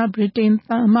ဆိုင်ရာဗြိတိန်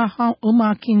သံအမတ်ဟောင်းအိုမာ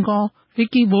ကင်ကောဗီ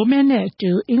ကီဘိုမန်နဲ့အ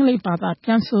တူအင်္ဂလိပ်ဘာသာပြ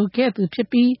န်ဆိုခဲ့သူဖြစ်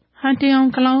ပြီးဟန်တယောင်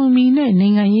ကလောင်မီနဲ့နို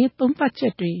င်ငံရေးသုံးသပ်ချ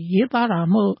က်တွေရေးသားတာ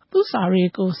မို့သူ့စာတွေ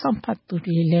ကိုစောင့်ဖတ်သူ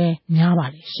တွေလည်းများပါ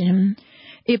လေရှင်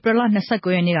ဧပြီလ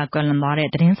 29 ရက်နေ့ကကွယ်လွန်သွားတဲ့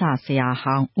သတင်းစာဆရာ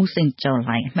ဟောင်းဦးစိန်ကျော်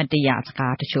လိုင်းအမှတ်တရစ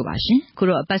ကားတချို့ပါရှင်ခု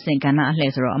တော့အပတ်စဉ်ကဏ္ဍအလှ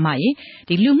ည့်ဆိုတော့အမကြီး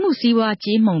ဒီလူမှုစီးပွား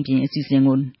ကြေးမုံပြင်အစီအစဉ်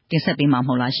ကိုတင်ဆက်ပေးမှာမ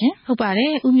ဟုတ်လားရှင်ဟုတ်ပါတ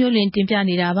ယ်ဦးမျိုးလင်းတင်ပြ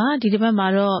နေတာပါဒီတစ်ပတ်မှာ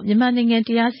တော့မြန်မာနိုင်ငံတ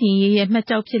ရားစီရင်ရေးရဲ့မှတ်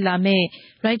ကျောက်ဖြစ်လာမဲ့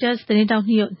Reuters သတင်းတောက်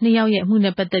နှစ်ယောက်ရဲ့အမှု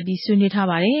နဲ့ပတ်သက်ပြီးဆွေးနွေးထား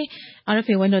ပါတယ်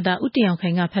RFA ဝန်တော်သားဦးတင်အောင်ခို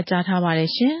င်ကဖတ်ကြားထားပါတ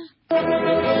ယ်ရှင်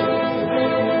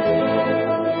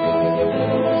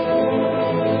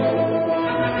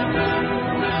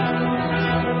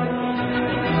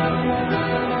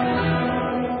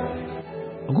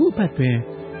အခုအပတ်တွင်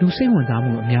လူစိတ်ဝင်စား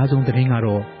မှုအများဆုံးသတင်းက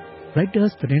တော့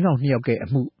Reuters သတင်းတောက်2ယောက်ရဲ့အ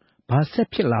မှုဘာဆက်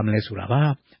ဖြစ်လာမလဲဆိုတာပါ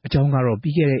အကြောင်းကတော့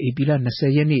ပြီးခဲ့တဲ့ဧပြီလ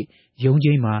20ရက်နေ့ရုံး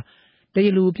ချိန်းမှာတ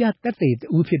ရားလိုပြသက်သေတ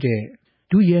ဦးဖြစ်တဲ့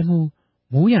ဒုရဲမှူး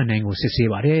မိုးရနိုင်ကိုစစ်ဆေး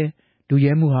ပါတယ်ဒု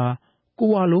ရဲမှူးဟာကို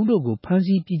ဝါလုံးတို့ကိုဖမ်း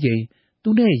ဆီးပြီးချိန်သူ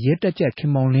နဲ့ရဲတပ်ကြပ်ခ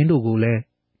င်မောင်လင်းတို့ကိုလည်း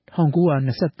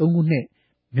1923ခုနှစ်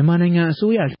မြန်မာနိုင်ငံအ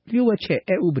စိုးရလျှို့ဝှက်ချက်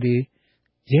အက်ဥပဒေ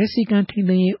ရဲစည်းကမ်းထိန်း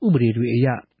သိမ်းရေးဥပဒေတွေအရ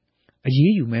အ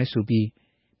ရေးယူမယ်ဆိုပြီး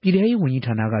ပြည်ထောင်စုဝန်ကြီး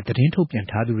ဌာနကသတင်းထုတ်ပြန်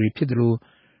ထားသူတွေဖြစ်သလို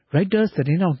Reuters သတ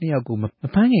င်းတောက်2ယောက်ကိုမ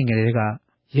ဖမ်းခင်ကတည်းက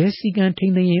ရဲစည်းကမ်းထိ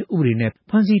န်းသိမ်းရေးဥပဒေနဲ့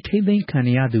ဖမ်းဆီးထိန်းသိမ်းခံ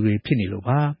ရသူတွေဖြစ်နေလို့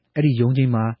ပါအဲ့ဒီရုံးချိ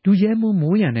န်မှာဒုရဲမှူး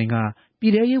မိုးရန်နိုင်ကပြ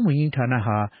ည်ထောင်စုဝန်ကြီးဌာန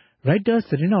ဟာ Reuters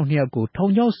သတင်းတောက်2ယောက်ကိုထော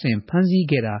င်ချောက်ဆင်ဖမ်းဆီး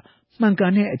ခဲ့တာမှန်က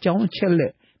န်တဲ့အကြောင်းအချက်လ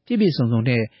က်ပြည့်ပြည့်စုံစုံ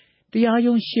နဲ့တရား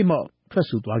ရုံးရှေ့မှောက်ထွက်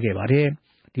ဆိုသွားခဲ့ပါတယ်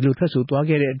ဒီလိုထွက်ဆိုသွား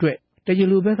ခဲ့တဲ့အတွက်တရား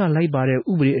လိုဘက်ကလိုက်ပါတဲ့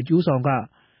ဥပဒေအကျိုးဆောင်က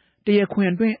တရားခွင်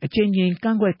အတွင်းအကြိမ်ကြိမ်က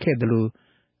န့်ကွက်ခဲ့တယ်လို့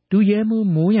ဒုရဲမှူး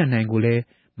မိုးရန်နိုင်ကိုလည်း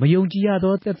မယုံကြည်ရ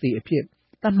သောသက်သေအဖြစ်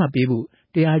သတ်မှတ်ပေးဖို့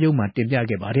တရားရုံးမှာတင်ပြ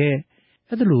ခဲ့ပါတယ်။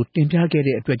အဲဒါလိုတင်ပြခဲ့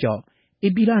တဲ့အတွက်ကြောင့်ဧ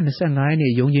ပြီလ25ရက်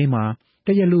နေ့ရုံးချိန်းမှာတ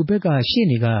ရားလိုဘက်ကရှေ့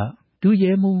နေကဒု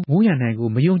ရဲမှူးမိုးရန်နိုင်ကို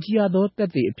မယုံကြည်ရသောသက်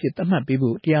သေအဖြစ်သတ်မှတ်ပေး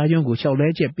ဖို့တရားရုံးကိုလျှောက်လဲ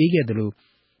ချက်ပေးခဲ့တယ်လို့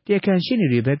တရားခံရှေ့နေ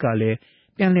တွေဘက်ကလည်း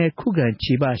ပြန်လည်ခုခံ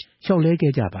ချေပလျှောက်လဲ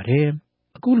ခဲ့ကြပါတယ်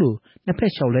။အခုလိုနှစ်ဖ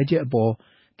က်လျှောက်လဲချက်အပေါ်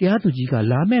တရားသူကြီးက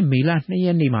လာမယ့်မေလ2ရ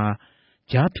က်နေ့မှာ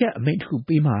ကြားဖြတ်အမိန့်တစ်ခု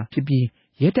ပေးမှဖြစ်ပြီး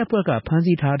ရဲတပ်ဖွဲ့ကဖမ်း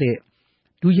ဆီးထားတဲ့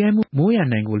ဒုရဲမှူးမိုးရန်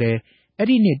နိုင်ကိုလည်းအဲ့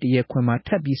ဒီနေ့တရားခွင်မှာထ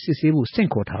ပ်ပြီးစစ်ဆေးဖို့ဆင့်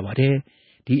ခေါ်ထားပါတယ်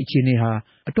။ဒီအခြေအနေဟာ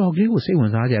အတော်ကြီးကိုစိတ်ဝ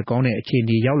င်စားစရာကောင်းတဲ့အခြေအ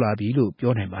နေရောက်လာပြီလို့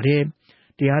ပြောနိုင်ပါတယ်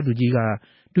။တရားသူကြီးက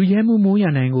ဒုရဲမှူးမိုးရ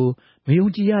န်နိုင်ကိုမယုံ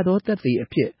ကြည်ရသောသက်သေအ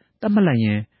ဖြစ်သတ်မှတ်လိုက်ရ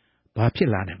င်ဘာဖြစ်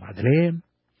လာနိုင်ပါသလဲ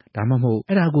။ဒါမှမဟုတ်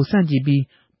အဲ့ဒါကိုစန့်ကြည့်ပြီး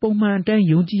ပုံမှန်အတိုင်း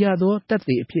ယုံကြည်ရသောသက်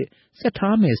သေအဖြစ်ဆက်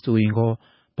ထားမယ်ဆိုရင်ကော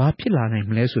ဘာဖြစ်လာနိုင်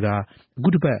မလဲဆိုတာအခု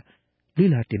တစ်ပတ်လေ့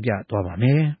လာတင်ပြသွားပါမ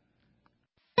ယ်။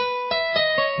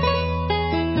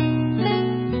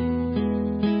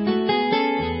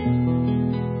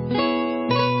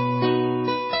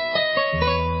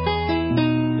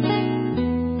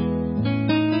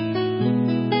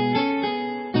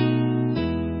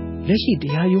လက်ရှိတ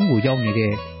ရားရုံးကိုရောက်နေ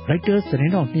တဲ့ Reuters သတ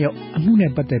င်းတောက်2ယောက်အမှု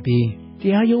နဲ့ပတ်သက်ပြီးတ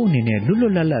ရားရုံးအနေနဲ့လွတ်လွ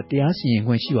တ်လပ်လပ်တရားစီရင်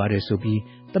ခွင့်ရှိပါတယ်ဆိုပြီး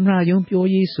သမ္မတရုံးပြော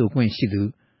ရေးဆိုခွင့်ရှိသူ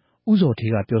ဦးဇော်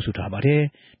ဌေးကပြောဆိုထားပါတယ်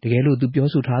။တကယ်လို့သူပြော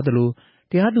ဆိုထားသလို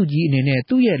တရားသူကြီးအနေနဲ့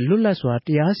သူ့ရဲ့လွတ်လပ်စွာတ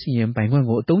ရားစီရင်ပိုင်ခွင့်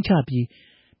ကိုအသုံးချပြီး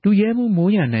ဒုရဲမှူး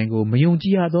မိုးရန်နိုင်ကိုမယုံကြ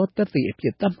ည်ရသောသက်သေအဖြ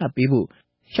စ်သတ်မှတ်ပေးဖို့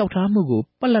လျှောက်ထားမှုကို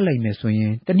ပက်လက်လိုက်မယ်ဆိုရ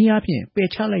င်တနည်းအားဖြင့်ပယ်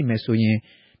ချလိုက်မယ်ဆိုရင်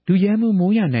ဒုရဲမှူး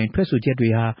မိုးရန်နိုင်ထွက်ဆိုချက်တွေ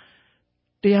ဟာ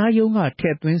တရားရုံးကထ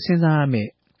ည့်သွင်းစဉ်းစားရမယ့်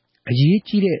အရေး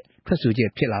ကြီးတဲ့ထွက်ဆိုချက်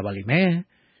ဖြစ်လာပါလိမ့်မယ်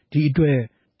။ဒီအတွက်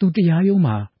သူတရားရုံး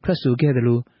မှာထွက်ဆိုခဲ့တယ်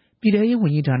လို့ပြည်ထောင်စုဝ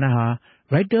န်ကြီးဌာနဟာ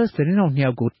Reuters သတင်းတောက်2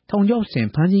ယောက်ကိုထောင်ချောက်ဆင်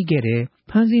ဖမ်းဆီးခဲ့တယ်။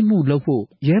ဖမ်းဆီးမှုလုပ်ဖို့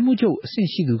ရဲမှုချုပ်အဆင့်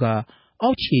ရှိသူက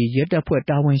အောက်ခြေရဲတပ်ဖွဲ့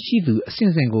တာဝန်ရှိသူအဆ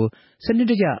င့်ကိုစနစ်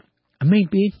တကျအမိန့်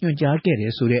ပေးညွှန်ကြားခဲ့တ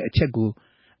ယ်ဆိုတဲ့အချက်ကို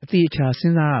အသေးအချာစ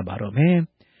ဉ်းစားရပါတော့မယ်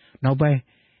။နောက်ပိုင်း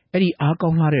အဲ့ဒီအားကော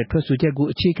င်းလာတဲ့ထွက်ဆိုချက်ကို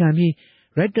အခြေခံပြီး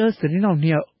Reuters သတင်းတောက်2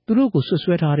ယောက်သူတို့ကိုဆွ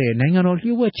ဆွဲထားတဲ့နိုင်ငံတော်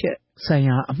လျှို့ဝှက်ချက်ဆိုင်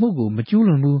ရာအမှုကိုမကျူး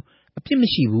လွန်ဘူးအပြစ်မ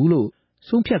ရှိဘူးလို့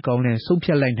ဆုံးဖြတ်ကောင်းနဲ့ဆုံးဖြ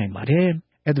တ်လိုက်နိုင်ပါတယ်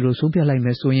။အဲ့ဒါလိုဆုံးဖြတ်လိုက်မ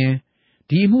ယ်ဆိုရင်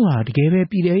ဒီအမှုဟာတကယ်ပဲ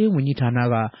ပြည်ထောင်စုဝန်ကြီးဌာန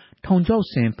ကထောင်ချောက်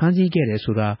ဆင်ဖမ်းဆီးခဲ့တယ်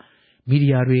ဆိုတာမီဒီ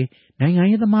ယာတွေနိုင်ငံ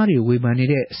ရေးသမားတွေဝေဖန်နေ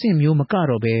တဲ့အဆင့်မျိုးမက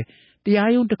တော့ပဲတ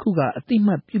ရားရုံးတစ်ခုကအတိမ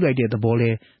တ်ပြုလိုက်တဲ့သဘော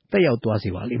လဲတက်ရောက်သွားစေ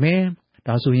ပါလိမ့်မယ်။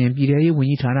ဒါဆိုရင်ပြည်ထောင်စုဝန်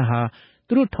ကြီးဌာနဟာ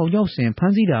သူတို့ထောင်ချောက်ဆင်ဖ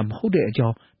မ်းဆီးတာမဟုတ်တဲ့အကြော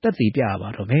င်းသက်သေပြရပါ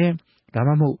တော့မယ်။ဒါ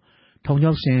မှမဟုတ် ထောင်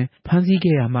ချောက်ဆင်ဖမ်းဆီး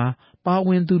ခဲ့ရမှာပါဝ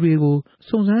င်သူတွေကို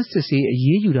စုံစမ်းစစ်ဆေးအ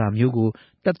ရေးယူတာမျိုးကို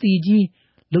တတိကြီး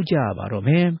လုပ်ကြရပါတော့မ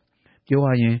ယ်ပြောရ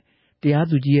ရင်တရား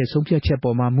သူကြီးရဲ့ဆုံးဖြတ်ချက်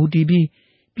ပေါ်မှာမူတည်ပြီး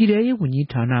ပြည်ထရေးဝန်ကြီး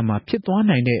ဌာနမှာဖြစ်သွား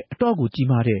နိုင်တဲ့အတော့ကိုကြီး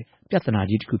မားတဲ့ပြဿနာ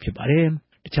ကြီးတစ်ခုဖြစ်ပါတယ်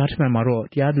တခြားတစ်ဖက်မှာတော့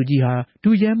တရားသူကြီးဟာ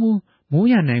ဒုရဲမှူးမိုး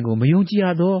ရနိုင်ကိုမယုံကြည်ရ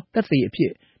သောသက်သေအဖြ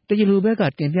စ်တရားလိုဘက်က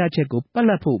တင်ပြချက်ကိုပတ်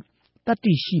လက်ဖို့တတ်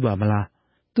သိရှိပါမလား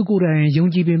သူကိုယ်တိုင်ယုံ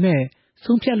ကြည်ပေမဲ့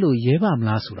ဆုံးဖြတ်လို့ရဲပါမ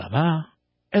လားဆိုတာပါ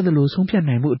အဲ့ဒါလိုဆုံးဖြတ်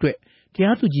နိုင်မှုအတွက်တ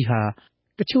ရားသူကြီးဟာ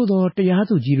တချို့သောတရား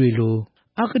သူကြီးတွေလို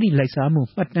အဂတိလိုက်စားမှု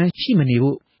မှတ်တမ်းရှိမနေ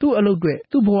ဖို့သူ့အလုပ်အတွက်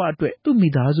သူ့ဘဝအတွက်သူ့မိ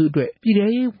သားစုအတွက်ပြည်ထ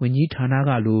ရေးဝန်ကြီးဌာန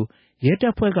ကလိုရဲတ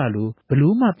ပ်ဖွဲ့ကလိုဘ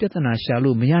လို့မှပြဿနာရှာ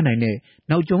လို့မရနိုင်တဲ့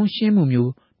နောက်ကျောင်းရှင်းမှု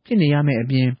မျိုးဖြစ်နေရမယ့်အ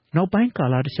ပြင်နောက်ပိုင်းကာ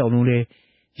လတစ်လျှောက်လုံးလဲ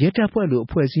ရဲတပ်ဖွဲ့လိုအ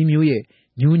ဖွဲ့အစည်းမျိုးရဲ့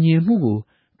ညဉ့်ညင်မှုကို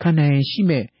ခံနိုင်ရှိ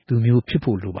မဲ့သူမျိုးဖြစ်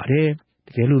ဖို့လိုပါတယ်တ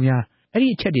ကယ်လို့များအဲ့ဒီ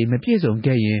အချက်တွေမပြည့်စုံ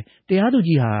ခဲ့ရင်တရားသူ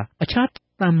ကြီးဟာအခြား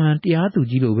တမန်တရားသူ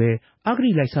ကြီးလိုပဲအဂတိ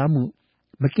လိုက်စားမှု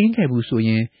မကင်းခဲ့ဘူးဆိုရ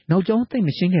င်နောက်ကျောင်းသိမ့်မ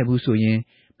ရှင်းခဲ့ဘူးဆိုရင်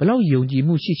ဘလောက်ယုံကြည်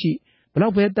မှုရှိဘလော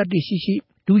က်ပဲတတ်သိရှိ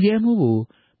ဒုရဲမှုကို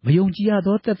မယုံကြည်ရ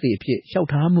သောသက်သေအဖြစ်လျှောက်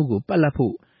ထားမှုကိုပတ်လက်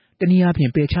ဖို့တနည်းအားဖြ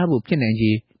င့်ပယ်ချဖို့ဖြစ်နိုင်ခြ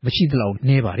င်းမရှိသလောက်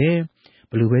နှဲပါတယ်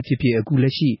ဘလို့ပဲဖြစ်ဖြစ်အခုလ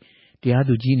က်ရှိတရား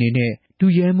သူကြီးအနေနဲ့ဒု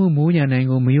ရဲမှုမိုးရနိုင်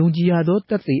ကိုမယုံကြည်ရသော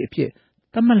သက်သေအဖြစ်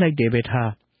သတ်မှတ်လိုက်တယ်ပဲထား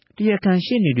တရားခံ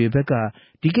ရှင်းနေတွေဘက်က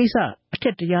ဒီကိစ္စအထ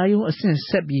က်တရားရုံးအဆင့်ဆ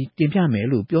က်ပြီးတင်ပြမယ်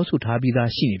လို့ပြောဆိုထားပြီးသား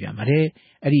ရှိနေပြန်ပါတယ်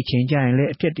အဲ့ဒီချိန်ကျရင်လ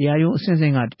ည်းအထက်တရားရုံးအဆင့်ဆ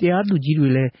င့်ကတရားသူကြီးတွေ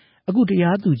လည်းအခုတ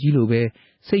ရားသူကြီးလိုပဲ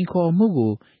စိန်ခေါ်မှု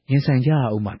ကိုရင်ဆိုင်ကြရ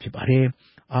အောင်မှာဖြစ်ပါတယ်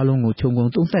အားလုံးကိုခြုံငုံ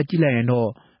သုံးသပ်ကြည့်လိုက်ရင်တော့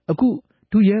အခု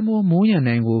ဒုရဲမိုးရ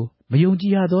နိုင်ကိုမယုံကြ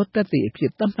ည်ရသောသက်သေအဖြ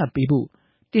စ်သတ်မှတ်ပေးဖို့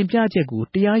တင်ပြချက်ကို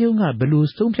တရားရုံးကဘယ်လို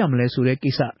ဆုံးဖြတ်မလဲဆိုတဲ့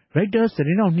ကိစ္စ Reuters သတ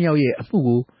င်းတော်2ယောက်ရဲ့အမှု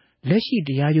ကိုလက်ရှိတ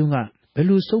ရားရုံးကဘယ်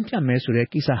လိုဆုံးဖြတ်မယ်ဆိုတဲ့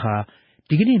ကိစ္စဟာ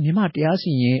ဒီကနေ့မြန်မာတရား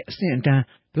စီရင်အဆင့်အတန်း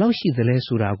ဘယ်လောက်ရှိသလဲ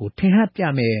ဆိုတာကိုထင်ဟပ်ပြ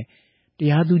မယ်တ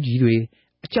ရားသူကြီးတွေ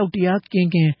အကြောက်တရားကင်း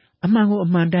အမှန်ကိုအ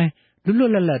မှန်တိုင်းလွတ်လွ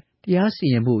တ်လပ်လပ်တရားစီ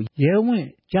ရင်ဖို့ရဲဝံ့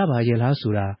ကြပါရဲ့လား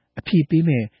ဆိုတာအဖြေပေးမ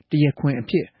ယ်တရားခွင်အ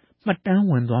ဖြစ်မှတ်တမ်း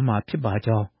ဝင်သွားမှာဖြစ်ပါ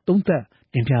ကြောင်းသုံးသပ်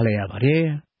တင်ပြလိုက်ရပါတယ်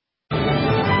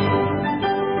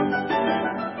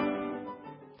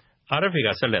RFA က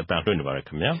ဆက်လက်အသံလွှင့်နေပါတယ်ခ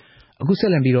င်ဗျာအခုဆ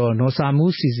က်လက်ပြီးတော့နော်စာမှု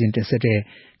စီစဉ်တင်ဆက်တဲ့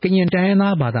ကရင်တိုင်းရင်း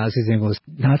သားဘာသာအစီအစဉ်ကို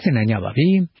နားဆင်နိုင်ကြပါပြီ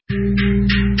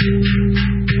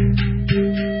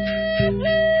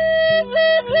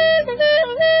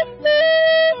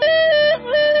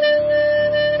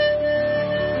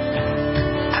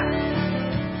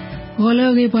ဘောလ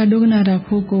ကေပါဒုကနာတာ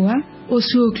ဖိုကိုဟာအို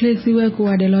ဆူကလစ်စီဝဲကို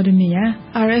အဒလော်ဒမီယာ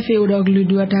RFA ဥဒဂလူ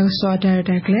ဒူအတက်ဆောတာ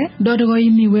တက်ကလေဒေါ်တကိုယီ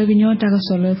မီဝဲကညောတက်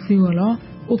ဆောလစီဝလော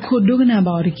အခုဒုကနာ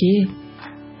ပါရကေ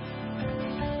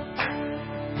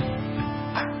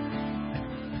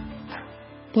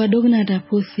ဘွာဒုကနာတာ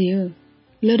ဖိုစီ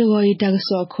လော်ဒကိုယီတက်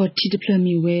ဆောခေါ်တီဒပလ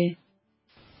မီဝဲ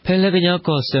ဖဲလကညော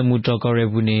ကောဆမှုတော်ကရ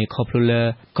ဘူးနေခေါပလလ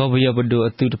ကောဘယဘဒို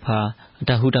အတုတဖာ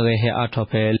တဟုတကဲဟဲအာထော်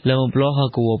ဖဲလုံဘလောဟ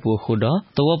ကောပူခုဒ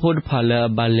တောဖို့တဖာလ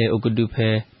ဘလေအကဒုဖဲ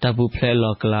တပူဖဲ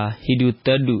လောကလာဟီဒူတ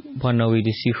ဒုဘနဝီ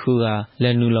ဒီစီခူကလဲ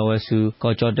နူလဝဆူ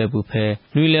ကောကြောတဲ့ဘူးဖဲ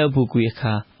နွေလဲဘူးကွေအ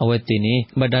ခါအဝဲတင်နေ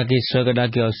မဒါကေစရကဒါ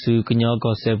ကေဆူကညော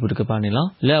ကောဆဲဘူးတကပါနေလော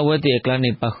လဲအဝဲတေကလနေ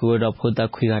ပခုတော့ဖို့တ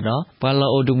ခွေကတော့ဘာလော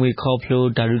အိုဒူမွေခေါဖလို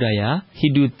ဒါရုဒယာဟီ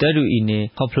ဒူတဒုအင်းနေ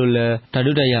ခေါဖလိုလဒါ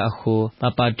ရုဒယာအခုပ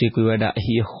ပတီကွေဝဒအ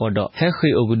ဟီခေါ်တော့ဟဲခွေ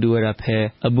အကဒူရဖဲ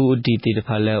အဘူအတီတေတ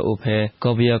ဖာလဲအိုဖဲ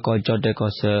ကောဘယကောကြောတဲ့ကော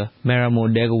ဆမေရမို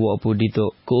ဒေကဝအပူဒီတို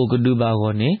ကိုကဒူဘာ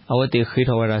ဂောနေအဝတေခေထ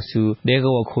ဝရဆူဒေက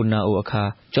ဝခုနာအိုအခါ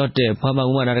ကြောတဲ့ဖမ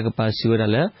ဥမနာရကပါဆူရ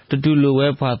လဲတူလိုဝဲ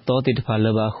ဖာတော်တေတဖာလ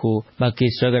ဘခုဘကိ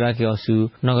စရကရကေအဆူ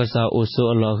နဂဆာအိုဆို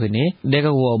အလောခနေဒေက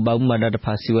ဝဘာဥမနာတ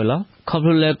ဖာဆူလာခေါပလ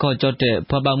လဲခေါကြောတဲ့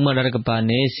ဖပဥမနာရကပါ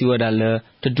နေဆူရဒါလဲ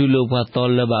တူလိုဖာတော်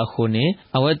လဘခုနေ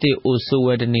အဝတေအိုဆို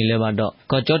ဝဲတနေလဲပါတော့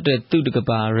ခေါကြောတဲ့သူတက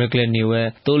ပါရက်ဂလနေဝဲ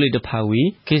တိုးလီတဖာဝီ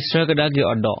ကိစရကဒါကေ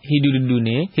အတော့ဟီဒူဒူ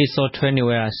နေဟေဆော့ထွဲနေ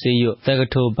ဝဲအစေယတက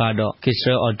ထိုဘာတော့ကိစ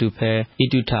ရအော်တူဖဲအီ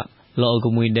တူထလောက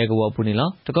မွေတဲ့ကဝပူနေလော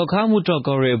တကောခါမှုတော့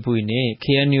ကောရဲပူနေ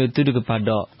KNU တုတကပါ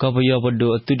တော့ကဘယောဘ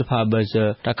ဒိုအတုတဖာဘဇ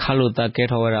တခါလို့တကဲ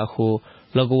ထောရခု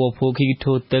လောကဝဖိုခိ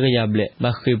ထိုတကရပလက်ဘ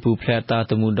ခေပူဖလက်တာ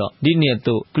တမှုတော့ဒီနေ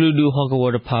တော့ကလူဒူဟောကဝ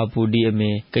တဖာပူဒီအ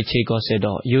မေကချေကောဆေ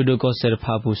တော့ယိုဒိုကောဆေတ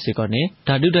ဖာပူစေကောနေ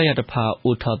ဓာတုတရတဖာ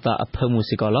အိုထောတာအဖမှု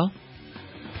စေကောလော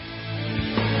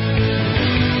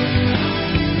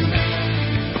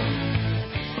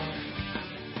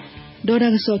ဒေါ်ဒါ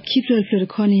ကဆောခိဖလဖလ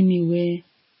ခေါနေမီဝဲ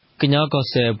ကညောကော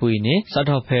ဆဲပူနေစတ်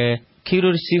တော်ဖဲခီ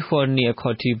ရိုစီခေါ်နေအ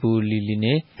ခေါ်တီဘူးလီလီ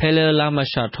နေဖဲလလာမ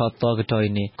ရှာထော့တော့ကတော်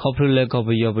နေခေါပလလေကောဘ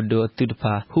ယောဘဒိုအတုတ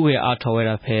ဖာဟူဝဲအားထော်ဝဲ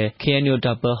တာဖဲ KNU ဒ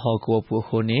ဘဟောကောပူ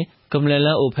ခိုနေကမလလ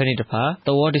အိုဖဲနေတဖာတ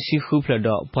ဝတ်စီခူဖလ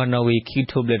တော့ဘနဝီခီ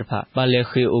ထိုဘလက်တဖာပါလေ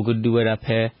ခေအိုဂဒူဝဲတာ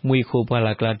ဖဲမွေခိုပါ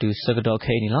လာကလာတူစကတော့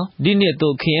ခဲနေလောဒီနေ့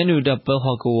တော့ KNU ဒဘ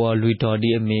ဟောကောလူတော်ဒီ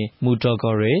အမေမူတော်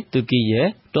ကောရဲတူကီရဲ့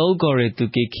တောကောရတု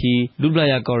ကေခီလူပလာ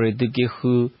ယာကောရတုကေ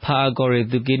ခုဖာကောရ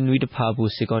တုကေနွိတဖာ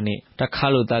ဘူးစေကောနေတခါ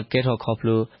လို့တာကဲထော်ခေါပ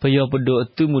လို့ဘယောပဒိုအ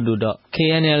တုမှုတို့တော့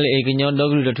KNL ကညောဒေါ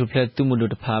ဂလူတထုဖလက်တုမှု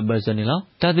တို့တဖာဘဇနီလော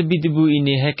တာတပိတဘူးအင်း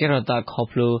ဟဲကဲရတာခေါ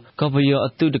ပလို့ကဘယောအ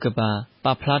တုတကပါပ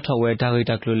ဖလားထော်ဝဲဒါဂိ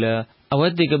တကလူလအဝဲ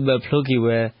တိကဘဖလိုကီ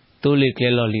ဝဲတိုလီကလေ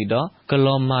လော်လီတော့က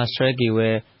လောမာစရဲကီဝဲ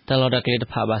တလော်တကလေးတ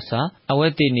ဖာပါစာအဝဲ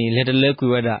တိနီလက်တလဲကွေ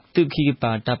ဝဲတာတုခိက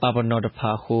ပါတပပနောတ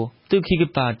ဖာဟုတုခိက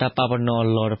ပါတပပနော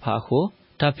လော်တဖာဟု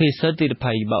တာဖေစတိတ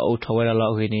ဖိုင်ဘာအိုထော်ဝဲလာ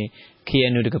လော်ဟင်းနေ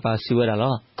KNU တကပါစီဝဲတာ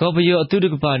လောကောဘယောအတုတ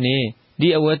ကပါနေဒီ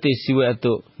အဝဲတိစီဝဲအ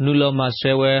တုနူလောမာစ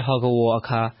ရဲဝဲဟောကဝအ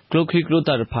ခါကလုခိကလု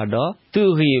တာတဖာတော့သူ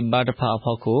ဟီဘာတဖာ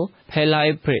ဖောက်ကိုဖဲလို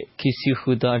က်ဖရခီစီ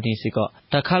ခူတာဒီစီကော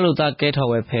တခါလို့တာကဲထော်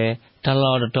ဝဲဖဲတ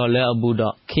လော်တော်လဲအဘူး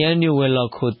တော့ KNU ဝဲလော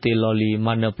က်ခိုတေလော်လီမ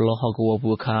နပလောဟောကဝ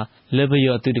ဘူးအခါလေဘ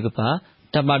ယောအတုတကပါ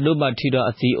တပါဒုပါထီတော့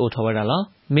အစီအိုထော်ဝဲတာလော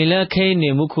မေလခဲနေ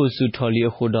မှုခုစုထော်လီ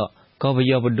အခုတော့ကောဘ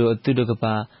ယောဘဒုအတုတက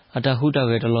ပါအတဟုတ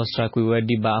ကဲတလောစရာကွေဝဲ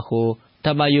ဒီပါအခုတ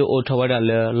ပါယိုအိုထော်ဝဲတာ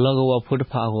လေလောကဝဖုတ်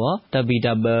ဖာကိုတပီတ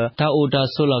ဘတာအိုတာ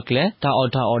ဆိုလကလေတာ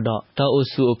အော်တာအော်တော့တာအို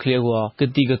ဆူအိုကလေကိုက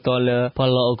တိကတော်လေဘ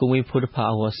လောအကုမီဖုတ်ဖာ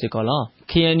ကိုစေကောလော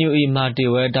KNU မာတေ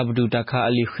ဝဲတပဒုတခါ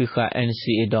အလီခိခ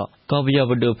NCA တော့ကောဘယော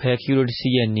ဘဒုဖဲခီရိုတစီ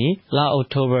ယနီလာအောက်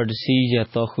တိုဘာတစီရ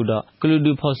တော့ခုတော့ကလူ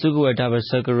ဒူဖော်စုကွယ်တာဘ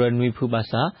ဆကရနွေဖူပါ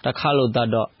စာတခါလို့တ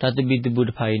တော့တတပိတပုတ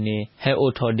ဖိုင်နေဟဲအို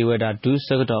ထော်ဒီဝဲတာဒူးစ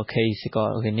ကတော့ခဲစကော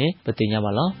ခင်းနေပတိညာ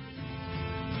ပါလော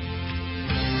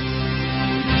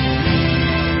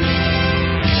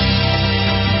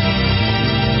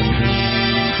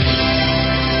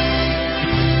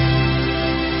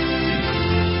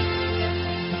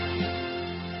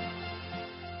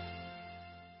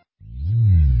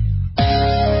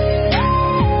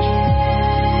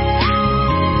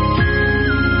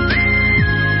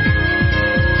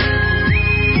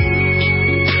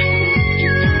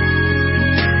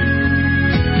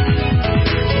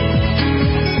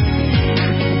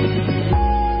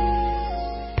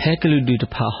ကလူဒူတ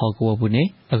ဖာဟောကဝဘူးနေ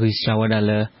အခုစဝဒါ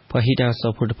လပဟိတာ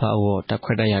ဆောဖို့တဖာဝတခွ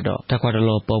တ်တရတော့တခွတ်တ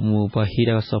လောပေါ်မူပဟိ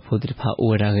တာဆောဖို့တဖာဝ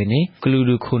ရရနေကလူ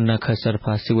ဒူခုနခဆရ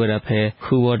ဖာစီဝရဖဲ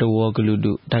ခူဝဒဝကလူ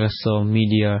ဒူတကဆောမီ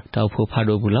ဒီယာတောက်ဖို့ဖာ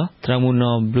တော့ဘူးလားတရမူ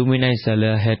နောဘလူးမီနိုက်ဆလ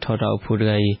ဟဲထော်တောက်ဖို့တ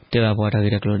ကကြီးတေဘာပေါ်တာ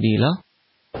ကြကလို့ဒီလား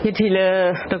ယတိလေ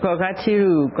တကောကချီ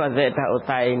ရူကောဇက်တာအ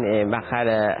တိုင်းနေဘခါ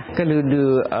ရကလူဒူ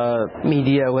မီ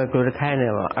ဒီယာဝဲကလို့ခိုင်းနေ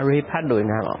ပါအရေးဖတ်လို့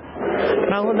နာတော့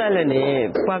နောက်ဟုတ်တယ်လေ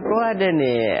ပကောတဲ့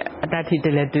နေအတတိတ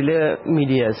လေတူလေမီ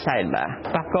ဒီယာ site ပါ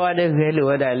ပကောတဲ့ဇဲ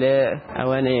လို့တယ်လေအ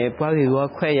ဝနေပွားကြီးရော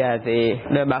ခွဲရသေး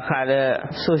လေဘခါရ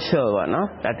social ပါနော်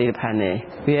တတိဖန်နေ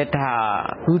ပြတာ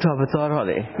ဘူးတော်ပစောတော့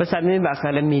လေပစမင်းဘခါ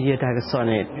ရမီဒီယာတာကစော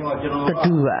နေတ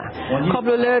တူပါခေါပ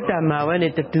လို့လေတမဝဲနေ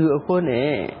တတူအခုနေ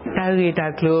တာရီတာ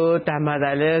ကလိုတမ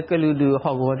ဒါလေကလူဒူ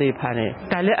ဟောကိုတေဖာနေ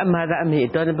တာလေအမဒါအမီ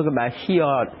တော့ဘကဘာရှီ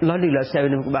ယောလော်ဒီလော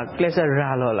7ဘကဘာကလစ်ရာ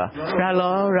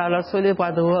လောဆိုလေ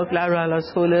ပွားတော့ကလာရာလော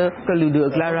ဆိုလေကလူဒူ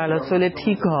ကလာရာလောဆိုလေ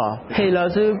ထီကောဟေလော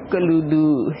စုကလူဒူ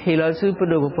ဟေလောစုပ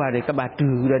ဒိုပွားတယ်ကဘာတူ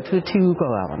ရထူထူကော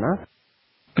ပါနော်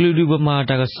ကလူဒူပမာ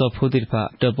တကဆောဖိုတိတဖ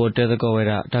တပေါ်တဲတကောဝဲ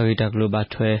တာတာဂီတာကလိုဘာ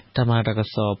ထွဲတမတက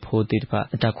ဆောဖိုတိတဖ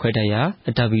အတခွဲတရ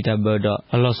အတဗီတာဘဒ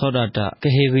အလောဆောဒတာက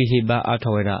ဟေဂီဟေဘာအ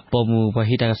ထောဝဲတာပေါ်မူဘ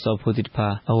ဟိတာကဆောဖိုတိတဖ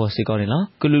အဝစီကောနေလား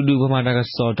ကလူဒူပမာတက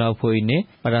ဆောတောက်ဖိုနေ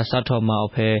ပရာစာထောမာအ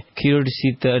ဖဲခီရိုဒီစီ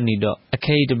တအနီတော့အ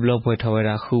ခေဒဘလော့ပွဲထောဝဲ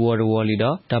တာခူဝဒဝလီ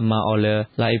တော့တမအော်လေ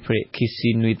လိုက်ဖရခီစီ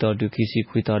နွီတော်ဒူခီစီ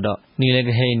ခွီတော်တော့နီလေက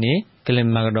ဟေနေကလ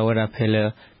မကတော့ဝဲတာဖဲလေ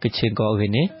ကချင်ကောခ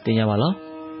င်းနေတင်ရပါလား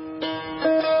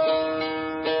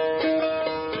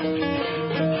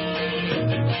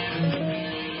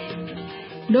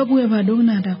တော့ဘွေဘာဒု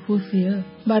နာတာဖိုစီ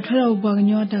ဘာထရောဘက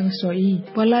ညောတာဆိုဤ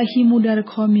ပလာဟီမူဒါ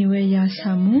ခေါမီဝဲယာ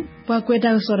ဆာမူပကွေ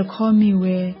တာဆိုရခေါမီ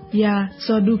ဝဲယာ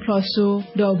စောဒူဖလောဆို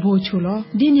ဒေါ်ဘူချူလော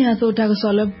ဒီနီယာဆိုတာ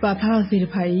ဆိုလပဖာစီ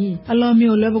ဖိုင်အလော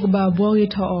မျိုးလဘကဘာဘောဂီ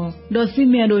ထောဒေါ်စီ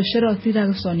မီဒိုရှရောစီတာ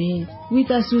ဆိုနီဝီ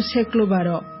တာဆူဆက်ကလိုဘာ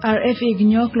တော့ RFA က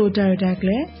ညောကလိုတာတာက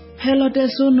လေဟဲလိုတဲ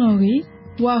ဆိုနိုဂီ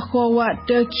ဝါခေါ်ဝ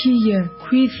တခီယ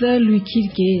ခွီသလူခိ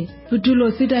ကေတူတူ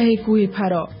လိုစီတာဟေကူဖာ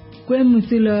တော့ကွဲမှု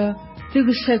စီလသူက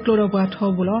ဆက်ကလိုဘာထော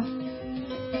ဘူးလား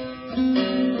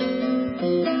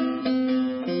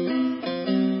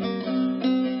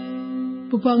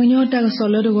ပပကညောတာဆော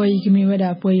လဒကိုဤကမီဝဒါ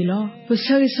ပွေလောပစ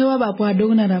ရိဆဝဘာပွားဒု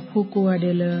ကနာတာဖိုကိုရ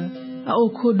တဲ့လအို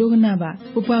ခိုဒုကနာဘာ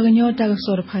ပပကညောတာ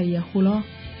ဆောရဖိုင်ရဟူလော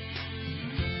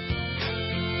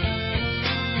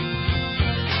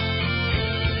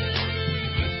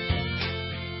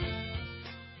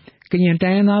ကရင်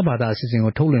တိုင်းရင်းသားဘာသာအစီအစဉ်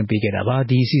ကိုထုတ်လွှင့်ပေးခဲ့တာပါ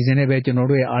ဒီအစီအစဉ်နဲ့ပဲကျွန်တော်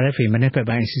တို့ရဲ့ RFA မနေ့ဖက်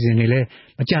ပိုင်းအစီအစဉ်တွေလည်း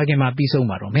မကြခင်မှာပြီးဆုံး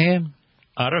ပါတော့မယ်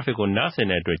RFA ကိုနားဆင်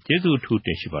တဲ့အတွက်ကျေးဇူးထူးတ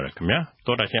င်ရှိပါရခင်ဗျာ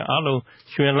တော်တာရှင်အားလုံး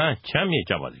ရွှင်လန်းချမ်းမြေ့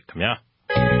ကြပါစေခင်ဗျာ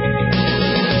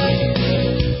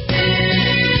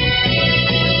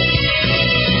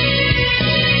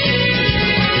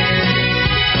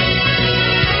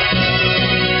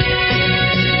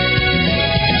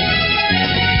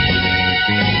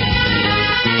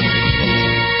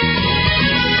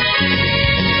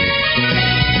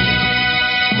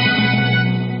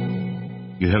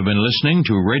You have been listening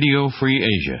to Radio Free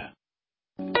Asia.